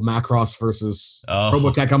the whole Macross versus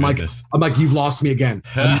Robotech. I'm like, you've lost me again.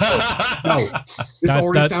 No, this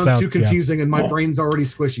already sounds too confusing, and my brain's already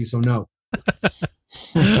squishy. So no.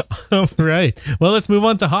 All right. Well, let's move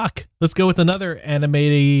on to Hawk. Let's go with another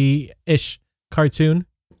anime-ish cartoon.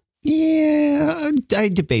 Yeah, I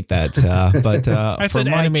debate that, but I said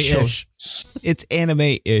anime-ish. It's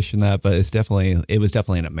anime-ish in that, but it was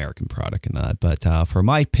definitely an American product in that. But for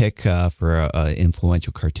my pick for an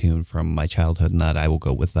influential cartoon from my childhood in that, I will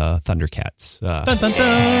go with Thundercats. Dun, dun,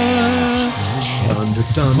 dun.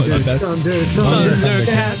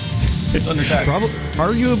 Thundercats.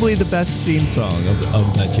 Arguably the best theme song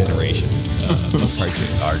of that generation.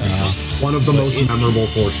 One of the most memorable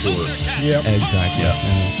for sure. Yeah, exactly.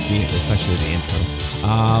 Especially the intro.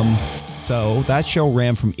 So that show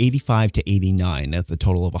ran from 85 to 89 at the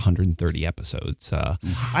total of 130 episodes.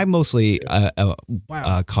 I mostly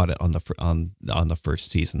caught it on the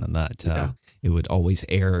first season, and that it would always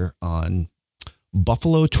air on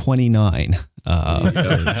Buffalo 29.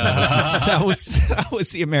 That was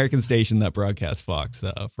the American station that broadcast Fox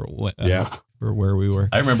for where we were.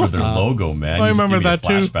 I remember their logo, man. I remember that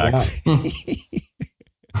too.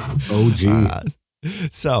 Oh, gee.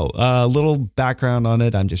 So a little background on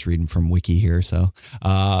it. I'm just reading from Wiki here. So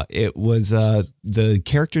it was the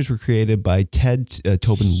characters were created by Ted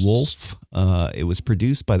Tobin Wolfe. It was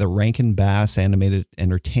produced by the Rankin Bass Animated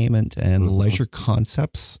Entertainment and Leisure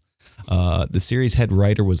Concepts. The series head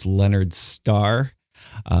writer was Leonard Starr.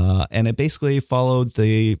 And it basically followed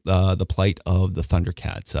the plight of the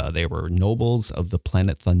Thundercats. They were nobles of the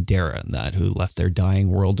planet Thundera, and that who left their dying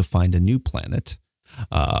world to find a new planet.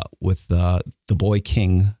 With the boy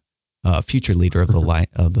king, future leader of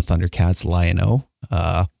the Thundercats, Lion-O,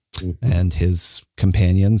 and his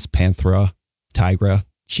companions Panthera, Tigra,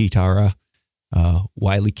 Cheetara,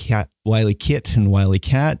 Wily Kit, and Wily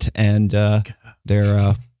Cat, and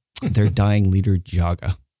their dying leader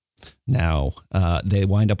Jaga. Now they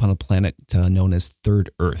wind up on a planet known as Third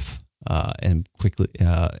Earth, and quickly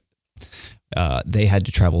they had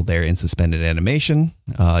to travel there in suspended animation.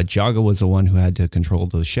 Jaga was the one who had to control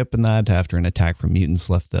the ship in that after an attack from mutants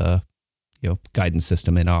left the guidance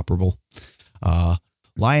system inoperable.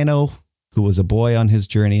 Lion-O, who was a boy on his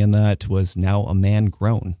journey in that, was now a man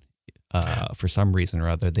grown. For some reason or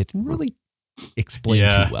other, they didn't really explain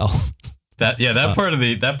too well. That part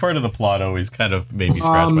of the plot always kind of made me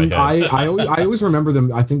scratch my head. I always remember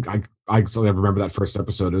them. I think I remember that first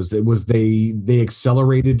episode. They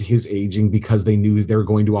accelerated his aging because they knew they were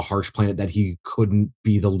going to a harsh planet that he couldn't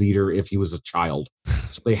be the leader if he was a child,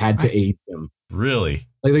 so they had to age him. Really?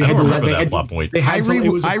 Like they I had don't to remember let that plot point. They had to,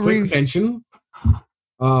 it was a quick mention.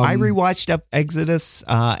 I rewatched up Exodus,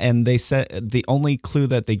 and they said the only clue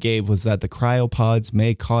that they gave was that the cryopods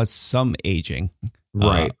may cause some aging,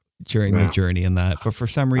 right, during the journey in that. But for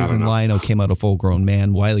some reason, Lion-O came out a full-grown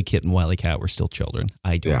man. Wily Kit and Wily Cat were still children.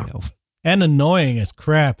 I don't know. And annoying as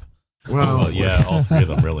crap. Well, yeah, all three of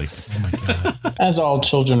them, really. Oh my god! As all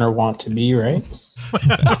children are wont to be, right?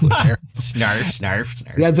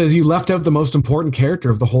 Snarf. Yeah, you left out the most important character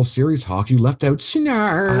of the whole series, Hawk. You left out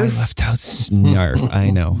Snarf. I left out Snarf. I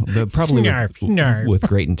know, but probably Snarf. with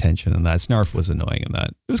great intention. In that, Snarf was annoying in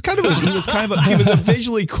that. It was he was a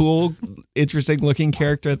visually cool, interesting looking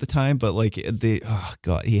character at the time, but like he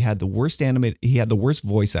had the worst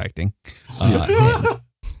voice acting.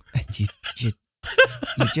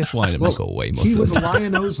 You just wanted him to go away most of the time. He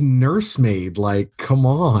was Lion-O's nursemaid. Like, come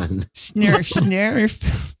on.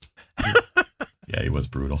 Snarf. Yeah, he was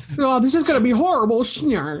brutal. Oh, this is going to be horrible.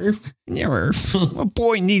 Snarf. A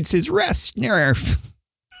boy needs his rest. Snarf.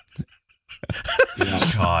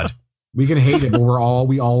 God. We can hate it, but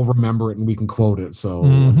we all remember it and we can quote it. So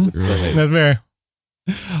That's fair.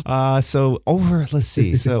 So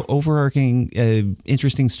overarching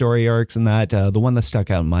interesting story arcs, and that the one that stuck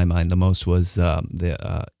out in my mind the most was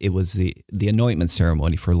the anointment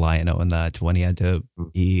ceremony for Lion-O, and that when it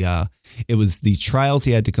was the trials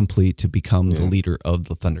he had to complete to become the leader of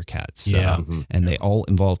the Thundercats. And they all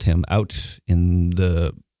involved him out in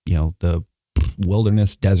the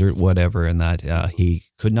wilderness, desert, whatever, and that he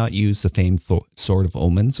could not use the famed Sword of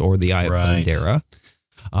Omens or the Eye of Thundera.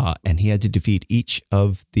 And he had to defeat each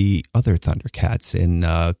of the other Thundercats in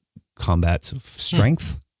combats of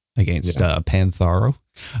strength against Panthera,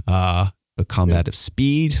 a combat of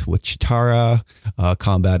speed with Cheetara,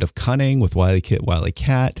 combat of cunning with Wily Kit, Wily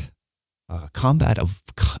Cat, combat of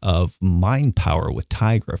mind power with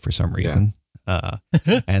Tigra for some reason.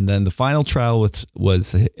 And then the final trial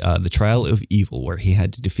was the trial of evil, where he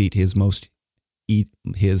had to defeat his most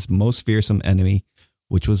fearsome enemy,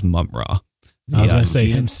 which was Mumm-Ra. I was going to say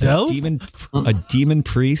himself? A demon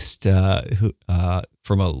priest who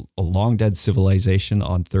from a long dead civilization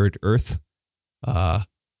on Third Earth,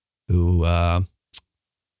 who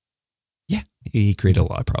he created a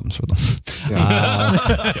lot of problems for them.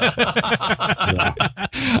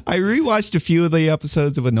 I rewatched a few of the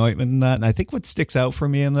episodes of Anointment in that, and I think what sticks out for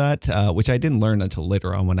me in that, which I didn't learn until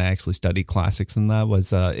later on when I actually studied classics in that,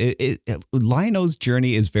 was Lion-O's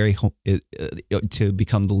journey is to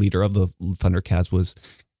become the leader of the Thundercats was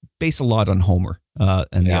based a lot on Homer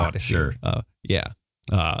and the Odyssey. Sure.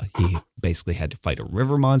 He basically had to fight a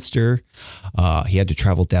river monster. He had to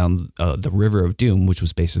travel down the River of Doom, which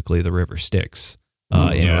was basically the River Styx,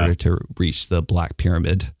 in order to reach the Black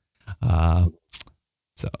Pyramid.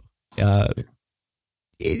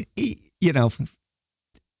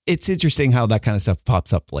 It's interesting how that kind of stuff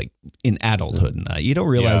pops up like in adulthood, and you don't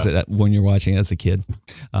realize it when you're watching as a kid.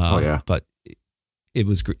 But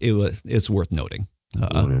it's worth noting.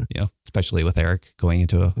 Especially with Eric going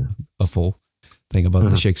into a full thing about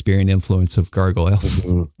the Shakespearean influence of Gargoyle.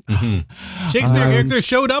 Shakespeare character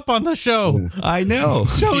showed up on the show. I know.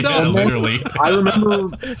 Showed up. Literally. I remember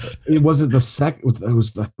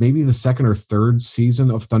maybe the second or third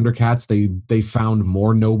season of Thundercats. They found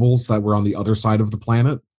more nobles that were on the other side of the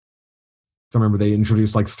planet. So I remember they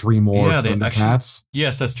introduced like 3 more Thundercats.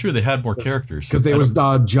 Yes, that's true. They had more characters. Because there was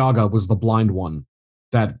Jaga was the blind one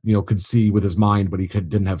that could see with his mind, but he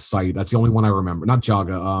didn't have sight. That's the only one I remember. Not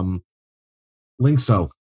Jaga. Linkso.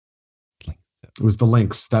 It was the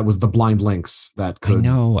Lynx. That was the blind Lynx that could. I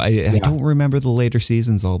know. I don't remember the later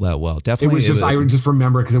seasons all that well. Definitely. It was just, I just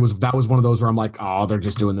remember because that was one of those where I'm like, oh, they're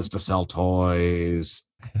just doing this to sell toys.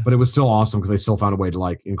 But it was still awesome because they still found a way to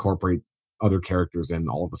like incorporate other characters in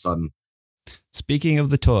all of a sudden. Speaking of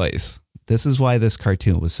the toys, this is why this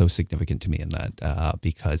cartoon was so significant to me in that,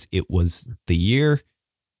 because it was the year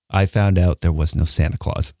I found out there was no Santa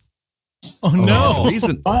Claus. Oh no! The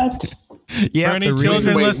reason, What? yeah, For any the reason-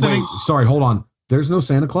 children listening, Sorry, hold on. There's no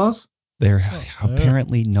Santa Claus? They're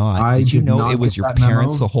apparently not. I Did you did know not it was get your that memo.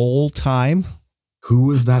 parents the whole time? Who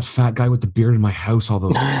was that fat guy with the beard in my house all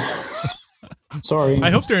those Sorry.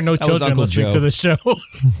 I hope there are no That was children Uncle listening Joe. to the show,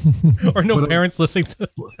 or no But, parents listening to.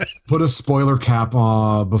 Put a spoiler cap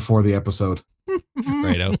before the episode.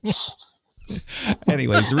 Right out.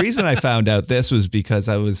 Anyways, the reason I found out this was because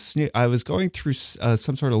I was going through some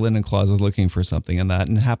sort of linen closet looking for something and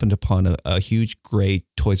happened upon a huge gray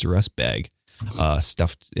Toys R Us bag,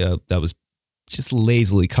 stuffed that was just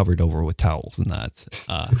lazily covered over with towels and that.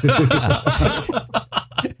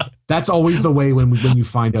 That's always the way when you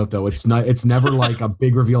find out though. It's never like a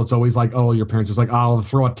big reveal. It's always like, oh, your parents just like, oh, I'll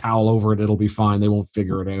throw a towel over it. It'll be fine. They won't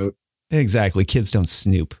figure it out. Exactly. Kids don't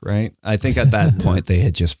snoop, right? I think at that point they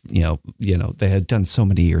had just, they had done so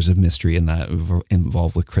many years of mystery in that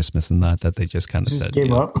involved with Christmas and that they just kind of said,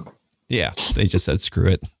 gave up. yeah, they just said, screw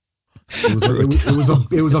it.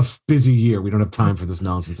 It was a busy year. We don't have time for this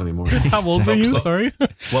nonsense anymore. How old were you? Sorry.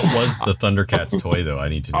 What was the Thundercats toy though? I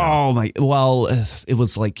need to know. Oh my! Well, it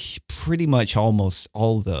was like pretty much almost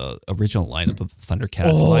all the original lineup of the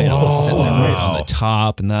Thundercats lineup was sitting there right on the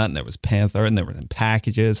top, and there was Panther, and there were in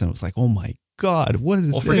packages, and it was like, oh my god, what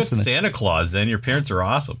is Well, this? forget And Santa Claus. Then your parents are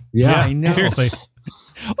awesome. Yeah, I know. Seriously.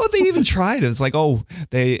 Oh, they even tried it. It's like, oh,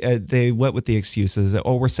 they went with the excuses that,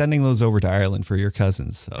 oh, we're sending those over to Ireland for your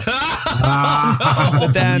cousins. So. But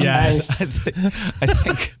then Yes.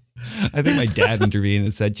 I think my dad intervened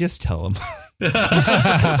and said, just tell him.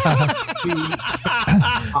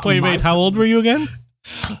 Wait, how old were you again?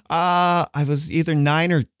 I was either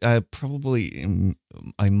 9 or probably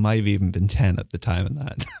I might have even been 10 at the time of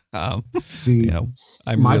that. See,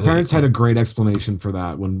 my really, parents had a great explanation for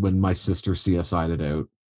that when my sister CSI'd it out.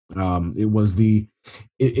 It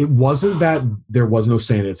wasn't that there was no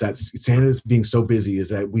Santa. It's that Santa's being so busy is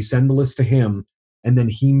that we send the list to him and then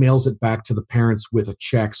he mails it back to the parents with a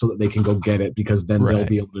check so that they can go get it because then they'll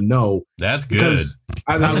be able to know. That's good.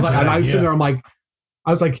 I was sitting there, I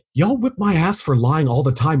was like, y'all whip my ass for lying all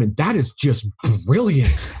the time, and that is just brilliant.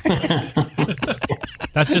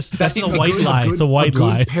 That's a white lie. It's a white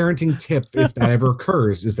lie. Parenting tip, if that ever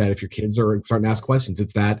occurs, is that if your kids are starting to ask questions,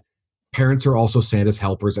 it's that parents are also Santa's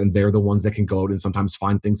helpers, and they're the ones that can go out and sometimes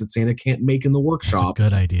find things that Santa can't make in the workshop. That's a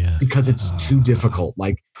good idea. Because it's too difficult.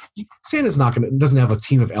 Like Santa's doesn't have a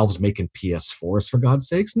team of elves making PS4s for God's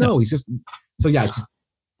sakes. No, he's just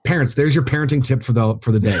parents. There's your parenting tip for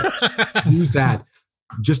the day. Use that.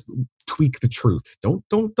 Just tweak the truth.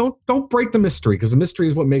 Don't break the mystery because the mystery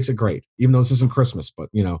is what makes it great. Even though this isn't Christmas, but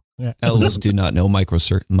elves do not know micro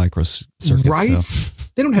circuits, right? So.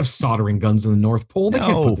 They don't have soldering guns in the North Pole. They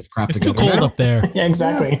can't put this crap It's together. too cold now. up there. Yeah,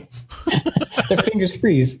 exactly. Their fingers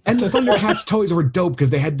freeze. And the Thundercats toys were dope because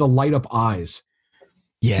they had the light up eyes.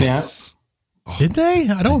 Yes. Did they?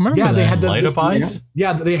 I don't remember. Yeah, they had light up eyes.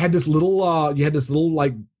 Yeah, they had this little. You had this little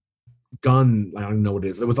like gun. I don't even know what it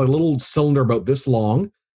is. It was like a little cylinder about this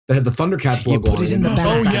long that had the Thundercats You logo put on it in the back.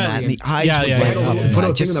 Oh, yes. And the eyes Yeah, would yeah, light yeah, up. yeah, yeah. Put a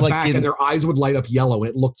thing Just in the like back, and their eyes would light up yellow.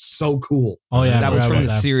 It looked so cool. Oh yeah, that was from the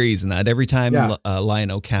that. series, and that every time Yeah.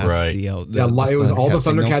 Lion-O cast, Right. It was all the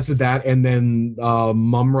Thundercats did that, and then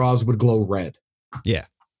Mumra's would glow red. Yeah,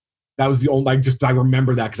 that was the only. I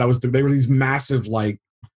remember that because they were these massive like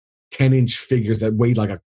 10-inch figures that weighed like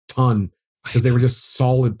a ton because they were just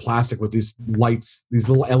solid plastic with these lights, these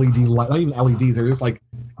little LED lights, not even LEDs. They're just like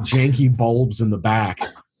janky bulbs in the back.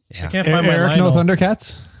 I can't find my Eric, no Lionel.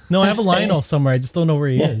 Thundercats? No, I have a Lionel somewhere. I just don't know where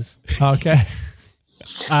he is. Okay.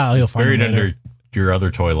 You'll find Buried him later. under your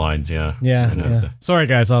other toy lines. Yeah. Yeah. Sorry,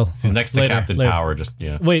 guys. He's next to Captain Power. Just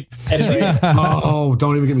Wait. Oh,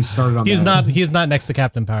 don't even get me started on that. He's not next to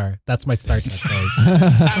Captain Power. That's my Star Trek toys.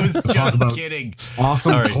 I was just kidding.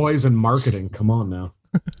 Awesome All right. toys and marketing. Come on now.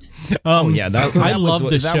 Oh yeah, that I was, love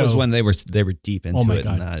this that show. was when they were deep into my it,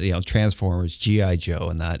 God. and that Transformers, GI Joe,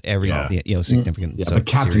 and that significant. Yeah, but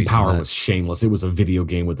Captain series Power and that. was shameless. It was a video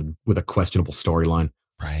game with a questionable storyline.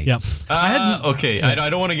 right. Yep. Okay, I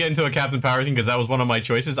don't want to get into a Captain Power thing because that was one of my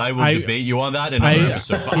choices. I will debate you on that in another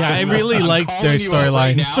episode. But I really I'm like calling their you out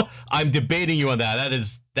right storyline. now. I'm debating you on that.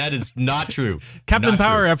 That is not true. Captain Not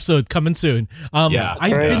Power true. episode coming soon. Yeah. I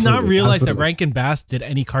did not Absolutely. realize that Absolutely. Rankin Bass did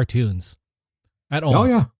any cartoons at all. Oh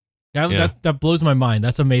yeah. That blows my mind.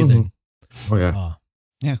 That's amazing. Oh yeah.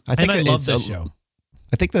 Yeah, I love this show.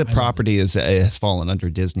 I think the property has fallen under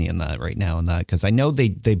Disney in that right now, because I know they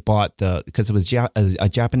bought because it was a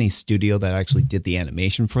Japanese studio that actually did the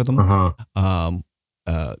animation for them. And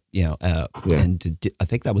I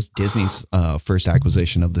think that was Disney's first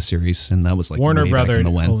acquisition of the series, and that was like Warner Brothers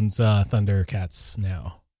owns Thundercats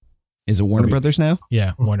now. Is it Warner Brothers now?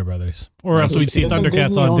 Yeah, Warner Brothers. Or else we'd see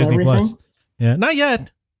Thundercats on Disney Plus. Yeah, not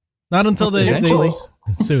yet. Not until they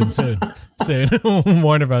soon.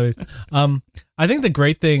 Warner Brothers. I think the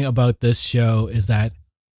great thing about this show is that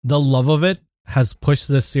the love of it has pushed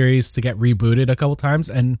this series to get rebooted a couple times,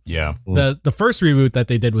 and the first reboot that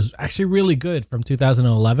they did was actually really good from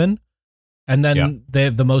 2011, and then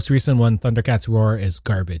the most recent one, Thundercats Roar, is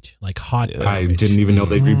garbage, like hot garbage. I didn't even know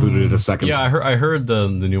they rebooted it a second time. Yeah, I heard the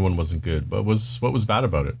new one wasn't good, but what was bad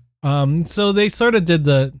about it? So they sort of did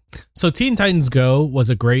Teen Titans Go was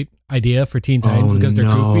a great idea for Teen Titans because they're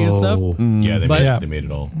goofy and stuff. Yeah, they made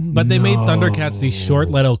it all. But they made Thundercats these short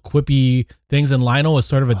little quippy things, and Lionel was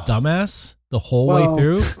sort of a dumbass the whole way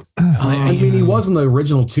through. I mean, he was in the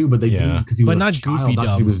original too, but they didn't because he was not goofy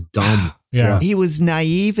dumb. He was dumb. Yeah. He was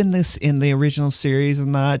naive in the original series,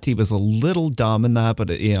 and that he was a little dumb in that, but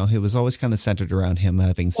it was always kind of centered around him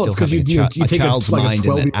having a child's mind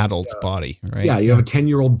in an adult's body, right? Yeah, you have a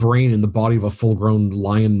 10-year-old brain in the body of a full-grown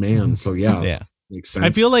lion man, so yeah. Makes sense. I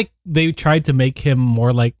feel like they tried to make him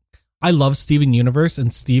more like, I love Steven Universe,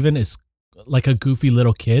 and Steven is like a goofy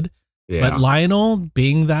little kid, but Lionel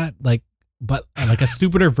being that but like a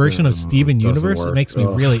stupider version of Steven Universe, it makes me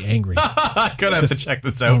really angry. I'm gonna have to check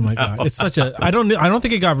this out. Oh my god, it's such a. I don't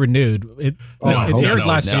think it got renewed. It aired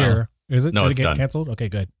last year. Is it? No, Did it's it get done. canceled? Okay,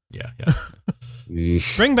 good. Yeah.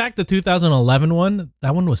 Bring back the 2011 one.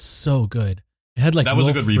 That one was so good. It had that was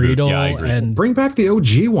a good reboot. Yeah, I agree. And bring back the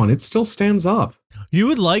OG one. It still stands up. You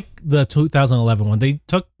would like the 2011 one. They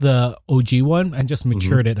took the OG one and just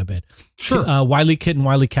matured it a bit. Sure. Wily Kit and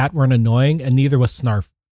Wily Cat weren't annoying, and neither was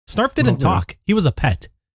Snarf. Snarf didn't talk. He was a pet.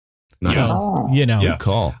 Nice. So, Good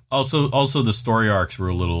call. Also, the story arcs were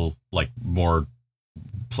a little more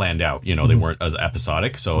planned out. They weren't as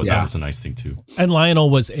episodic, so that was a nice thing too. And Lionel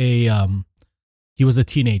was he was a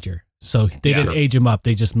teenager, so they didn't age him up.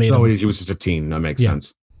 They just made him. He was just a teen. That makes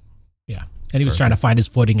sense. Yeah, and he was trying to find his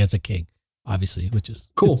footing as a king, obviously, which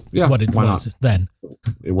is cool. Yeah, what it was not? Then.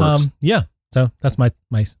 It works. So that's my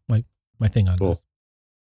thing on this.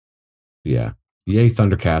 Yeah. Yay,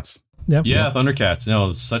 Thundercats. Yep. Yeah, Thundercats. No,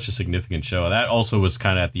 it's such a significant show. That also was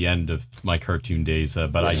kind of at the end of my cartoon days,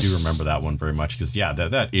 but I do remember that one very much because,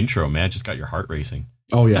 that intro, man, just got your heart racing.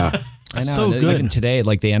 Oh, yeah. I know. So good. Even today,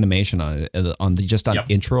 like the animation on it,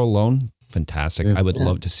 intro alone, fantastic. I would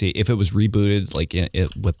love to see if it was rebooted,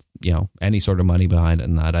 with any sort of money behind it,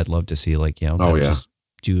 and that I'd love to see just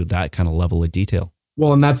do that kind of level of detail.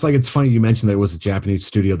 Well, and that's it's funny you mentioned that it was a Japanese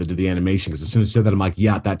studio that did the animation, because as soon as you said that, I'm like,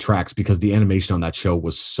 yeah, that tracks, because the animation on that show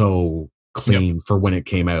was so clean for when it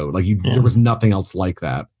came out. There was nothing else like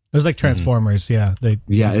that. It was like Transformers. Yeah. It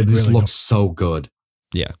just looked so good.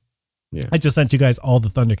 Yeah. Yeah. I just sent you guys all the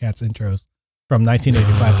Thundercats intros from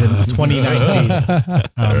 1985 to 2019.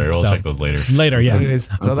 All right, we'll check those later. Later, yeah. Anyways,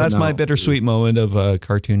 so that's my bittersweet moment of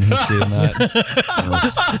cartoon history in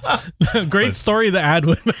that. Great story to add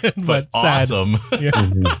with it, but sad. Awesome. Yeah.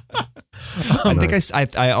 I think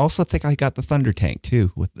I also think I got the Thunder Tank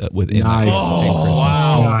too with Nice. Same Christmas.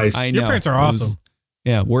 Wow. Nice. I know. Your parents are awesome.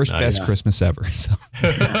 Best Christmas ever. So.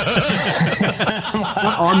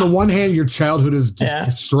 On the one hand, your childhood is just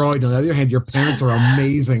destroyed. On the other hand, your parents are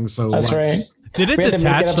amazing. So that's right. Did it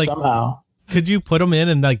detach somehow? Could you put them in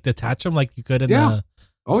and detach them like you could in the?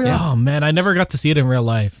 Oh yeah. Oh man, I never got to see it in real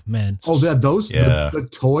life, man. Oh yeah, the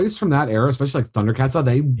toys from that era, especially like Thundercats,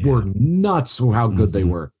 they were nuts. How good they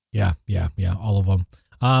were. Yeah, all of them.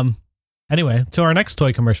 Anyway, to our next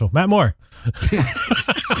toy commercial, Matt Moore.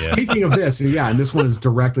 Speaking of this, and this one is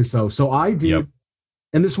directly so. So I did,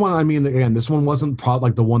 and this one, I mean, again, this one wasn't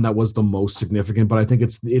the one that was the most significant, but I think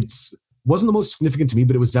it's wasn't the most significant to me,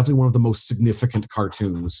 but it was definitely one of the most significant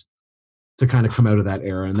cartoons to kind of come out of that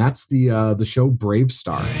era, and that's the show Brave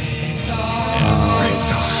Star.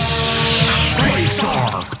 Brave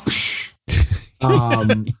Star.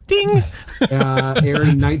 Ding. Aired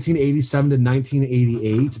in 1987 to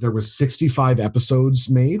 1988. There was 65 episodes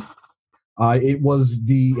made. It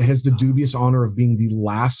has the dubious honor of being the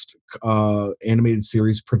last animated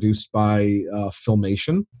series produced by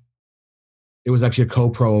Filmation. It was actually a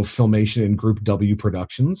co-pro of Filmation and Group W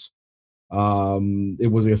Productions.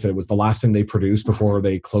 It was, like I said, it was the last thing they produced before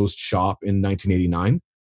they closed shop in 1989.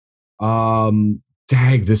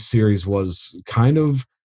 This series was kind of.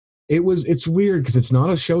 It's weird because it's not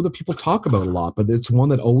a show that people talk about a lot, but it's one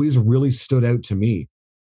that always really stood out to me.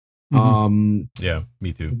 Yeah,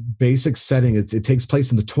 me too. Basic setting. It takes place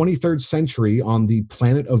in the 23rd century on the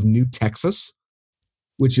planet of New Texas,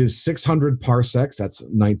 which is 600 parsecs. That's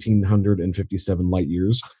 1957 light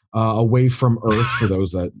years away from Earth. For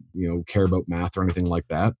those that care about math or anything like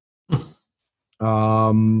that.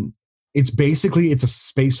 It's a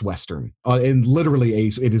space western, and literally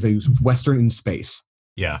it is a western in space.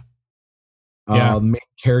 Yeah. The main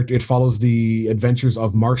character. It follows the adventures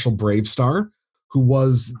of Marshall Bravestar, who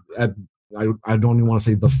was I don't even want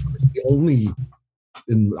to say the only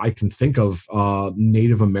I can think of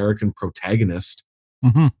Native American protagonist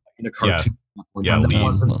in a cartoon. Yeah,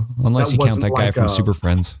 unless you count that guy from Super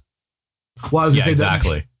Friends. Well, I was gonna say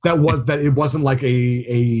exactly. that it wasn't like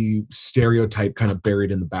a stereotype kind of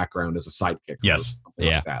buried in the background as a sidekick. Yes.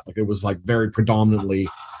 Like that. Like it was like very predominantly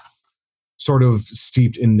sort of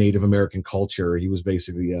steeped in Native American culture. He was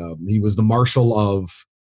basically he was the marshal of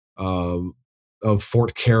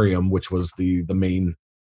Fort Carrium, which was the main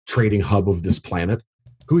trading hub of this planet,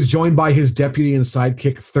 who's joined by his deputy and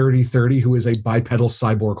sidekick 3030, who is a bipedal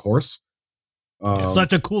cyborg horse.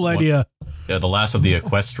 Such a cool idea. Yeah, the last of the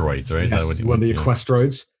equestroids, right? Yes, one of the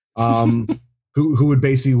equestroids. Who would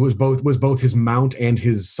basically was both his mount and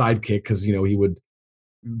his sidekick, because he would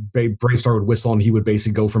Bravestar would whistle and he would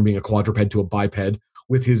basically go from being a quadruped to a biped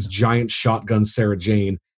with his giant shotgun Sarah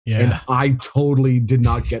Jane. Yeah. And I totally did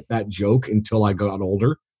not get that joke until I got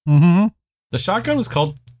older. Mm-hmm. The shotgun was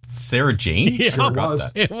called Sarah Jane? Yeah, Sure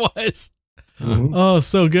was. It was. Mhm. Oh,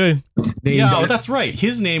 so good. Yeah, that's right.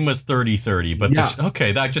 His name was 3030, but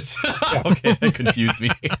okay, that just okay, that confused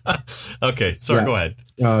me. Okay, sorry, go ahead.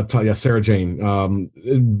 Sarah Jane.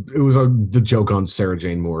 It was the joke on Sarah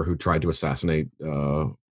Jane Moore, who tried to assassinate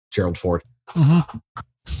Gerald Ford.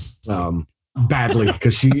 Mm-hmm. Badly,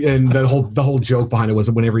 because the whole joke behind it was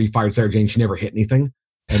that whenever he fired Sarah Jane, she never hit anything,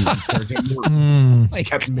 and Sarah Jane Moore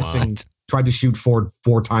kept missing. Tried to shoot Ford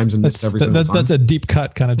 4 times and missed every single time. That's a deep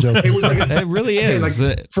cut kind of joke. It was like it really is.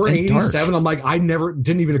 Like, for 87, I'm like,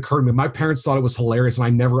 didn't even occur to me. My parents thought it was hilarious, and I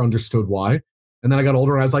never understood why. And then I got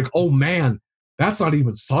older, and I was like, oh man, that's not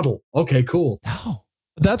even subtle. Okay, cool. No.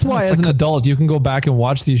 That's why, as an adult, you can go back and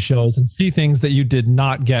watch these shows and see things that you did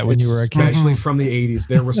not get when you were a kid. Especially from the 80s,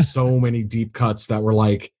 there were so many deep cuts that were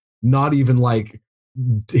like not even like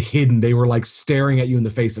hidden. They were like staring at you in the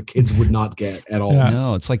face that kids would not get at all. Yeah.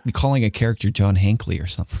 No, it's like calling a character John Hinckley or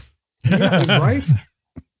something. Yeah, right?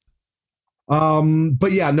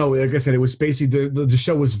 But yeah, no, like I said, it was basically the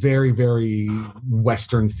show was very, very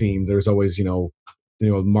Western themed. There's always,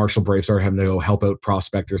 Marshall Bravestar having to go help out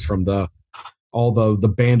prospectors from all the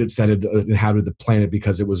bandits that had inhabited the planet,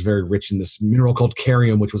 because it was very rich in this mineral called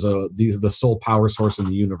Carium, which was the sole power source in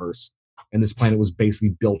the universe. And this planet was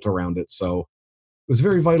basically built around it. So it was a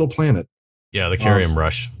very vital planet. Yeah, the Carium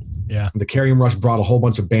Rush. Yeah. The Carium Rush brought a whole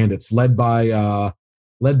bunch of bandits led by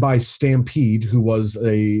Stampede, who was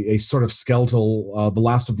a sort of skeletal, the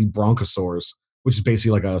last of the bronchosaurs, which is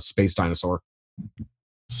basically like a space dinosaur.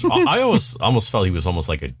 So I almost felt he was almost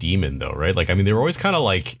like a demon, though, right? Like, I mean, they were always kind of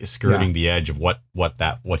like skirting the edge of what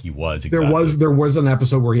he was. Exactly. There was an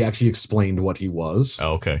episode where he actually explained what he was.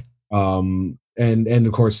 Oh, okay. And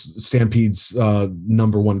of course, Stampede's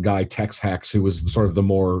number one guy, Tex Hex, who was sort of the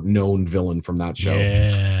more known villain from that show.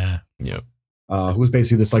 Yeah. Who was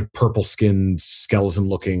basically this like purple skinned skeleton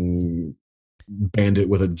looking bandit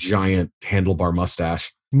with a giant handlebar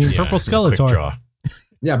mustache. You mean Purple Skeletor?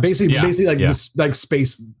 Yeah, basically like this like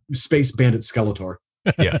space bandit Skeletor.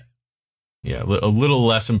 Yeah. Yeah, a little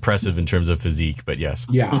less impressive in terms of physique, but yes.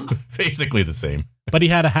 Yeah. Basically the same. But he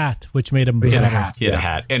had a hat, which made him. He had a hat. He had a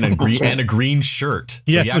hat and a green shirt. So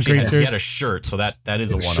yes, he had a shirt, so that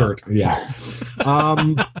is a one shirt. Yeah.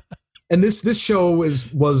 And this show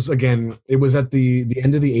was again, it was at the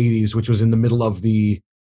end of the 80s, which was in the middle of the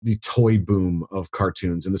toy boom of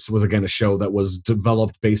cartoons. And this was again a show that was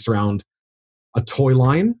developed based around a toy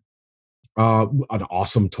line, an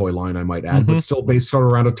awesome toy line, I might add, but still based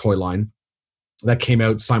around a toy line that came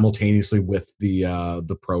out simultaneously with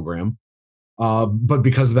the program. But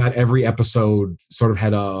because of that, every episode sort of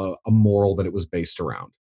had a moral that it was based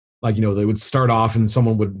around. Like, they would start off and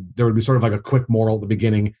there would be sort of like a quick moral at the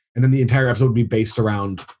beginning, and then the entire episode would be based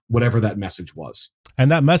around whatever that message was. And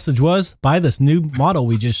that message was, buy this new model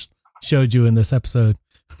we just showed you in this episode.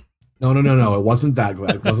 No. It wasn't that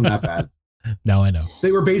bad. It wasn't that bad. No, I know.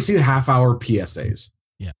 They were basically half-hour PSAs.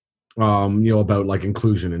 Yeah. About like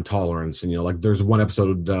inclusion and tolerance. And, like there's one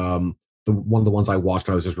episode, one of the ones I watched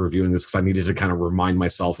when I was just reviewing this because I needed to kind of remind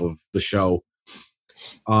myself of the show.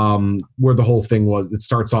 where the whole thing was. It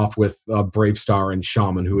starts off with Brave Star and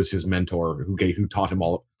Shaman, who was his mentor, who taught him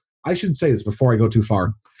all. I should say this before I go too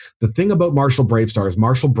far. The thing about Marshall Bravestar is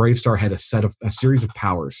Marshall Bravestar had a series of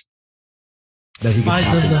powers that he could Eyes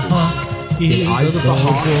tap of the into. hawk, Eyes of the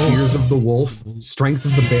hawk, ears of the wolf, strength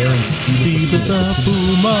of the bear, and speed of the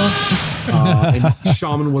puma. and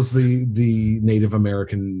Shaman was the Native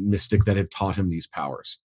American mystic that had taught him these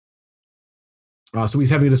powers. So he's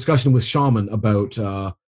having a discussion with Shaman about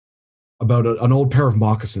an old pair of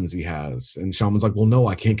moccasins he has, and Shaman's like, "Well, no,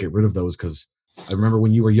 I can't get rid of those because I remember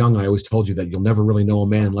when you were young, I always told you that you'll never really know a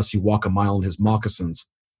man unless you walk a mile in his moccasins."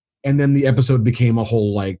 And then the episode became a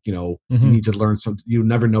whole you need to learn something. You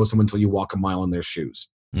never know someone until you walk a mile in their shoes.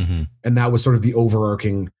 Mm-hmm. And that was sort of the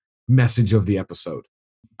overarching message of the episode.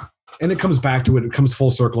 And it comes back to it. It comes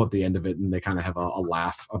full circle at the end of it, and they kind of have a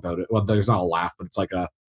laugh about it. Well, there's not a laugh, but it's like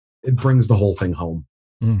it brings the whole thing home.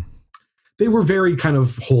 Mm. They were very kind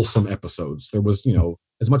of wholesome episodes. There was,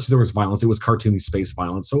 as much as there was violence, it was cartoony space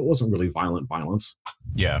violence, so it wasn't really violent violence.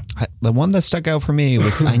 Yeah. The one that stuck out for me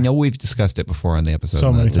was, I know we've discussed it before on the episode.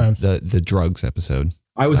 So many times. The drugs episode.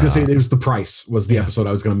 I was going to say it was The Price was the episode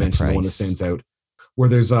I was going to mention, the one that stands out, where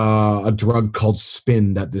there's a drug called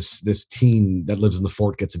Spin that this teen that lives in the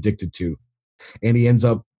fort gets addicted to. And he ends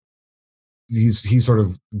up, he sort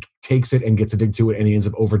of takes it and gets addicted to it, and he ends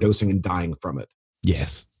up overdosing and dying from it.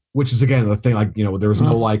 Yes. Which is, again, the thing, there was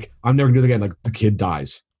no, I'm never going to do it again, the kid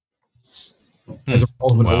dies. As a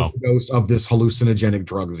result of an overdose of this hallucinogenic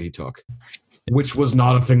drug that he took, which was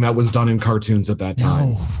not a thing that was done in cartoons at that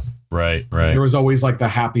time. No. Right. There was always the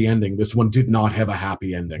happy ending. This one did not have a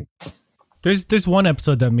happy ending. There's one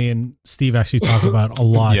episode that me and Steve actually talk about a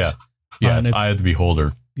lot. Yeah. It's Eye of the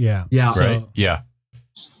Beholder. Yeah. Yeah. Right. Yeah.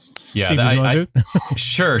 Yeah, Steve,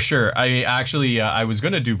 sure. I was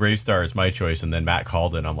going to do Brave Star as my choice, and then Matt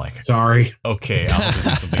called it. I'm like, sorry. Okay, I'll have to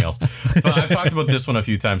do something else. But I've talked about this one a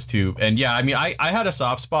few times too. And yeah, I mean, I had a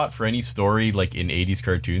soft spot for any story in 80s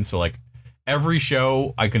cartoons. So every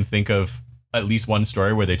show I can think of at least one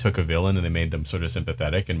story where they took a villain and they made them sort of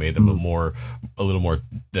sympathetic and made them a little more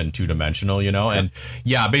than two-dimensional, And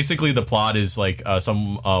yeah, basically the plot is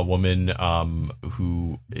some woman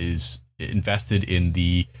who is invested in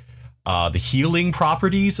the healing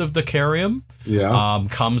properties of the Carium,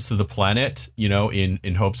 comes to the planet,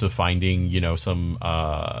 in hopes of finding, some,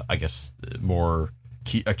 I guess,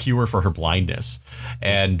 a cure for her blindness,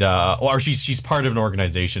 and or she's part of an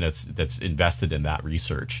organization that's invested in that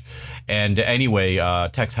research. And anyway,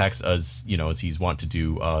 Tex Hex, as he's wont to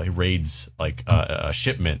do, raids a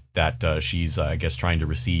shipment that she's I guess trying to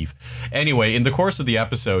receive. Anyway, in the course of the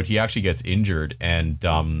episode, he actually gets injured, and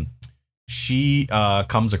she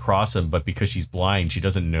comes across him, but because she's blind, she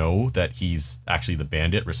doesn't know that he's actually the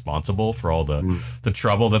bandit responsible for all the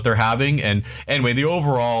trouble that they're having. And anyway, the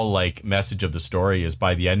overall message of the story is,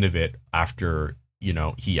 by the end of it, after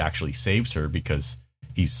he actually saves her because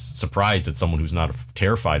he's surprised at someone who's not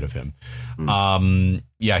terrified of him.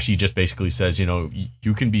 She just basically says,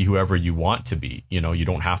 you can be whoever you want to be. You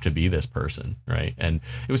don't have to be this person, right? And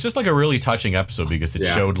it was just a really touching episode because it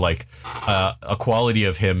showed a quality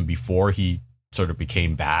of him before he sort of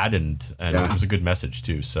became bad, and it was a good message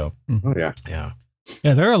too. So yeah,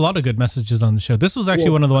 there are a lot of good messages on the show. This was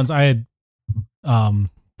actually one of the ones I had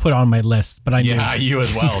put on my list, but I knew you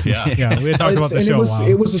as well. Yeah, we had talked about the show.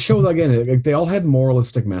 It was a show that, again, they all had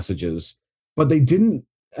moralistic messages, but they didn't.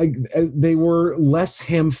 They were less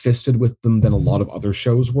ham-fisted with them than a lot of other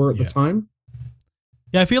shows were at the time.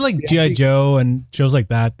 Yeah, I feel like G.I. Joe and shows like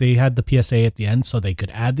that, they had the PSA at the end so they could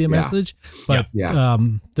add the message. But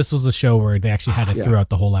this was a show where they actually had it throughout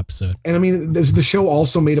the whole episode. And I mean, the show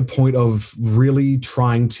also made a point of really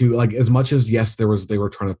trying to, as much as, yes, they were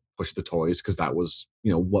trying to push the toys because that was,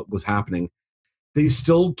 what was happening. They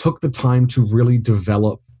still took the time to really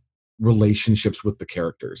develop relationships with the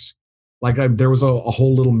characters. There was a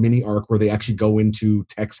whole little mini arc where they actually go into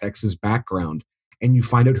Tex Hex's background, and you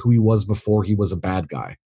find out who he was before he was a bad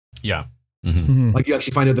guy. Yeah. Mm-hmm. You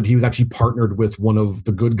actually find out that he was actually partnered with one of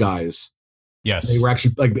the good guys. Yes. They were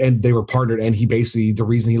actually and they were partnered, and he basically, the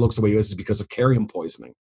reason he looks the way he is because of carium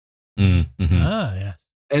poisoning. Mm-hmm. Ah, yes.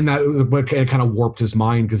 And that kind of warped his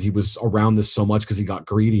mind because he was around this so much because he got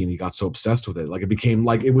greedy and he got so obsessed with it. It became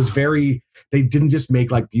it was very, they didn't just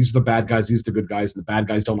make these are the bad guys, these are the good guys, and the bad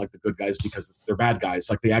guys don't like the good guys because they're bad guys.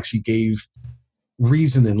 They actually gave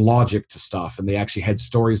reason and logic to stuff, and they actually had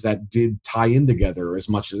stories that did tie in together as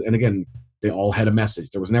much as, and again, they all had a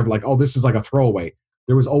message. There was never this is a throwaway.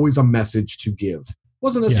 There was always a message to give.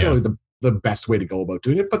 Wasn't necessarily the best way to go about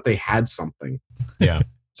doing it, but they had something. Yeah.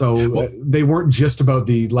 So they weren't just about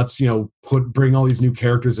the let's bring all these new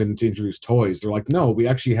characters in to introduce toys. They're like, no, we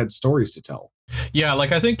actually had stories to tell. Yeah,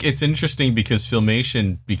 like I think it's interesting because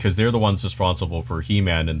Filmation, because they're the ones responsible for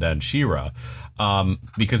He-Man and then She-Ra,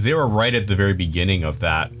 because they were right at the very beginning of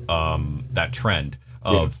that trend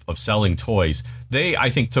of selling toys. They, I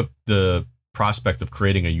think, took the prospect of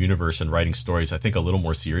creating a universe and writing stories, I think, a little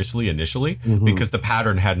more seriously initially, because the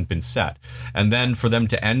pattern hadn't been set. And then for them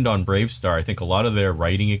to end on Brave Star, I think a lot of their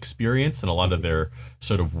writing experience and a lot of their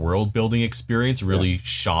sort of world building experience really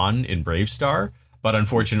shone in Brave Star. But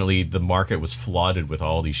unfortunately, the market was flooded with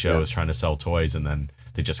all these shows trying to sell toys, and then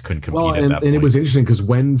they just couldn't compete at that point. And it was interesting because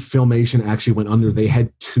when Filmation actually went under, they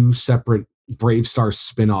had 2 separate Brave Star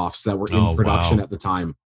spin-offs that were in production at the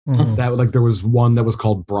time. That there was one that was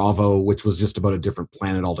called Bravo, which was just about a different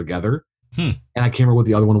planet altogether. And I can't remember what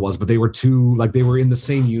the other one was, but they were 2, they were in the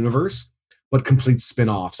same universe, but complete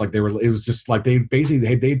spin-offs. It was just they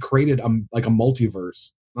basically they'd created a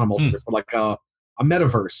multiverse, not a multiverse, but a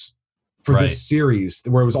metaverse for this series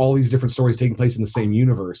where it was all these different stories taking place in the same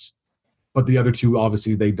universe. But the other 2,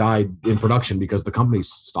 obviously, they died in production because the company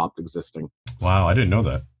stopped existing. Wow, I didn't know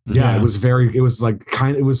that. Yeah, it was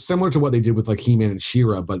it was similar to what they did with He-Man and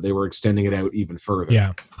She-Ra, but they were extending it out even further.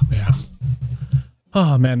 Yeah.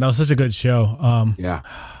 Oh man, that was such a good show.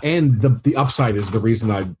 And the upside is the reason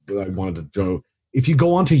I wanted to go. If you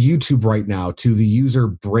go onto YouTube right now to the user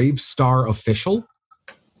Brave Star Official,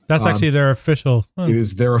 that's actually their official. It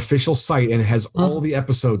is their official site, and it has all the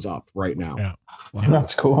episodes up right now. Yeah, wow.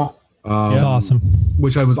 That's cool. That's awesome.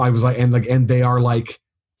 Which I was like, and they are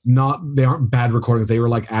they aren't bad recordings. They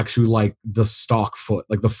were actually the stock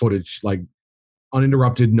the footage,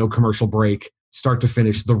 uninterrupted, no commercial break, start to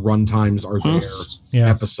finish. The run times are their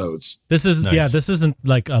episodes. This is nice. This isn't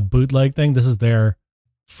a bootleg thing. This is their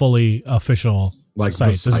fully official site.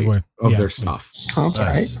 This is where their stuff. That's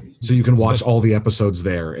right. So you can watch all the episodes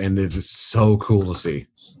there, and it's so cool to see.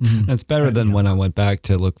 It's better than when I went back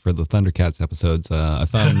to look for the Thundercats episodes. I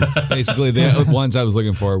found basically the ones I was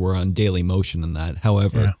looking for were on Daily Motion and that.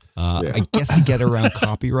 However, I guess to get around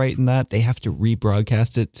copyright and that, they have to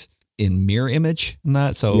rebroadcast it in mirror image and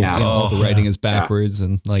that. So all the writing is backwards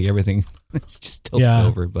and everything. It's just tilted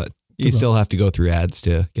over, but you still have to go through ads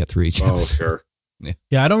to get through each episode. Oh, sure.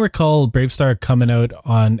 Yeah, I don't recall Brave Star coming out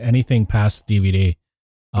on anything past DVD.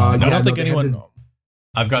 I don't think anyone...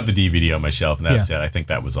 I've got the DVD on my shelf, and that's it. I think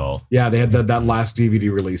that was all. Yeah, they had that last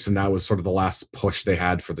DVD release, and that was sort of the last push they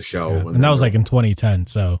had for the show. Yeah. And that was in 2010,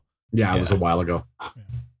 so... Yeah, it was a while ago.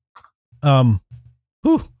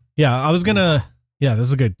 Yeah, I was gonna... Yeah, this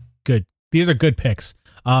is good. These are good picks.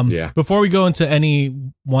 Before we go into any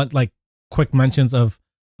quick mentions of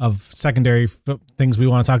secondary things we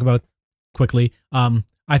want to talk about quickly,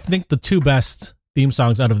 I think the 2 best theme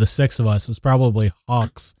songs out of the 6 of us is probably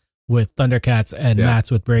Hawks with Thundercats and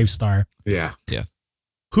Matt's with Brave Star. Yeah.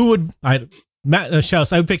 Who would Matt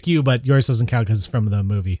Shells? I would pick you, but yours doesn't count because it's from the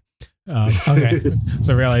movie. Okay,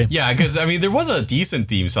 so really, because there was a decent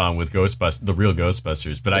theme song with the real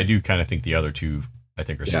Ghostbusters, but I do kind of think the other 2 I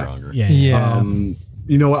think are stronger. Yeah.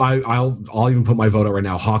 You know what? I'll even put my vote out right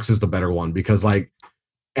now. Hawks is the better one because if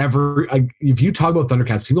you talk about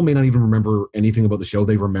Thundercats, people may not even remember anything about the show.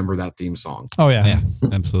 They remember that theme song. Oh yeah,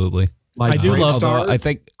 absolutely. I do love Star. I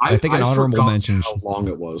think an honorable mention. How long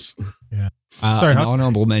it was? Yeah. An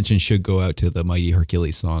honorable mention should go out to the Mighty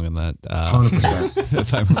Hercules song and that. 100%.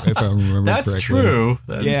 if I remember that's correctly. True.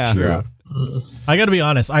 That is true. I got to be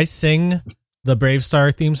honest. I sing the Brave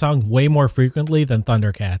Star theme song way more frequently than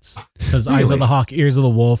Thundercats because Eyes of the Hawk, Ears of the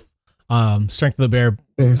Wolf, Strength of the Bear,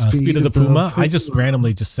 Speed of the Puma. I just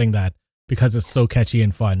randomly just sing that because it's so catchy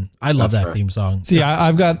and fun. I love that theme song. See,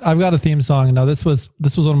 I've got a theme song. Now this was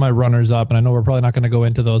one of my runners up, and I know we're probably not going to go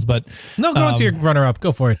into those, but no, go into your runner up.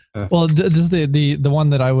 Go for it. Well, this is the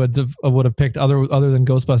one that I would have picked other than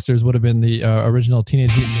Ghostbusters would have been the original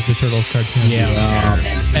Teenage Mutant Ninja Turtles cartoon.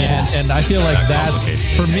 And I feel like that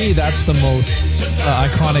for me that's the most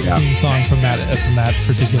iconic theme song from that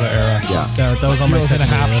particular era. Yeah, that was on my second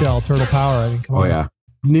half shell Turtle Power. I mean, come on. Yeah.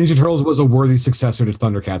 Ninja Turtles was a worthy successor to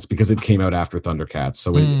Thundercats because it came out after Thundercats.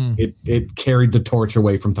 So it carried the torch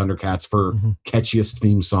away from Thundercats for catchiest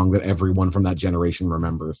theme song that everyone from that generation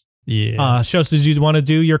remembers. Yeah. Shows, did you want to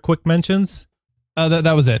do your quick mentions?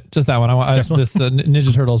 That was it. Just that one.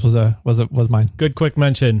 Ninja Turtles was mine. Good quick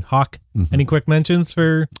mention. Hawk, any quick mentions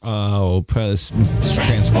for? Transformers.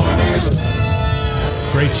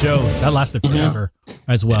 Great show. That lasted forever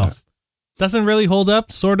as well. Yeah. Doesn't really hold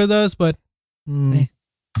up. Sort of does, but...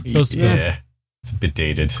 it's a bit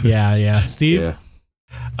dated. Yeah. Steve?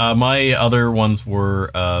 My other ones were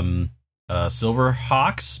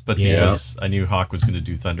Silverhawks, but because I knew Hawk was going to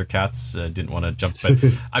do Thundercats, didn't want to jump. But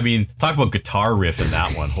I mean, talk about guitar riff in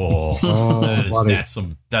that one. That's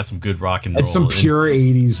some good rock and roll. It's some pure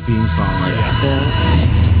 80s theme song right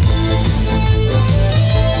now.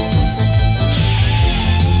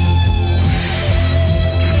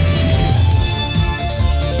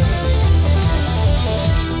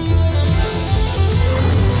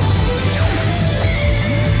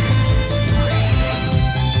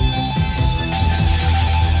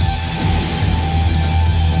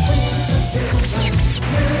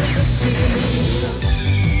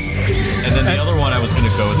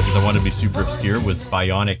 Because I wanted to be super obscure, was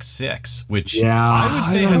Bionic 6, which I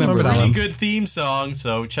would say has a remember that pretty one. good theme song,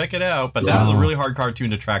 so check it out. But that was a really hard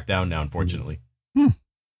cartoon to track down now, unfortunately.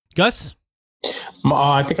 Gus?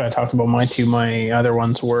 I think I talked about my two. My other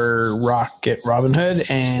ones were Rocket Robin Hood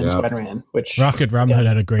and Spider-Man, which Rocket Robin Hood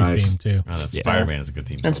had a great theme too. Oh, Spider-Man is a good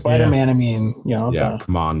theme song. And Spider-Man, I mean,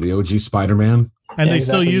 Come on, the OG Spider-Man. And they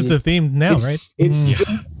still use the theme now, right? It's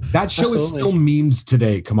still, that show is still memed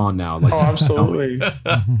today. Come on now. Like, absolutely.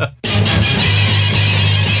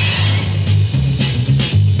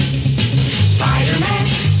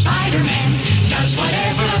 Spider-Man does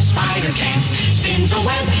whatever a spider can. Spins a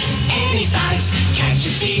web any size,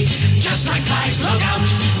 catches thieves just like flies. Look out,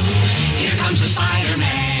 here comes the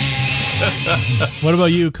Spider-Man. What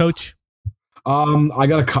about you, Coach? I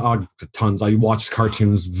got tons. I watched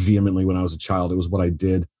cartoons vehemently when I was a child. It was what I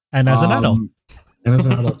did. And as an adult. And as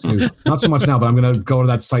an adult too. Not so much now, but I'm going to go to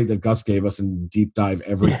that site that Gus gave us and deep dive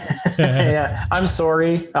everything. Yeah, I'm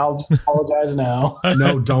sorry. I'll just apologize now.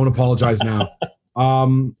 No, don't apologize now.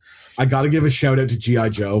 I got to give a shout out to G.I.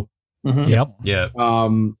 Joe. Mm-hmm. Yep. Yeah.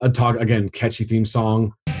 A talk again, catchy theme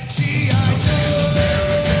song. G.I. Joe.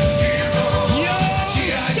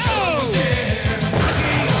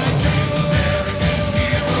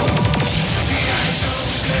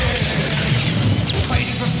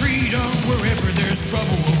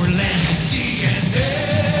 Trouble over land and sea and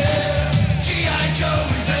air. G.I. Joe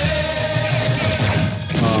is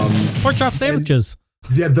there. Pork chop sandwiches.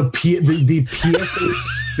 Yeah, the PSA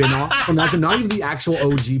spin-offs from that, not even the actual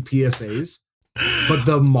OG PSAs, but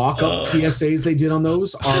the mock-up PSAs they did on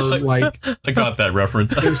those are like... I got that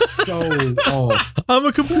reference. They're so... I'm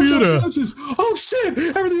a computer. Oh, shit!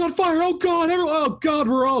 Everything's on fire! Oh, God!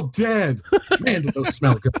 We're all dead! Man, do those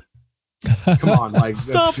smell good. Come on, like...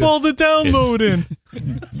 Stop all the downloading!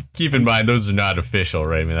 Keep in mind, those are not official,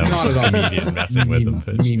 right? I mean, that was a comedian messing with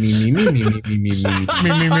them. Me.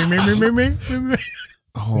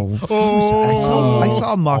 I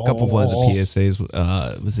saw a mock-up of one of the PSAs.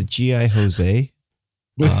 Was it G.I. Jose?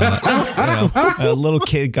 A little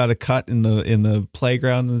kid got a cut in the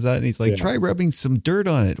playground and he's like, try rubbing some dirt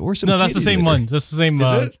on it or some. No, that's the same one. That's the same.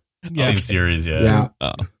 Same series, yeah.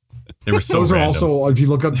 They were so those random. are also, if you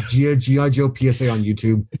look up G.I. Joe PSA on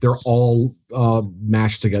YouTube, they're all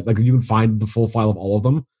mashed together. Like you can find the full file of all of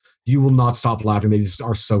them. You will not stop laughing. They just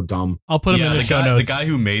are so dumb. I'll put them in the show notes. The guy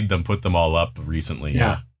who made them put them all up recently.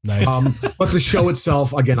 Yeah. Nice. But the show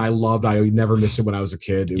itself, again, I loved. I never missed it when I was a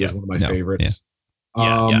kid. It was one of my favorites.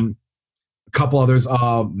 A couple others.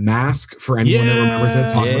 Mask, for anyone that remembers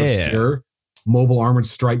it. Talk about obscure. Mobile Armored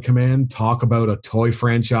Strike Command. Talk about a toy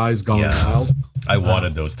franchise gone wild. I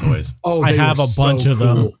wanted those toys. Oh, I have a bunch of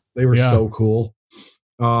them. They were so cool.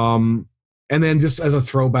 And then just as a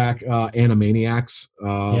throwback, Animaniacs.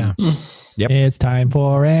 It's time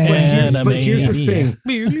for Animaniacs. But here's the thing.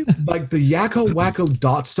 Like the Yakko Wacko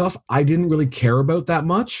Dot stuff, I didn't really care about that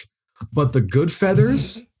much. But the Good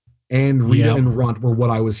Feathers and Rita and Runt were what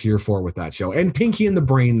I was here for with that show. And Pinky and the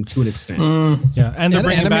Brain to an extent. Yeah, and they're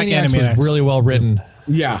bringing back Animaniacs. Was really well written.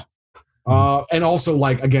 Yeah. And also,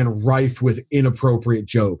 like, again, rife with inappropriate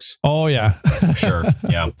jokes. Oh, yeah. Sure.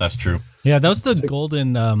 Yeah, that's true. Yeah, that was the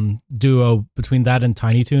golden duo between that and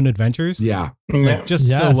Tiny Toon Adventures. Yeah. Like, just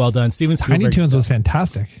so well done. Steven Spielberg. Tiny Toons was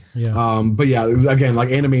fantastic. Yeah. But yeah, again, like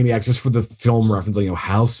Animaniacs, just for the film reference, like,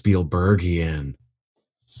 how Spielbergian.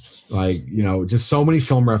 Like, just so many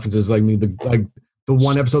film references. Like, the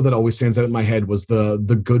one episode that always stands out in my head was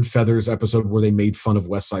the Good Feathers episode where they made fun of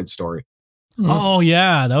West Side Story. Oh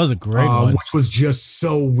yeah, that was a great one. Which was just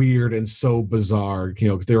so weird and so bizarre,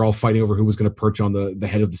 because they were all fighting over who was going to perch on the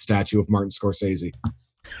head of the statue of Martin Scorsese.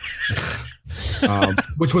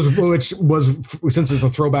 Which was since it's a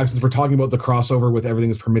throwback, since we're talking about the crossover with Everything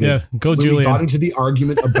Is Permitted. Yeah, go when Julian. We got into the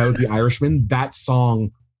argument about The Irishman. That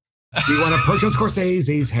song, "We Want to Perch on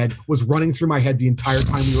Scorsese's Head," was running through my head the entire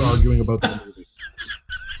time we were arguing about that movie.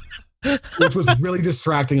 which was really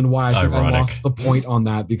distracting and why I think I lost the point on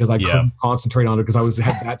that because I couldn't concentrate on it because I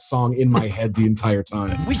had that song in my head the entire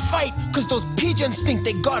time. We fight because those pigeons think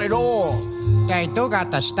they got it all. They do got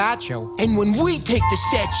the statue. And when we take the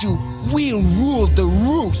statue, we'll rule the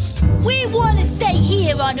roost. We want to stay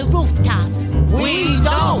here on the rooftop. We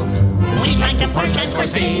don't. We'd like to perch on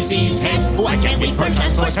Scorsese's head. Why can't we perch on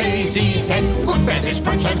Scorsese's head? Good feathers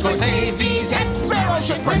perch on Scorsese's head. Sparrows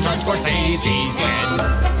should perch on Scorsese's head.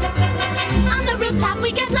 On the rooftop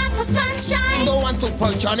we get lots of sunshine. No one could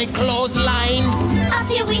perch on a clothesline. Up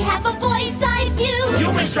here we have a bird's eye view.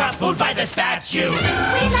 Humans drop food by the statue.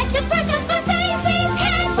 We'd like to perch on Scorsese's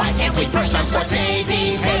head. Why can't we perch on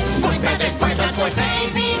Scorsese's head? Good feathers perch on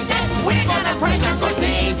Scorsese's head. We're gonna perch on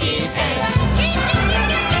Scorsese's head.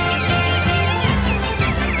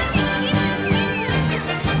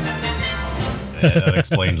 That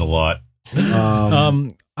explains a lot.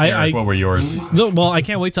 Eric, what were yours? Well, I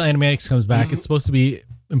can't wait till Animaniacs comes back. It's supposed to be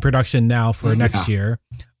in production now for next year.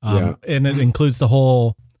 And it includes the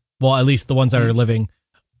whole, well, at least the ones that are living,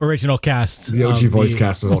 original cast. The OG voice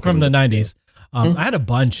cast is all from the 90s. I had a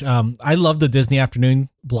bunch. I love the Disney afternoon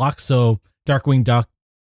blocks. So Darkwing Duck,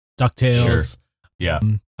 DuckTales. Sure. Yeah.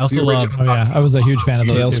 I also love. I was a huge fan of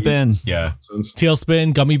those. Tailspin. Yeah.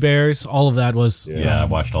 Tailspin, Gummy Bears, all of that was I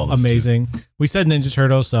watched all those amazing. Too. We said Ninja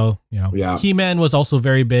Turtles, so He-Man was also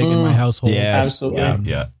very big in my household. Yes. Absolutely.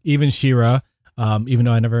 Yeah. Even She-Ra, even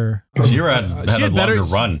though I never. She-Ra had a longer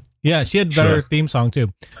run. Yeah, she had better theme song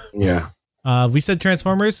too. Yeah. We said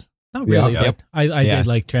Transformers. Not really. Yeah. But I did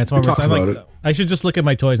like Transformers. I'm like, I should just look at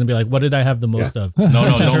my toys and be like, what did I have the most of? No,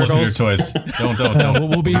 don't look at your toys. Don't.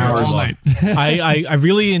 We'll be here all night. I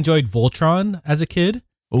really enjoyed Voltron as a kid.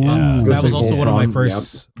 That was also one of my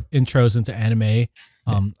first intros into anime.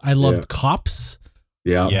 I loved Cops.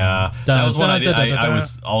 Yeah. That was one I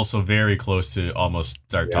was also very close to almost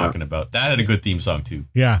start talking about. That had a good theme song too.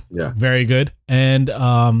 Yeah. Very good. And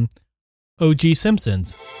OG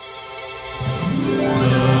Simpsons.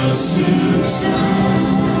 The Simpsons.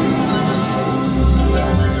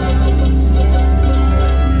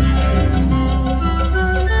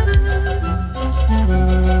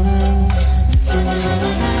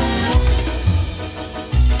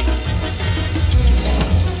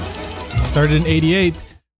 Started in 88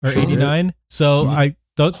 or 89. So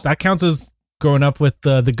that counts as growing up with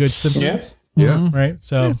the good Simpsons. Yeah. Right.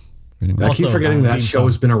 So I keep forgetting that show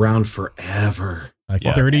has been around forever. Like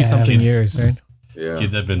 30 something years, right? Yeah.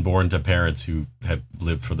 Kids have been born to parents who have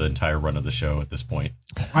lived for the entire run of the show at this point.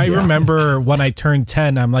 I remember when I turned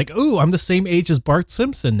 10, I'm like, ooh, I'm the same age as Bart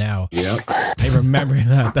Simpson now. Yep. I remember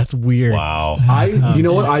that. That's weird. Wow. You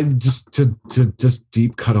know what? I just to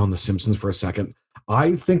deep cut on the Simpsons for a second.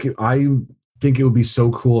 I think it would be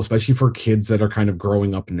so cool, especially for kids that are kind of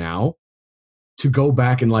growing up now, to go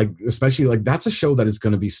back and especially that's a show that is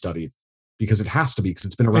going to be studied because it has to be because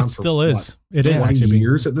it's been around. It still is. It is 20 actually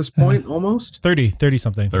years at this point, almost 30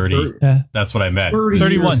 something. 30. Yeah. That's what I meant.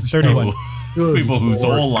 31. People whose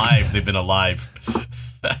whole lives they've been alive.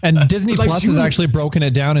 And Disney Plus has actually broken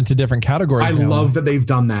it down into different categories. I love that they've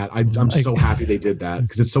done that. I'm so happy they did that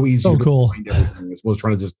because it's so easy. So cool. Find everything as well as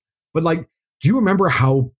trying to but do you remember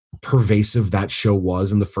how pervasive that show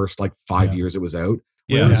was in the first 5 years it was out?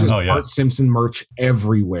 Yeah. There was just Bart Simpson merch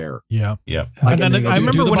everywhere. Yeah. Yeah. And then I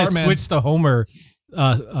remember when it switched to Homer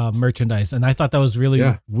merchandise, and I thought that was really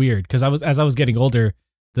weird because as I was getting older,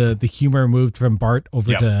 the humor moved from Bart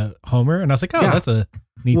over to Homer, and I was like, that's a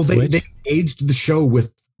neat switch. They aged the show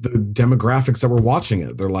with the demographics that were watching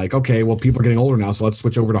it. They're like, okay, well, people are getting older now, so let's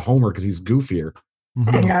switch over to Homer because he's goofier.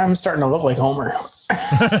 I'm starting to look like Homer.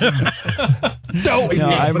 I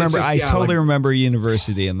remember. I totally remember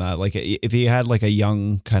university and that. Like, if you had a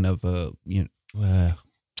young kind of what do you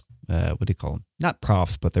call them? Not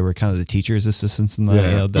profs, but they were kind of the teachers' assistants and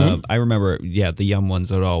that. I remember, the young ones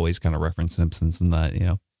that would always kind of reference Simpsons and that.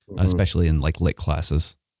 Especially in lit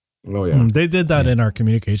classes. Oh yeah, they did that in our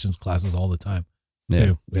communications classes all the time.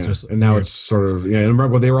 Too. And now it's sort of and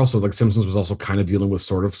remember they were also Simpsons was also kind of dealing with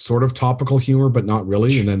sort of topical humor, but not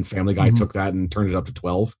really. And then Family Guy took that and turned it up to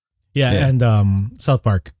 12. And South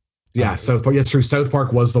Park. Yeah, South Park. Yeah, true. South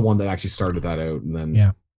Park was the one that actually started that out, and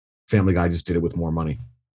then Family Guy just did it with more money.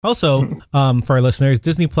 Also, for our listeners,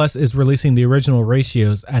 Disney Plus is releasing the original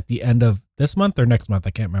ratios at the end of this month or next month.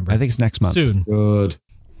 I can't remember. I think it's next month. Soon. Good.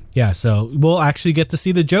 Yeah, so we'll actually get to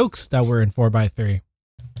see the jokes that were in 4x3.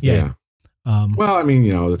 Yeah. Well, I mean,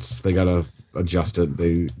 they got to adjust it.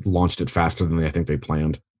 They launched it faster than I think they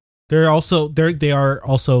planned. They are also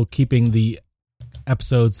keeping the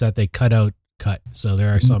episodes that they cut. So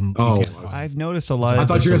there are some. I've noticed a lot. I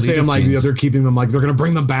thought you were going to say they're keeping them they're going to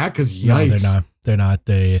bring them back because no, they're not. They're not.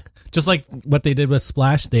 They just like what they did with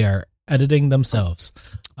Splash. They are editing themselves.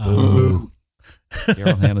 Daryl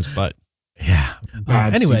Hannah's butt. Yeah.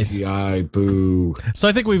 Bad Anyways, CGI, boo. so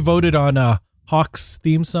I think we voted on Hawk's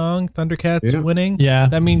theme song, Thundercats winning. Yeah.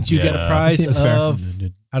 That means you get a prize Seems fair. of,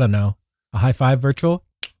 I don't know, a high five virtual.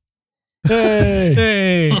 Hey.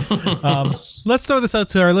 Hey. Let's throw this out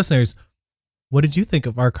to our listeners. What did you think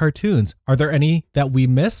of our cartoons? Are there any that we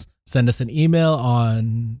miss? Send us an email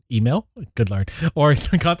on email. Good Lord. Or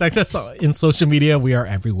contact us in social media. We are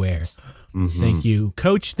everywhere. Mm-hmm. Thank you,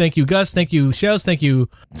 Coach. Thank you, Gus. Thank you, Shells. Thank you,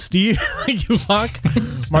 Steve. Thank you, Hawk.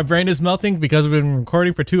 My brain is melting because we've been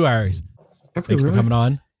recording for 2 hours. Thanks for coming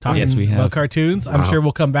on. Talking Yes, we have. about cartoons. I'm sure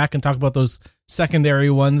we'll come back and talk about those secondary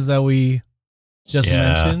ones that we just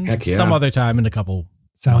mentioned Heck yeah. some other time in a couple.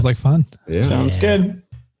 Sounds months. like fun. Yeah. Sounds good.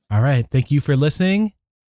 All right. Thank you for listening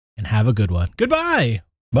and have a good one. Goodbye.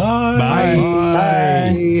 Bye.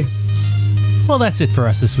 Bye. Well, that's it for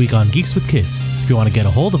us this week on Geeks with Kids. If you want to get a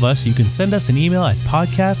hold of us, you can send us an email at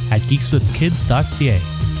podcast@geekswithkids.ca.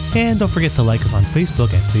 And don't forget to like us on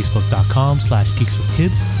Facebook at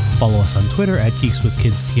facebook.com/geekswithkids. Follow us on Twitter at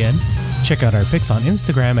geekswithkidscn. Check out our pics on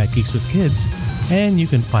Instagram at geekswithkids. And you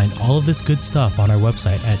can find all of this good stuff on our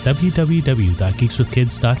website at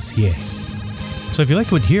www.geekswithkids.ca. So if you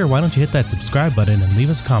like what you hear, why don't you hit that subscribe button and leave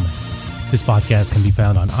us a comment. This podcast can be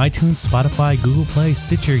found on iTunes, Spotify, Google Play,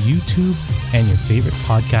 Stitcher, YouTube, and your favorite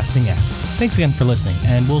podcasting app. Thanks again for listening,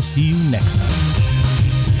 and we'll see you next time.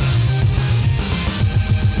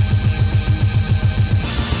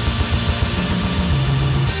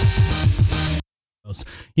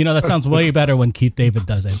 You know, that sounds way better when Keith David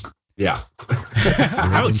does it. Yeah.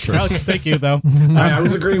 Ouch. Thank you, though. I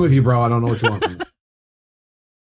was agreeing with you, bro. I don't know what you want from me.